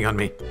go dying on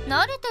me.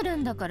 慣れてる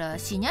んだから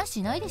死にゃ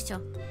しないでしょ。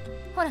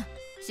ほら、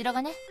白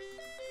金。い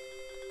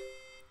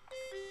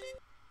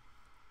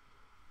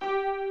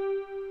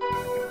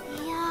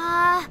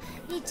や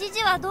ー、一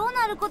時はどう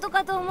なること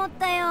かと思っ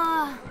たよ。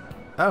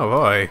Oh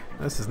boy,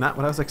 this is not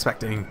what I was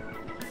expecting.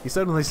 He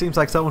certainly seems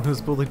like someone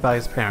who's bullied by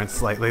his parents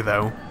slightly,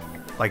 though.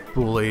 Like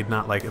bullied,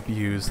 not like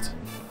abused.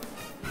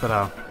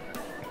 But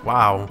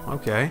wow,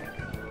 okay.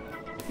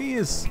 He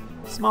is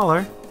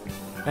smaller,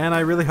 and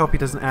I really hope he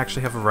doesn't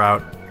actually have a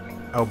route.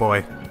 Oh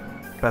boy.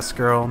 Best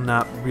girl,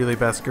 not really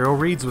best girl.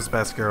 Reed's was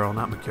best girl,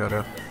 not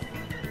Makoto.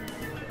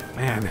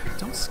 Man,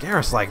 don't scare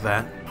us like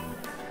that.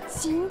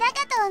 死んだか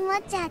と思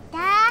っちゃった。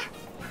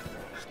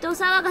人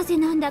騒がせ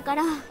なんだか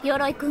ら、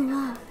鎧くん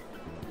は。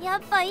や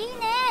っぱいいね、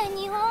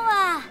日本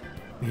は。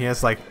He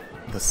has like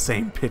the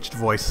same pitched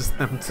voice as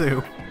them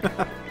too.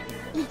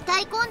 一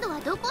体今度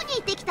はどこに行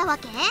ってきたわ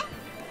け？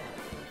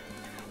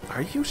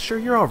 Are you sure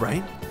you're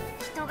alright?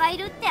 人がい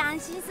るって安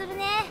心する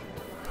ね。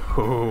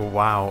 Oh,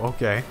 wow,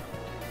 okay.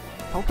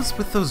 What was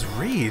with those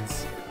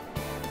reeds?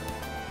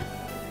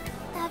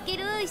 たけ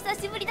る、久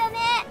しぶりだね。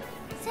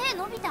背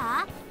伸び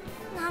た？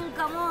なん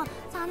かもう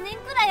3年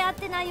くらい会っ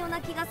てないような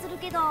気がする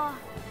けど。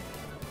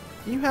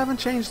You haven't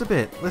changed a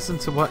bit. Listen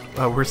to what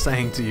we're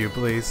saying to you,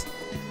 please.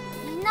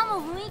 みんな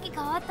も雰囲気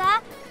変わっ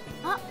た？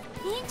あ、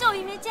委員長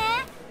イメチェン？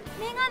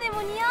メガネ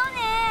も似合う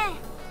ね。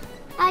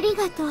あり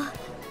がとう。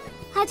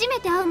初め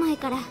て会う前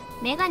から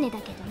メガネだ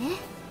けどね。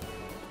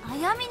あ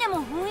やみね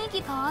も雰囲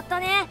気変わった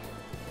ね。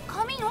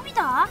髪伸び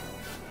た？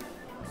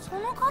そ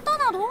の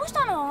刀どうし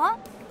たの？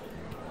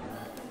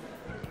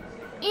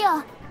い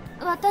や、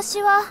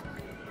私は。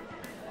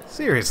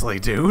Seriously,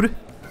 dude?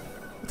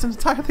 It's an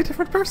entirely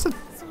different person.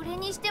 それ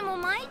にしても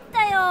参っ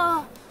た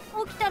よ。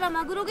起きたら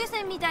マグロ漁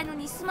船みたいの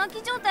にすま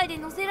き状態で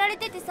乗せられ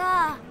てて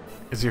さ。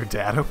Is your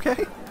dad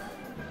okay?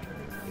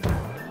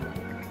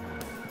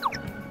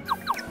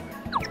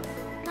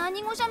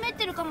 何語喋っ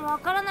てるかもわ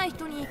からない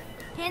人に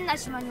変な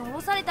島に降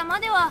ろされたま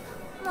では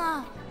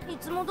まあい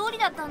つも通り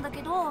だったんだ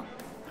けど。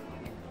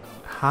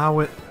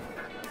 How it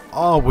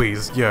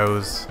always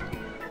goes.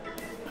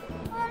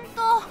 ほん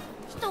と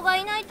人が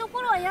いないと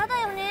ころは嫌だ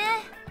よね。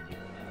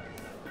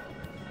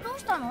どう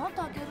したの、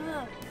タケル？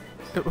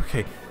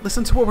 Okay,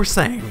 listen to what we're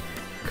saying.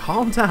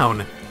 Calm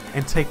down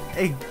and take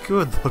a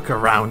good look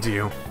around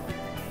you.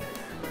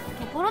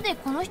 ところで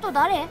この人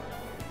誰？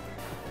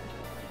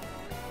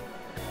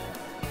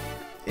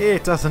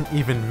 It doesn't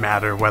even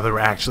matter whether we're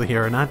actually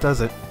here or not,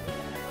 does it?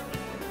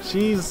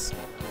 She's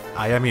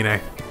Ayamine.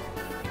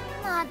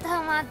 ま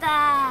たま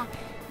た。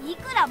い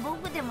くら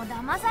僕でも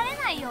騙され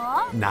ないよ。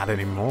 Not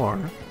anymore.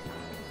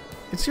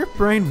 Is your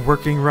brain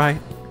working right?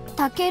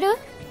 タケル？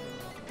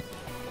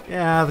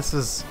 Yeah, this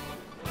is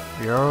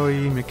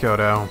Yoroi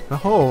Mikoto.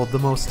 Behold, the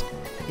most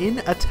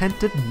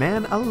inattentive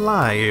man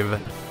alive.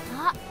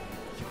 あ、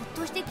ひょっ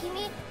として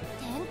君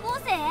転校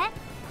生？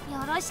よ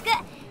ろしく。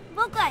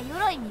僕は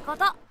鎧みこ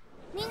と。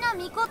みんな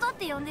みことっ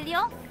て呼んでる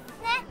よ。ね。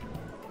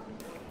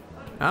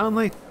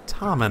 Only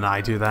Tom and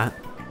I do that.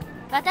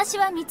 私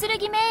は三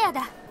剣メイヤ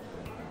だ。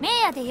メイ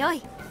ヤでよい。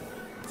じ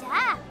ゃ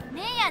あ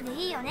メイヤで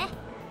いいよね。よ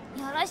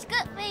ろしく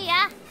メイ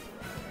ヤ。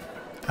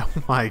 Oh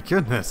my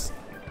goodness.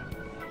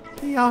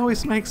 He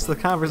always makes the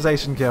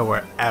conversation go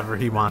wherever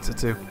he wants it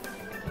to.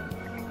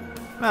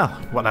 Well,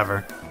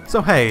 whatever.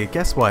 So hey,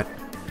 guess what?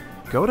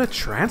 Goda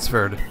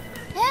transferred. え、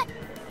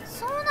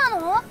そうな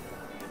の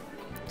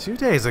2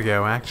 days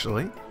ago,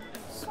 actually.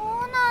 そう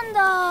なん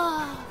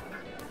だ。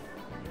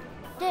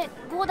で、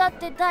ゴーダっ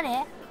て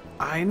誰？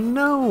 I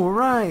know,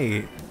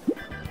 right?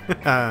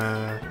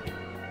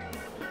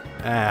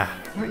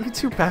 Aren't you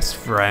two best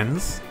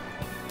friends?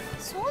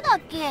 そうだっ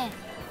け？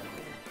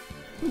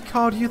 He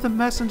called you the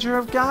messenger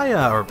of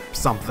Gaia or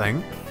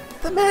something.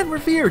 The man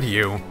revered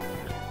you.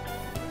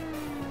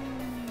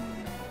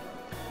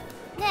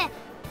 ねえ、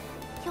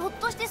ひょっ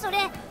としてそ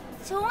れ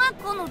小学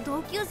校の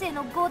同級生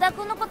のゴーダ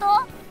君のこと？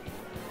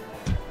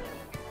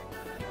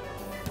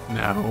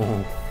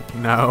 No.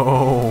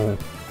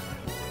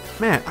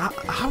 Man,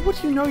 how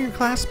would you know your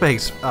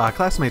classmates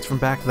from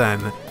back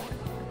then?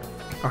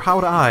 Or how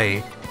would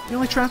I? You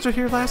only transferred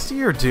here last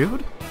year,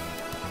 dude.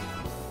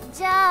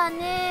 じゃあ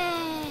ね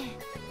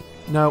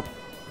Nope,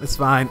 it's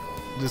fine.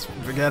 Just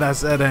forget I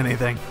said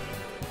anything.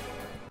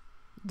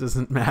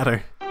 Doesn't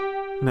matter.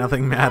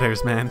 Nothing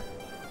matters, man.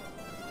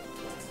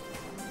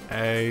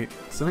 Hey,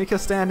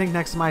 Sumika's standing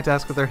next to my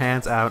desk with her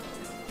hands out.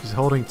 She's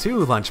holding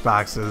 2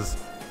 lunchboxes.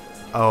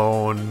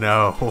 Oh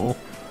no.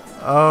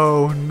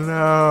 Oh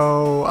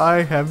no.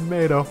 I have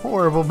made a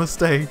horrible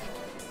mistake.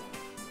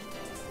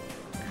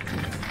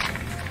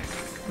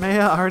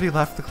 Maya already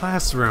left the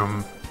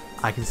classroom.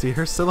 I can see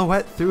her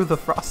silhouette through the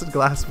frosted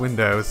glass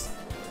windows.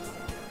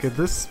 Could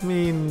this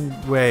mean...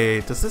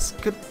 Wait,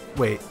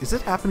 wait, is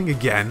it happening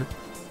again?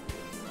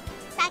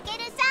 たけ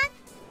るちゃ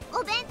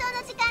んお弁当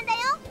の時間だよ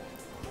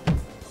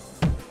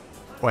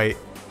Wait,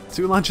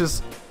 2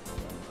 lunches.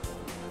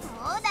 そ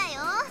うだ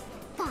よ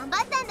頑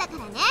張ったんだか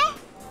らね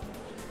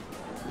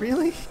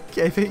Really?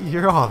 Gave it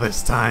your all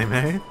this time,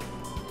 eh?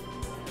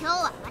 今日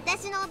は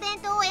私のお弁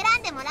当を選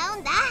んでもらう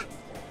んだ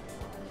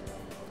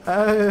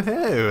Oh,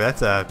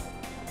 that's a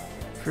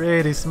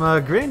pretty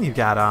smug grin you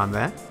got on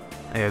there.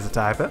 Here's a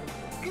typo.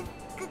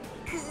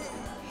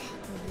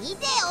 見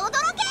て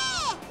驚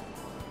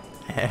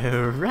け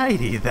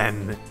Alrighty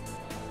then.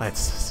 Let's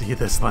see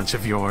this lunch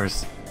of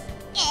yours.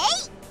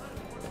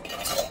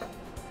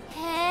 へ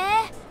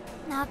え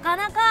なか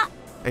なか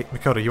Hey,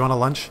 Makoto, you want a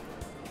lunch?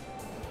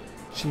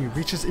 She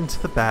reaches into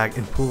the bag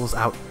and pulls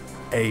out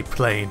a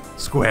plain,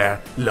 square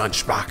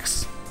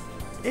lunchbox.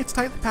 It's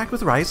tightly packed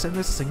with rice and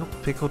there's a single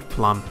pickled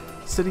plum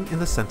sitting in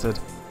the center.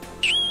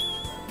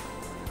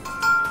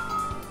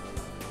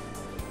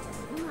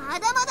 ま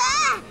だまだ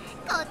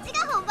こっち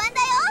が本番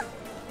だよ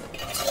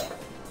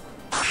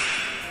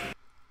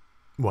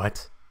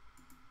What?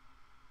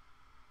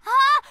 あ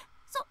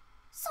そ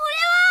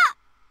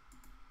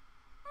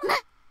れは何が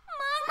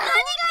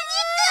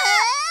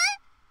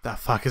肉 The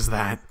fuck is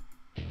that?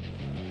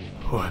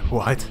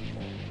 What?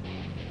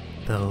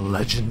 The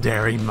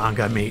legendary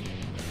manga meat.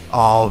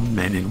 All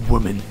men and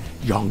women,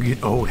 young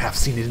and old, have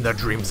seen it in their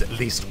dreams at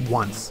least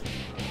once.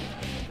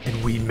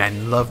 And we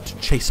men love to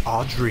chase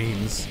our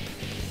dreams.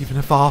 Even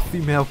if our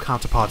female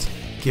counterparts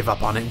give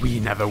up on it, we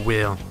never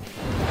will.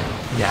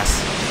 Yes,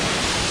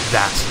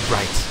 that's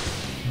right.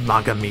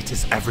 Manga meat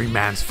is every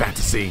man's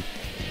fantasy. す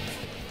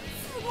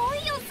ご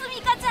いよス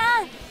ミカち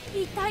ゃん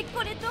一体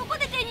これどこ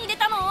で手に入れ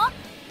たの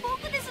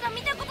僕ですら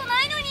見たこと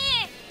ないのにへっ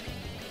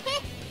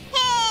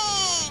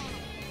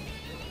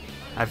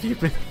へー Have you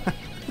been...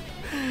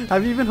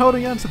 Have you been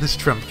holding on to this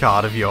trump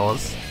card of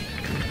yours?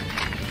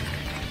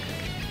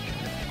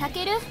 た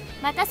ける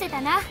待たせた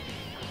な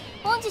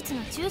本日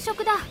の昼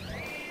食だ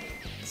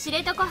知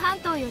床半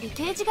島より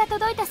啓示が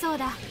届いたそう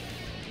だ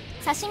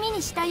刺身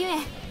にしたゆえ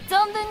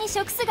存分に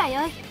食すが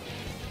よいうわ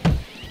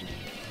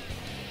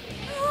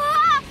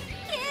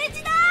啓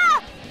示だ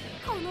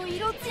この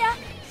色艶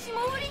霜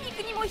降り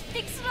肉にも匹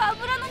敵する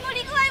油の乗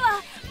り具合は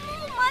も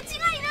う間違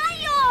いな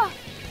いよ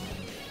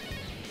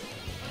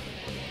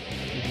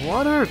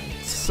What are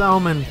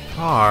salmon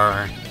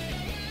par?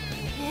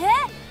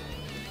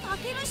 た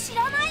ける知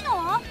らないのそ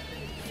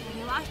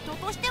れは人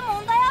として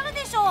問題ある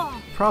でしょ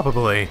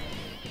Probably.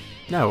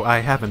 No,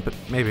 I haven't, but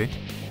maybe.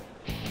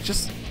 It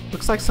just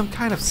looks like some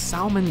kind of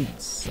salmon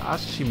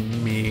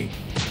sashimi.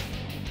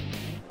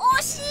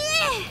 惜し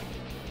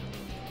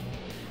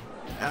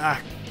Ah,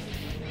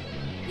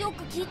 いよ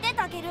く聞いて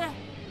たける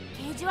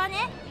啓示はね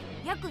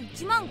約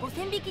1万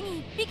5000匹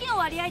に1匹の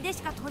割合で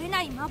しか取れ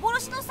ない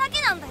幻の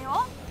鮭なんだ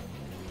よ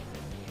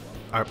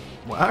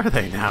what are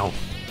they now?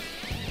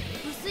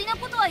 薄いな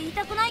ことは言い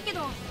たくないけ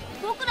ど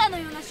僕らの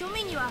ような庶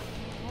民には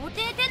到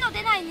底手の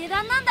出ない値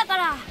段なんだか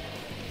ら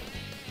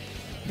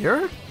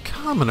You're a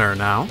commoner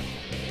now.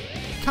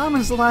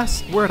 Common is the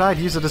last word I'd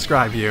use to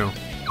describe you.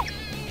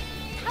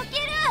 た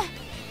ける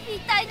一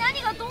体何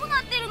がどう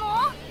なってるの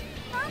な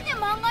んで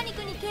漫画肉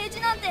に啓示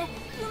なんて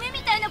夢み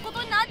たいなこ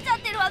とになっちゃっ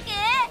てるわけ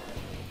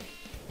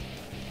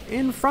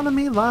In front of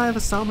me lie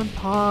the salmon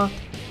paw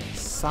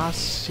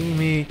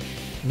sashimi,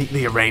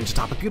 neatly arranged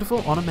atop a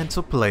beautiful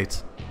ornamental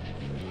plate.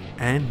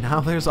 And now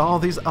there's all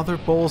these other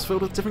bowls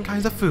filled with different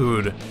kinds of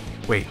food.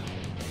 Wait,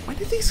 when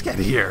did these get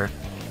here?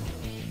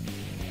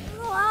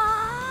 う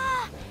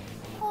わー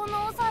こ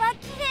のお皿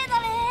きれい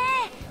だね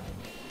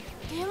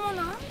でも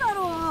なんだ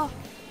ろう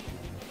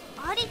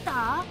有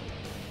田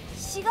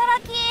信楽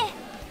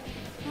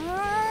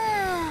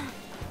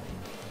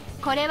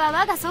これは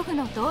我が祖父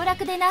の道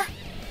楽でなへ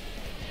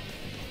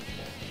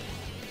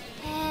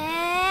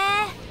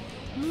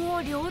えも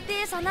う料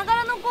亭さなが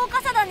らの豪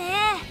華さだね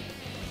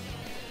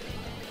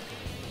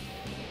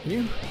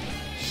You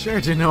sure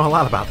do know a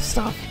lot about the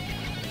stuff.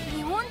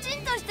 日本人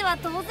としては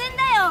当然だ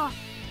よ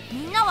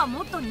みんなは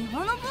もっと日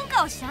本の文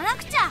化を知らな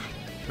くちゃ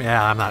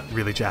Yeah, I'm not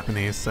really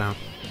Japanese, so...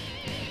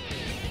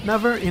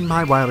 Never in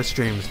my wildest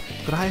dreams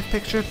could I have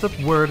pictured the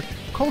word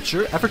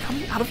culture ever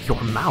coming out of your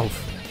mouth.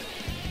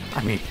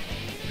 I mean,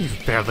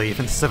 you've barely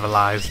even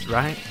civilized,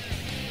 right?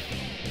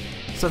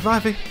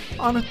 Surviving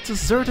on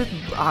deserted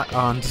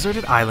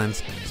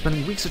islands,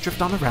 spending weeks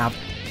adrift on the raft.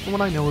 From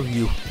what I know of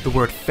you, the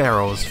word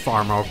pharaoh is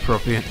far more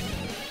appropriate.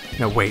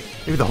 No, wait,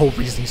 maybe the whole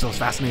reason he's so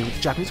fascinated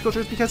with Japanese culture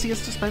is because he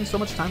has to spend so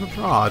much time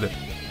abroad.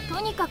 と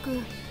にか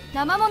く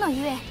生もの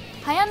ゆえ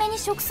早めに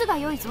食すが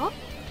良いぞ。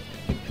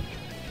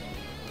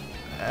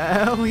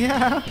Hell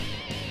yeah!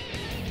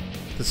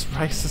 This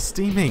rice is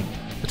steaming.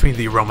 Between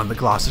the aroma and the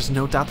gloss, there's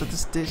no doubt that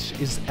this dish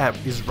is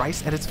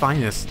rice at its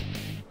finest.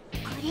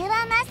 これ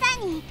はまさ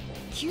に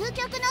究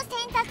極の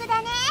選択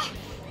だね。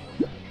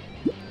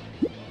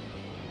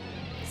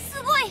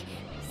すごい、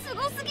す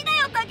ごすぎだ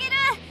よタケル。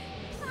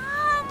あ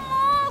あ、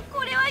もう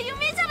これは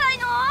夢じゃない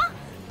の。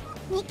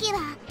ミキは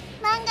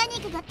漫画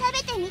肉が食べ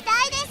てみた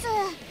いです。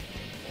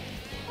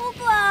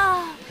僕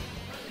は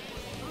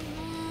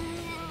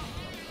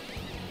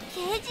ケ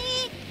ージ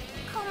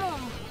かも。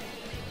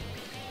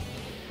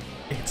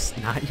It's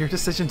not your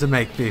decision to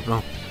make,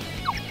 people.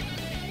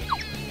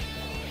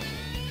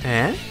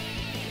 Eh?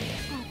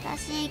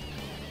 私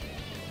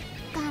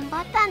頑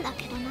張ったんだ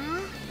けどな。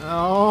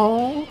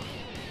Oh.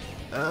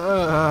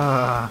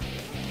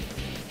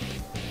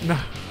 No,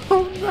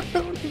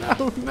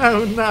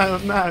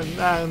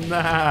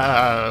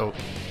 no.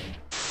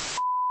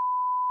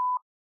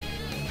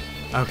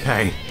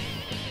 Okay.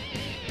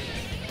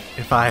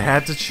 If I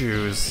had to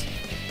choose,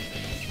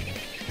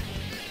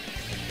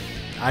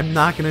 I'm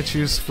not gonna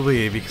choose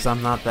Flea because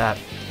I'm not that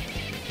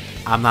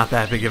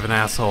big of an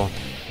asshole.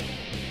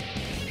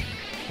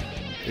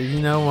 You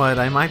know what?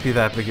 I might be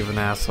that big of an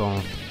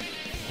asshole.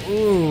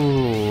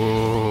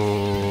 Ooh.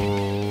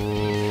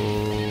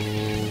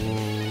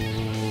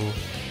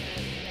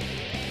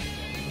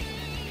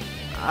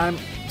 I'm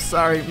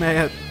sorry,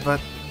 Maya, but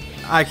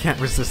I can't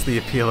resist the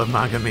appeal of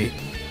manga meat.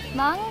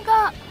 漫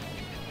画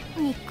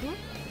肉？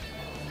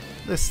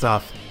 This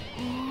stuff.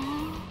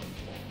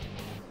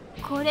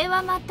 これ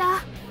はま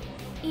た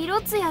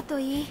色艶と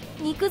いい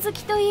肉好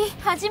きといい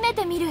初め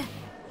て見る。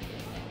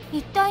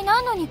一体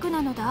何の肉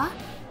なのだ？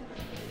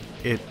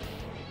 Yeah,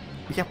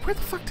 where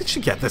the fuck did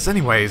she get this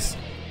anyways?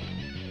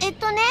 ね、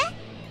ダメ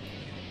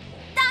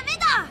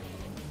だ。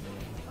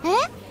え？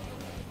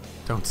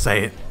 Don't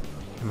say it.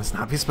 It must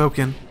not be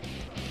spoken.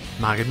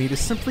 Manga meat is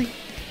simply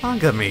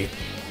manga meat.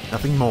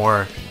 Nothing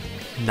more,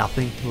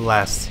 nothing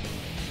less.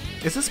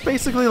 Is this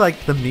basically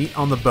like the meat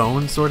on the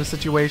bone sort of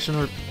situation,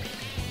 or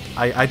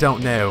I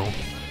don't know.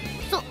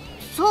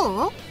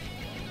 そう？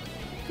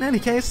 In any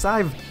case,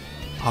 I've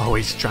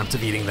always dreamt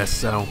of eating this,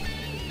 so...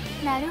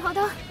 なるほ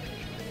ど。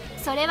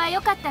それは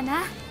良かった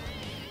な。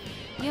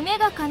夢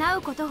が叶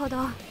うことほど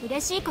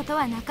嬉しいこと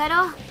はなか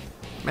ろう。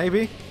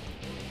 Maybe.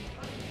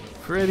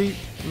 Pretty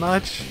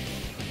much.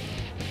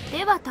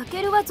 ではタ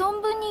ケルは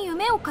存分に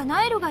夢を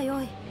叶えるが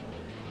よい。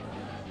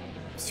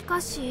しか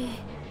し、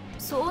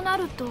そうな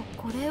ると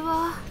これ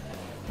は。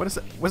What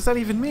does that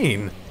even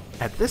mean?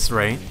 At this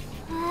rate?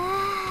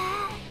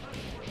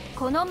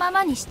 このま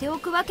まにしてお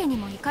くわけに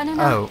もいかぬ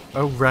な。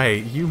Oh,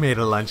 right. You made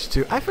a lunch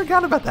too. I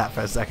forgot about that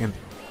for a second.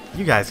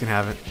 You guys can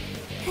have it.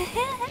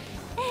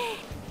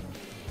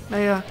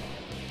 Maya,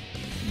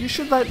 you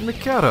should let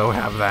Mikado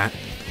have that.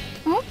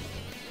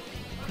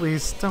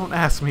 Please don't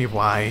ask me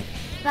why.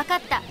 わか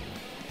った。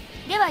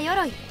ではヨ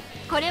ロイ、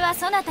これは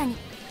そなたに。う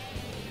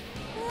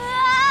わ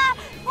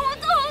ー、ほん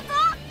と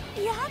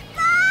やっ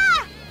た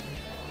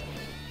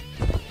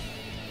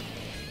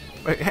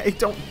ー。 Wait, hey,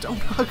 don't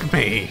hug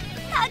me.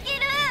 タケ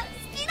ル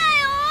好きだよ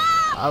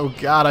ー。 Oh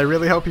god, I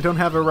really hope you don't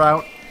have a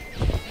route.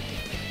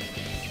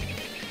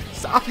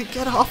 Stop it,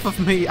 get off of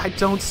me. I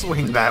don't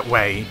swing that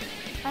way.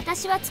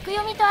 私はつく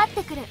よみと会っ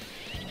てくる。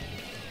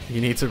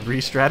You need to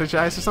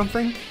re-strategize or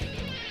something?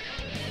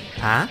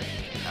 Huh?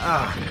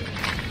 Ugh.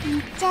 行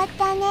っちゃっ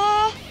たね。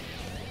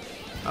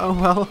 Oh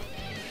well.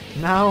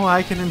 Now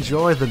I can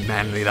enjoy the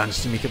manly lunch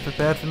Tamika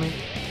prepared for me. や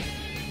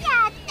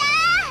った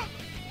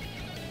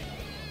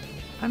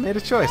ー。 I made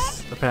a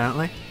choice,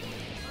 apparently.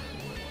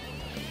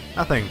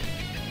 Nothing.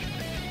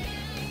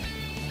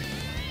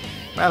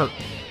 Well,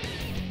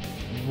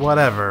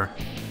 whatever.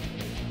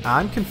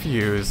 I'm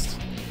confused.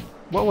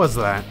 What was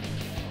that?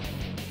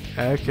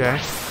 Okay.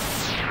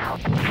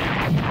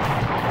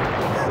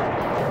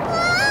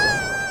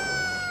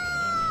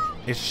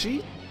 Is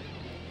she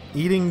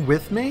eating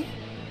with me?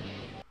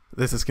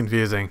 This is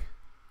confusing.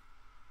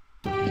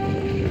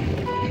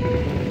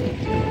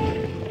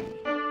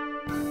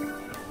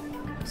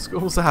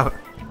 School's out.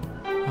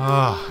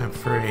 Oh, I'm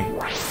free.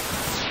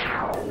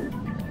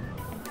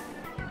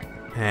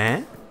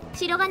 Eh?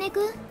 白金く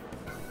ん、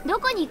ど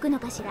こに行くの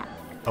かしら。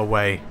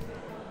 Away.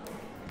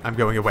 I'm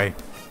going away.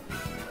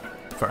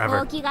 ほ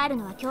Forever. うきがある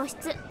のは教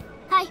室。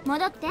はい、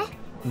戻って。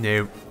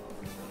 No.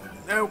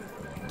 No.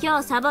 今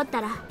日サボっ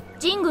たら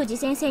神宮寺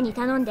先生に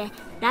頼んで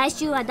来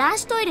週は男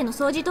子トイレの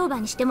掃除当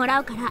番にしてもら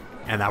うから。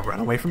 And I'll run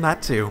away from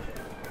that too.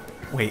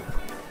 Wait,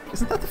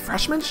 isn't that the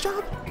freshman's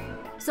job?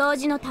 掃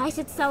除の大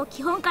切さを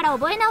基本から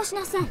覚え直し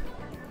なさい。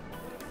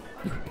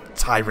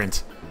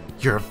 Tyrant.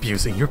 You're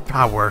abusing your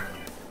power.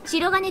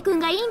 白金くん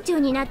が委員長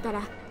になった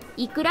ら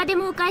いくらで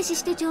もお返し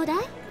してちょうだい。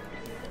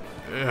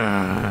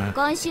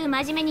今週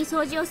真面目に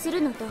掃除をす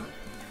るのと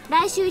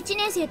来週1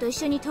年生と一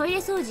緒にトイレ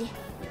掃除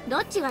ど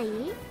っちがい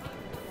い？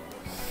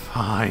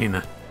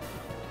 Fine.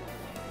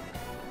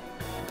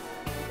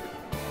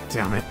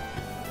 Damn it.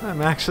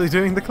 I'm actually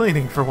doing the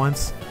cleaning for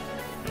once.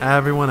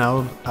 Everyone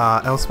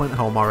else went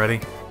home already.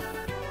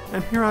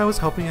 And here I was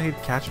hoping I'd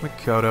catch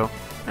Makoto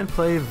and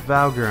play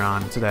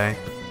Valgueron today.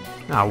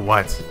 Now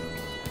what?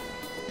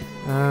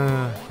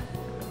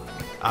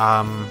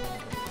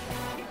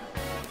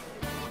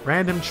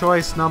 Random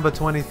choice number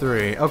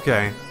 23.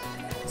 Okay.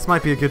 This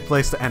might be a good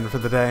place to end for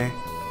the day.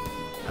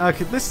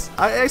 Okay,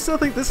 I still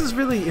think this is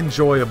really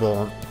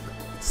enjoyable.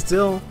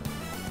 Still,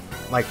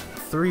 like,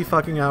 3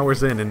 fucking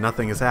hours in and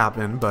nothing has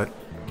happened, but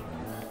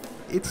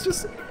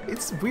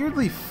it's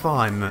weirdly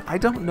fun. I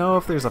don't know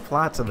if there's a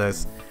plot to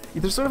this.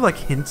 There's sort of like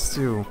hints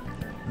to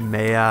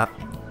Maya.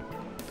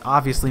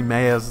 Obviously,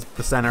 Maya's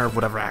the center of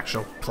whatever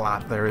actual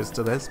plot there is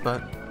to this,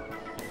 but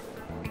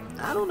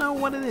I don't know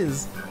what it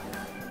is.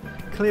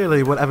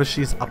 Clearly, whatever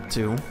she's up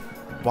to,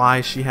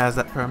 why she has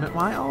that permit,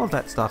 why all of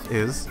that stuff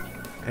is.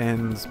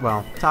 And,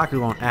 well, Taku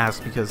won't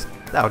ask because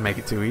that would make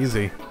it too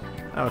easy.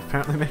 That would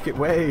apparently make it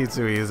way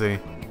too easy.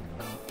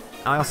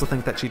 I also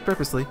think that she'd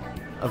purposely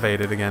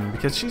evade it again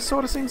because she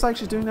sort of seems like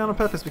she's doing that on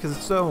purpose because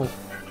it's so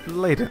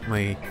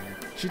blatantly.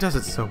 She does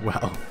it so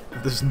well.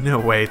 There's no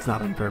way it's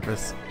not on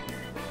purpose.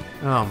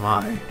 Oh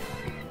my.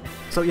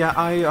 So yeah,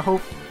 I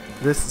hope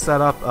this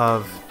setup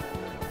of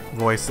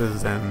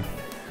voices and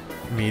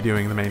me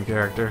doing the main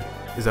character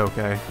is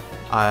okay.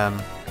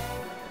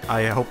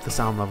 I hope the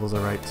sound levels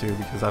are right too,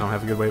 because I don't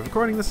have a good way of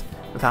recording this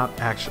without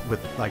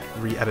like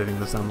re-editing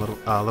the sound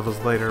levels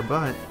later,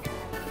 but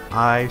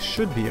I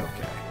should be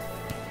okay.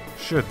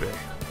 Should be.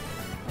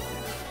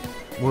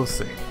 We'll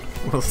see.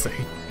 We'll see.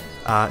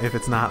 If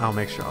it's not, I'll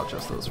make sure I'll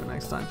adjust those for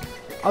next time.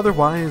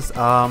 Otherwise,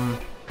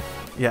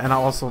 yeah, and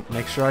I'll also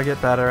make sure I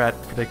get better at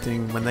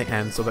predicting when they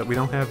end so that we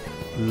don't have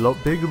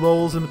big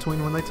lulls in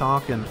between when they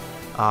talk, and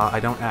I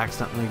don't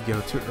accidentally go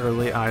too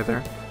early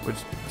either, which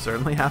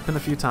certainly happened a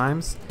few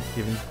times,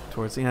 even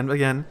towards the end.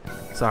 Again,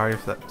 sorry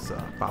if that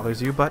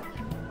bothers you, but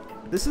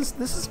this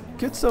is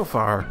good so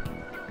far.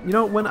 You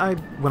know, when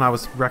I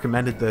was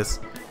recommended this,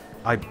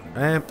 I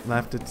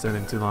left it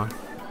sitting too long.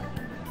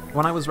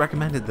 When I was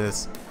recommended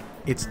this,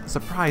 it's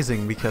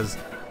surprising because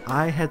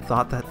I had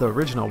thought that the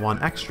original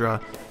one, Extra,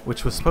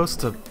 which was supposed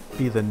to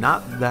be the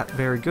not that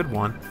very good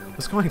one,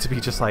 was going to be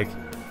just like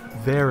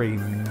very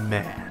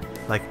meh,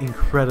 like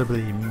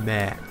incredibly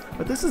meh.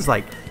 But this is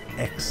like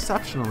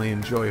exceptionally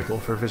enjoyable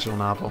for a visual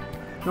novel.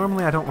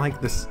 Normally I don't like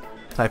this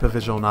type of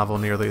visual novel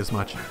nearly as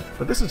much,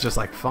 but this is just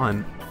like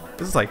fun.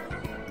 This is like,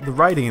 the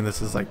writing in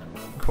this is like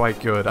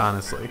quite good,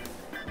 honestly.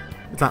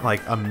 It's not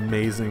like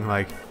amazing,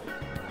 like,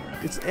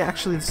 it's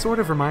actually, it sort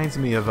of reminds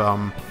me of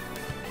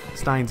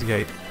Steins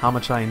Gate, how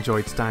much I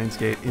enjoyed Steins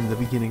Gate in the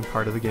beginning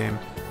part of the game,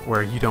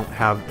 where you don't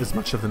have as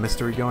much of the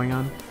mystery going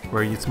on,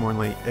 where it's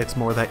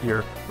more that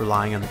you're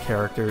relying on the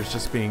characters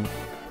just being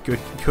good,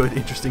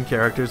 interesting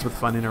characters with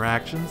fun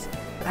interactions.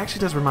 It actually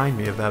does remind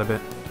me of that a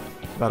bit.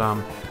 But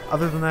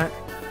other than that,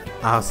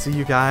 I'll see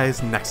you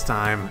guys next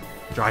time.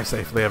 Drive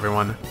safely,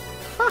 everyone.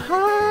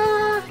 Bye.